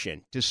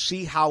emotion, to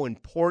see how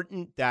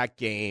important that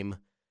game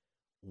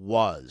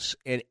was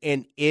and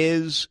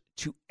is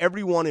to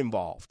everyone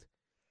involved?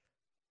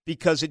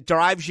 Because it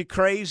drives you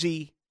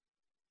crazy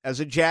as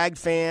a Jag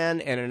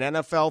fan and an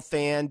NFL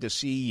fan to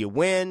see you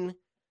win,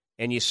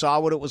 and you saw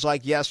what it was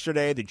like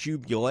yesterday, the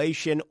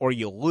jubilation, or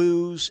you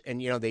lose,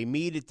 and, they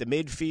meet at the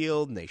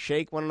midfield, and they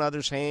shake one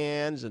another's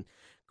hands and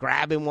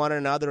grabbing one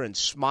another and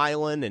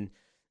smiling,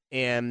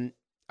 and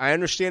I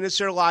understand it's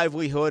their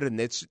livelihood and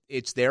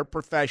it's their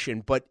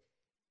profession, but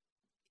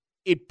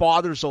it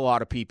bothers a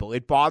lot of people.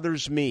 It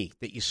bothers me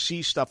that you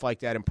see stuff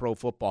like that in pro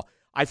football.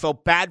 I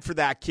felt bad for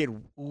that kid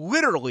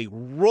literally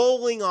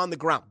rolling on the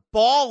ground,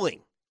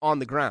 bawling on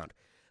the ground.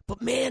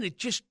 But, man,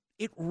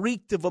 it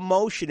reeked of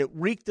emotion. It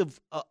reeked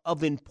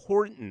of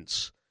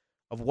importance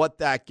of what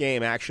that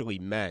game actually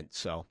meant.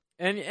 So,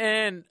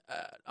 And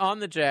on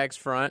the Jags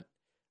front,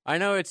 I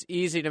know it's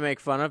easy to make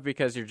fun of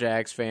because you're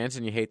Jags fans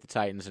and you hate the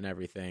Titans and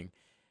everything.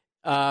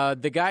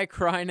 The guy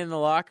crying in the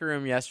locker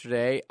room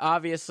yesterday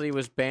obviously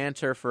was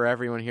banter for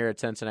everyone here at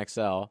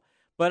 1010XL,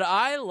 but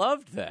I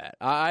loved that.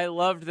 I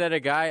loved that a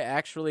guy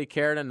actually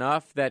cared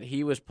enough that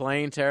he was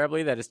playing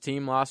terribly, that his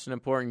team lost an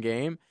important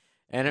game,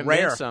 and it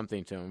meant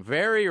something to him.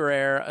 Very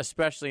rare,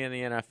 especially in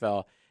the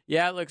NFL.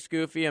 Yeah, it looks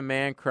goofy, a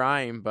man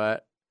crying,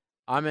 but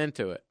I'm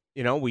into it.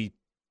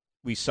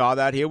 We saw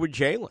that here with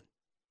Jalen.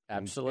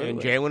 Absolutely. And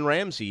Jalen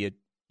Ramsey.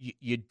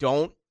 You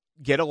don't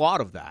get a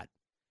lot of that.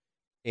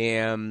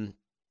 And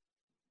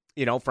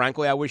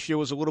frankly, I wish there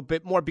was a little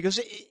bit more because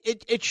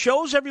it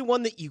shows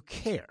everyone that you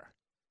care,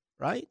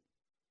 right?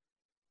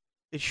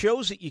 It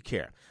shows that you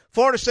care.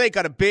 Florida State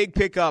got a big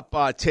pickup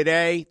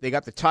today. They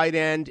got the tight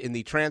end in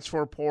the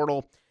transfer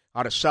portal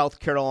out of South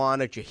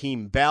Carolina,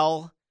 Jaheim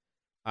Bell.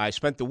 I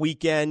spent the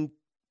weekend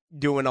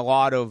doing a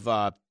lot of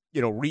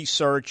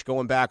research,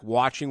 going back,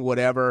 watching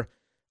whatever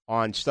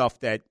on stuff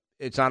that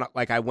it's not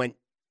like I went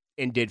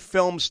and did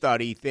film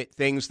study,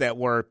 things that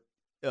were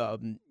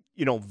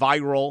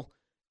viral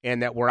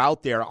and that were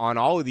out there on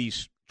all of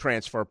these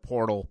transfer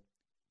portal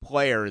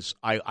players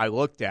I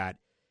looked at.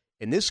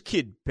 And this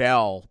kid,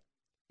 Bell,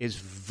 is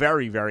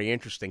very, very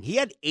interesting. He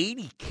had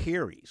 80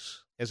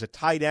 carries as a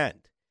tight end.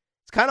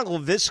 It's kind of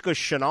Laviska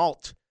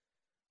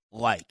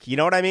Shenault-like. You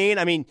know what I mean?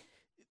 I mean,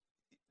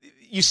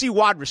 you see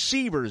wide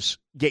receivers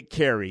get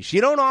carries.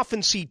 You don't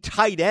often see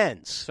tight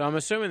ends. So I'm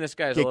assuming this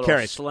guy's a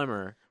little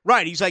slimmer.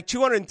 Right. He's like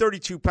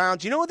 232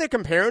 pounds. You know what they're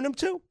comparing him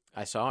to?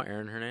 I saw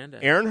Aaron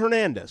Hernandez. Aaron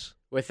Hernandez.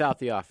 Without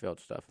the off-field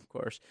stuff, of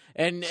course.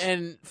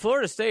 And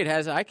Florida State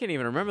has, I can't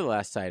even remember the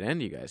last tight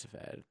end you guys have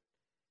had.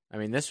 I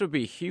mean, this would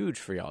be huge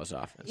for y'all's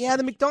offense. Yeah,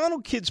 the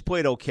McDonald kids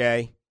played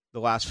okay the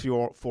last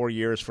 4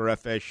 years for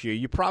FSU.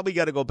 You probably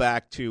got to go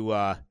back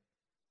to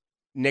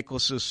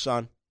Nicholas's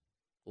son.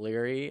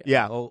 Leary?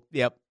 Yeah.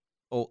 Yep.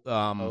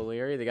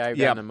 O'Leary, the guy who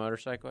got in a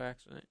motorcycle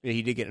accident? Yeah,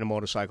 he did get in a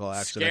motorcycle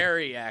accident.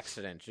 Scary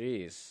accident,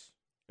 jeez.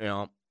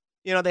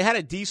 They had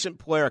a decent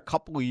player a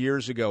couple of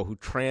years ago who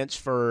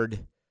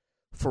transferred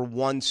for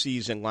one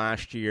season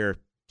last year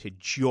to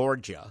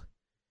Georgia,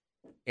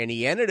 and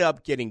he ended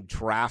up getting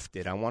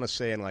drafted, I want to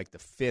say in like the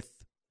 5th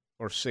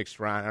or 6th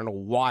round. I don't know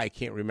why, I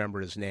can't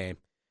remember his name.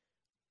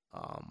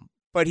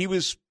 But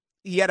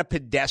he had a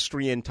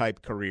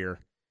pedestrian-type career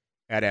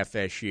at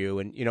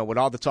FSU. And, with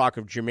all the talk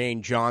of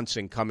Jermaine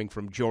Johnson coming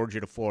from Georgia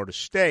to Florida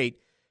State,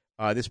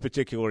 this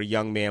particular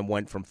young man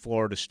went from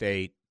Florida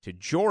State to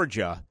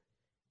Georgia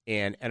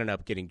and ended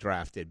up getting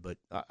drafted. But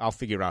I'll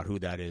figure out who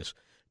that is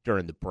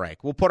during the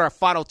break. We'll put our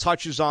final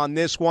touches on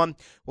this one.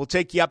 We'll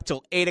take you up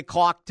till 8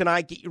 o'clock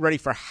tonight. Get you ready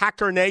for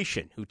Hacker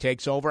Nation, who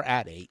takes over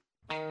at 8.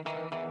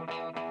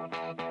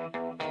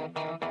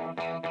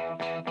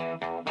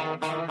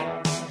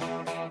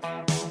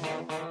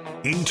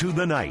 Into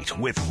the Night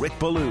with Rick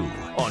Ballou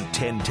on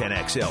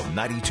 1010XL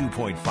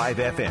 92.5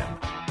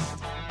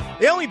 FM.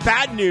 The only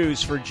bad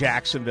news for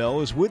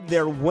Jacksonville is with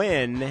their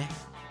win,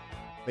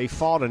 they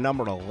fall to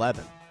number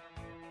 11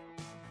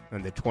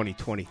 in the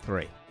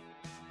 2023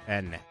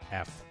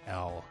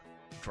 NFL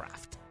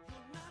Draft.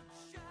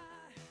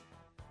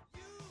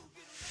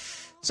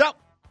 So,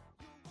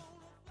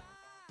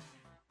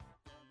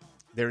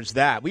 there's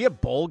that. We have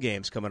bowl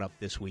games coming up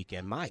this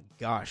weekend. My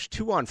gosh,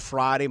 2 on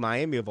Friday,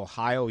 Miami of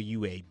Ohio,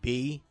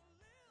 UAB.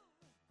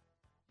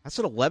 That's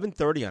at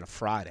 11:30 on a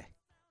Friday.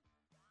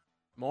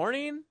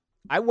 Morning?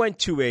 I went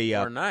to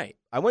or night?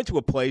 I went to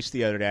a place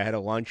the other day. I had a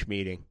lunch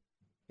meeting.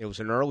 It was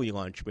an early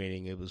lunch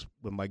meeting. It was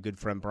with my good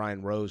friend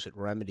Brian Rose at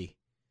Remedy.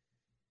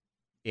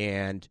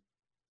 And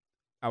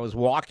I was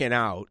walking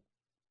out,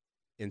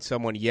 and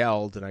someone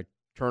yelled, and I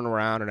turned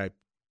around, and I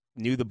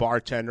knew the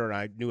bartender, and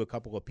I knew a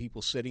couple of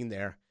people sitting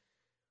there.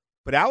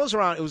 But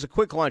it was a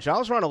quick lunch. I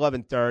was around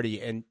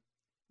 11:30, and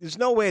there's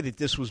no way that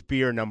this was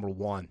beer number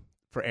one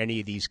for any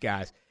of these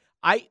guys.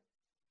 I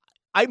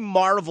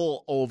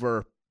marvel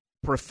over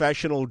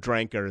professional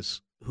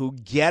drinkers who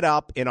get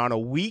up and on a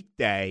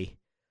weekday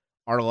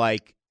are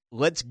like,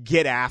 let's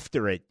get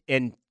after it.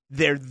 And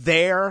they're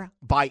there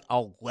by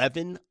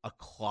 11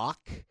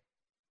 o'clock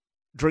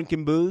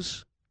drinking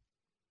booze.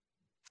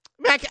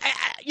 I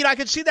mean, I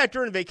could see that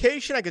during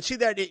vacation. I could see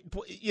that, if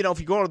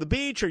you go to the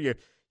beach or you're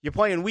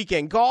playing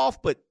weekend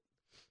golf, but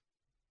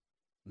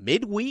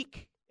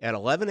midweek at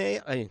 11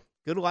 a.m.,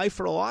 Good life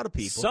for a lot of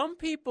people. Some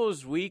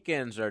people's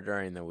weekends are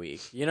during the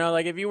week. You know,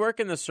 like if you work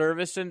in the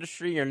service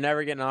industry, you're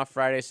never getting off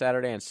Friday,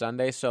 Saturday, and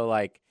Sunday. So,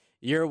 like,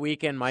 your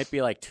weekend might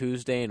be like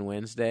Tuesday and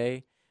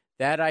Wednesday.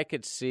 That I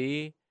could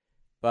see.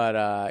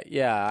 But,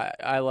 yeah,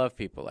 I love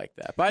people like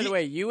that. By the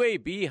way,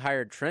 UAB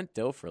hired Trent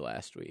Dilfer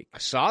last week. I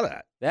saw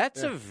that.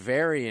 That's a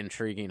very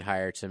intriguing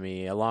hire to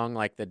me, along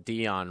like the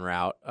Dion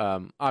route.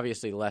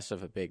 Obviously less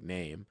of a big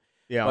name.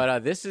 Yeah.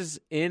 But this is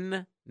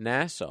in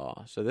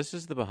Nassau, so this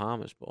is the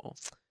Bahamas Bowl.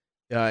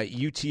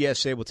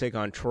 UTSA will take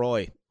on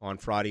Troy on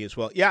Friday as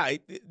well. Yeah,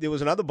 there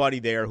was another buddy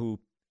there who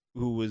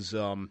was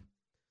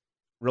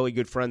really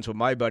good friends with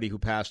my buddy who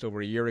passed over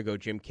a year ago,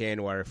 Jim Can,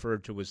 who I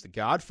referred to as the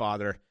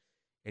Godfather.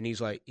 And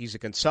he's a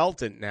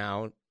consultant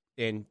now,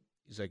 and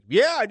he's like,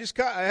 yeah, I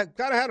kind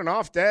of had an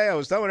off day. I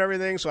was done with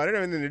everything, so I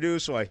didn't have anything to do,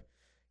 so I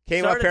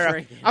came up here.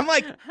 Drinking. I'm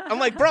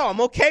like, bro,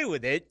 I'm okay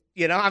with it.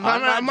 You know, I'm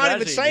not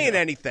even saying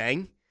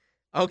anything.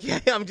 Okay,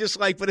 I'm just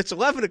like, but it's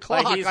 11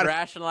 o'clock. Like he's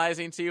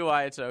rationalizing to you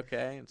why it's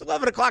okay. It's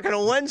 11 o'clock on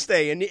a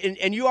Wednesday,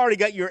 and you already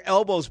got your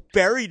elbows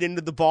buried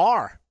into the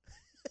bar.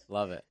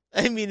 Love it.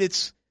 I mean,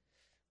 it's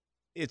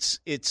yes.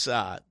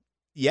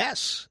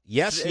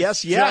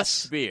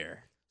 Just beer.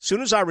 As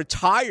soon as I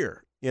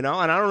retire, you know,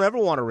 and I don't ever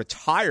want to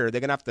retire,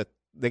 they're gonna have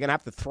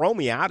to throw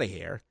me out of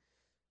here.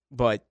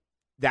 But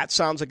that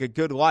sounds like a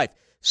good life.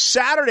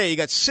 Saturday, you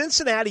got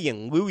Cincinnati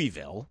and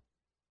Louisville.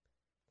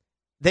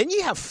 Then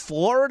you have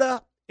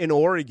Florida and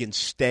Oregon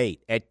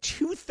State at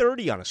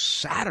 2:30 on a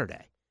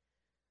Saturday.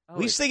 At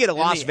least they get a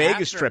Las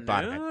Vegas trip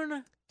out of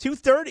it.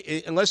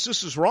 2:30, unless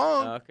this is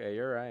wrong. Okay,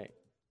 you're right.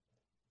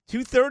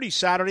 2:30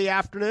 Saturday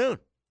afternoon.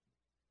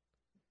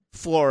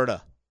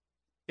 Florida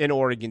and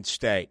Oregon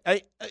State.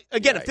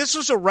 Again, if this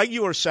was a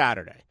regular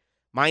Saturday,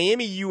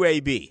 Miami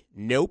UAB,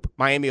 nope.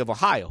 Miami of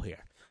Ohio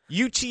here.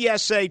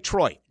 UTSA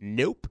Troy,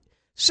 nope.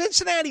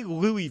 Cincinnati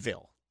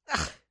Louisville.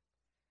 Ugh.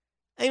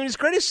 I mean, as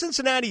great as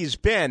Cincinnati has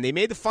been, they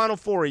made the Final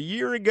Four a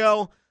year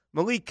ago.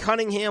 Malik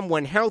Cunningham,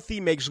 when healthy,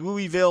 makes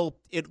Louisville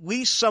at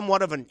least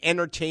somewhat of an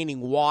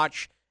entertaining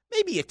watch.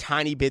 Maybe a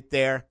tiny bit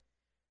there.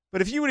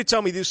 But if you were to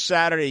tell me this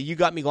Saturday you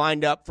got me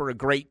lined up for a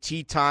great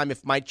tea time,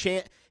 if my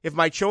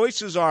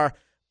choices are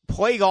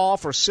play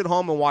golf or sit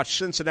home and watch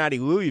Cincinnati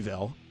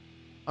Louisville,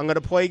 I'm going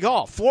to play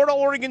golf. Florida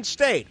Oregon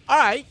State. All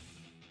right.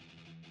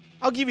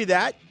 I'll give you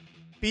that.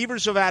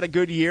 Beavers have had a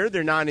good year.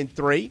 They're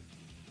 9-3.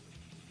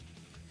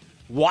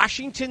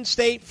 Washington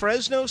State,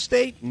 Fresno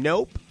State,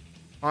 nope.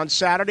 On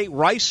Saturday.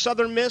 Rice,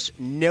 Southern Miss,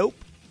 nope.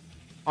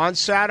 On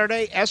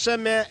Saturday.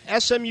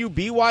 SMU,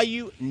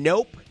 BYU,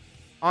 nope.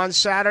 On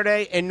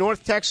Saturday. And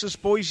North Texas,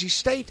 Boise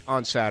State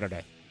on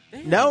Saturday.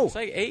 Damn, no. It's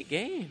like 8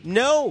 games.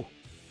 No.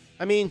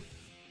 I mean,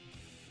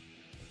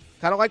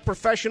 kind of like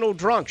professional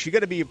drunks. You got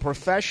to be a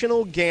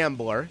professional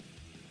gambler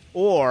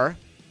or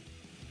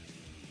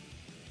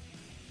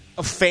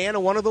a fan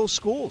of one of those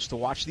schools to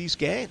watch these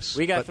games.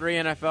 We got 3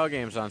 NFL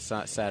games on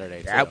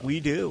Saturday, too. Yeah,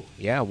 we do.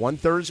 Yeah, one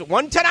Thursday,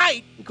 one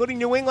tonight, including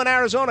New England,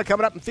 Arizona,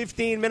 coming up in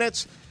 15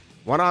 minutes.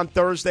 1 on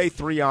Thursday,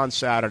 3 on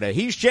Saturday.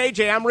 He's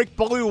JJ. I'm Rick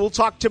Ballou. We'll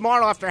talk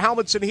tomorrow after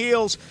Helmets and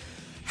Heels.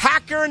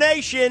 Hacker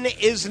Nation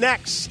is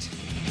next.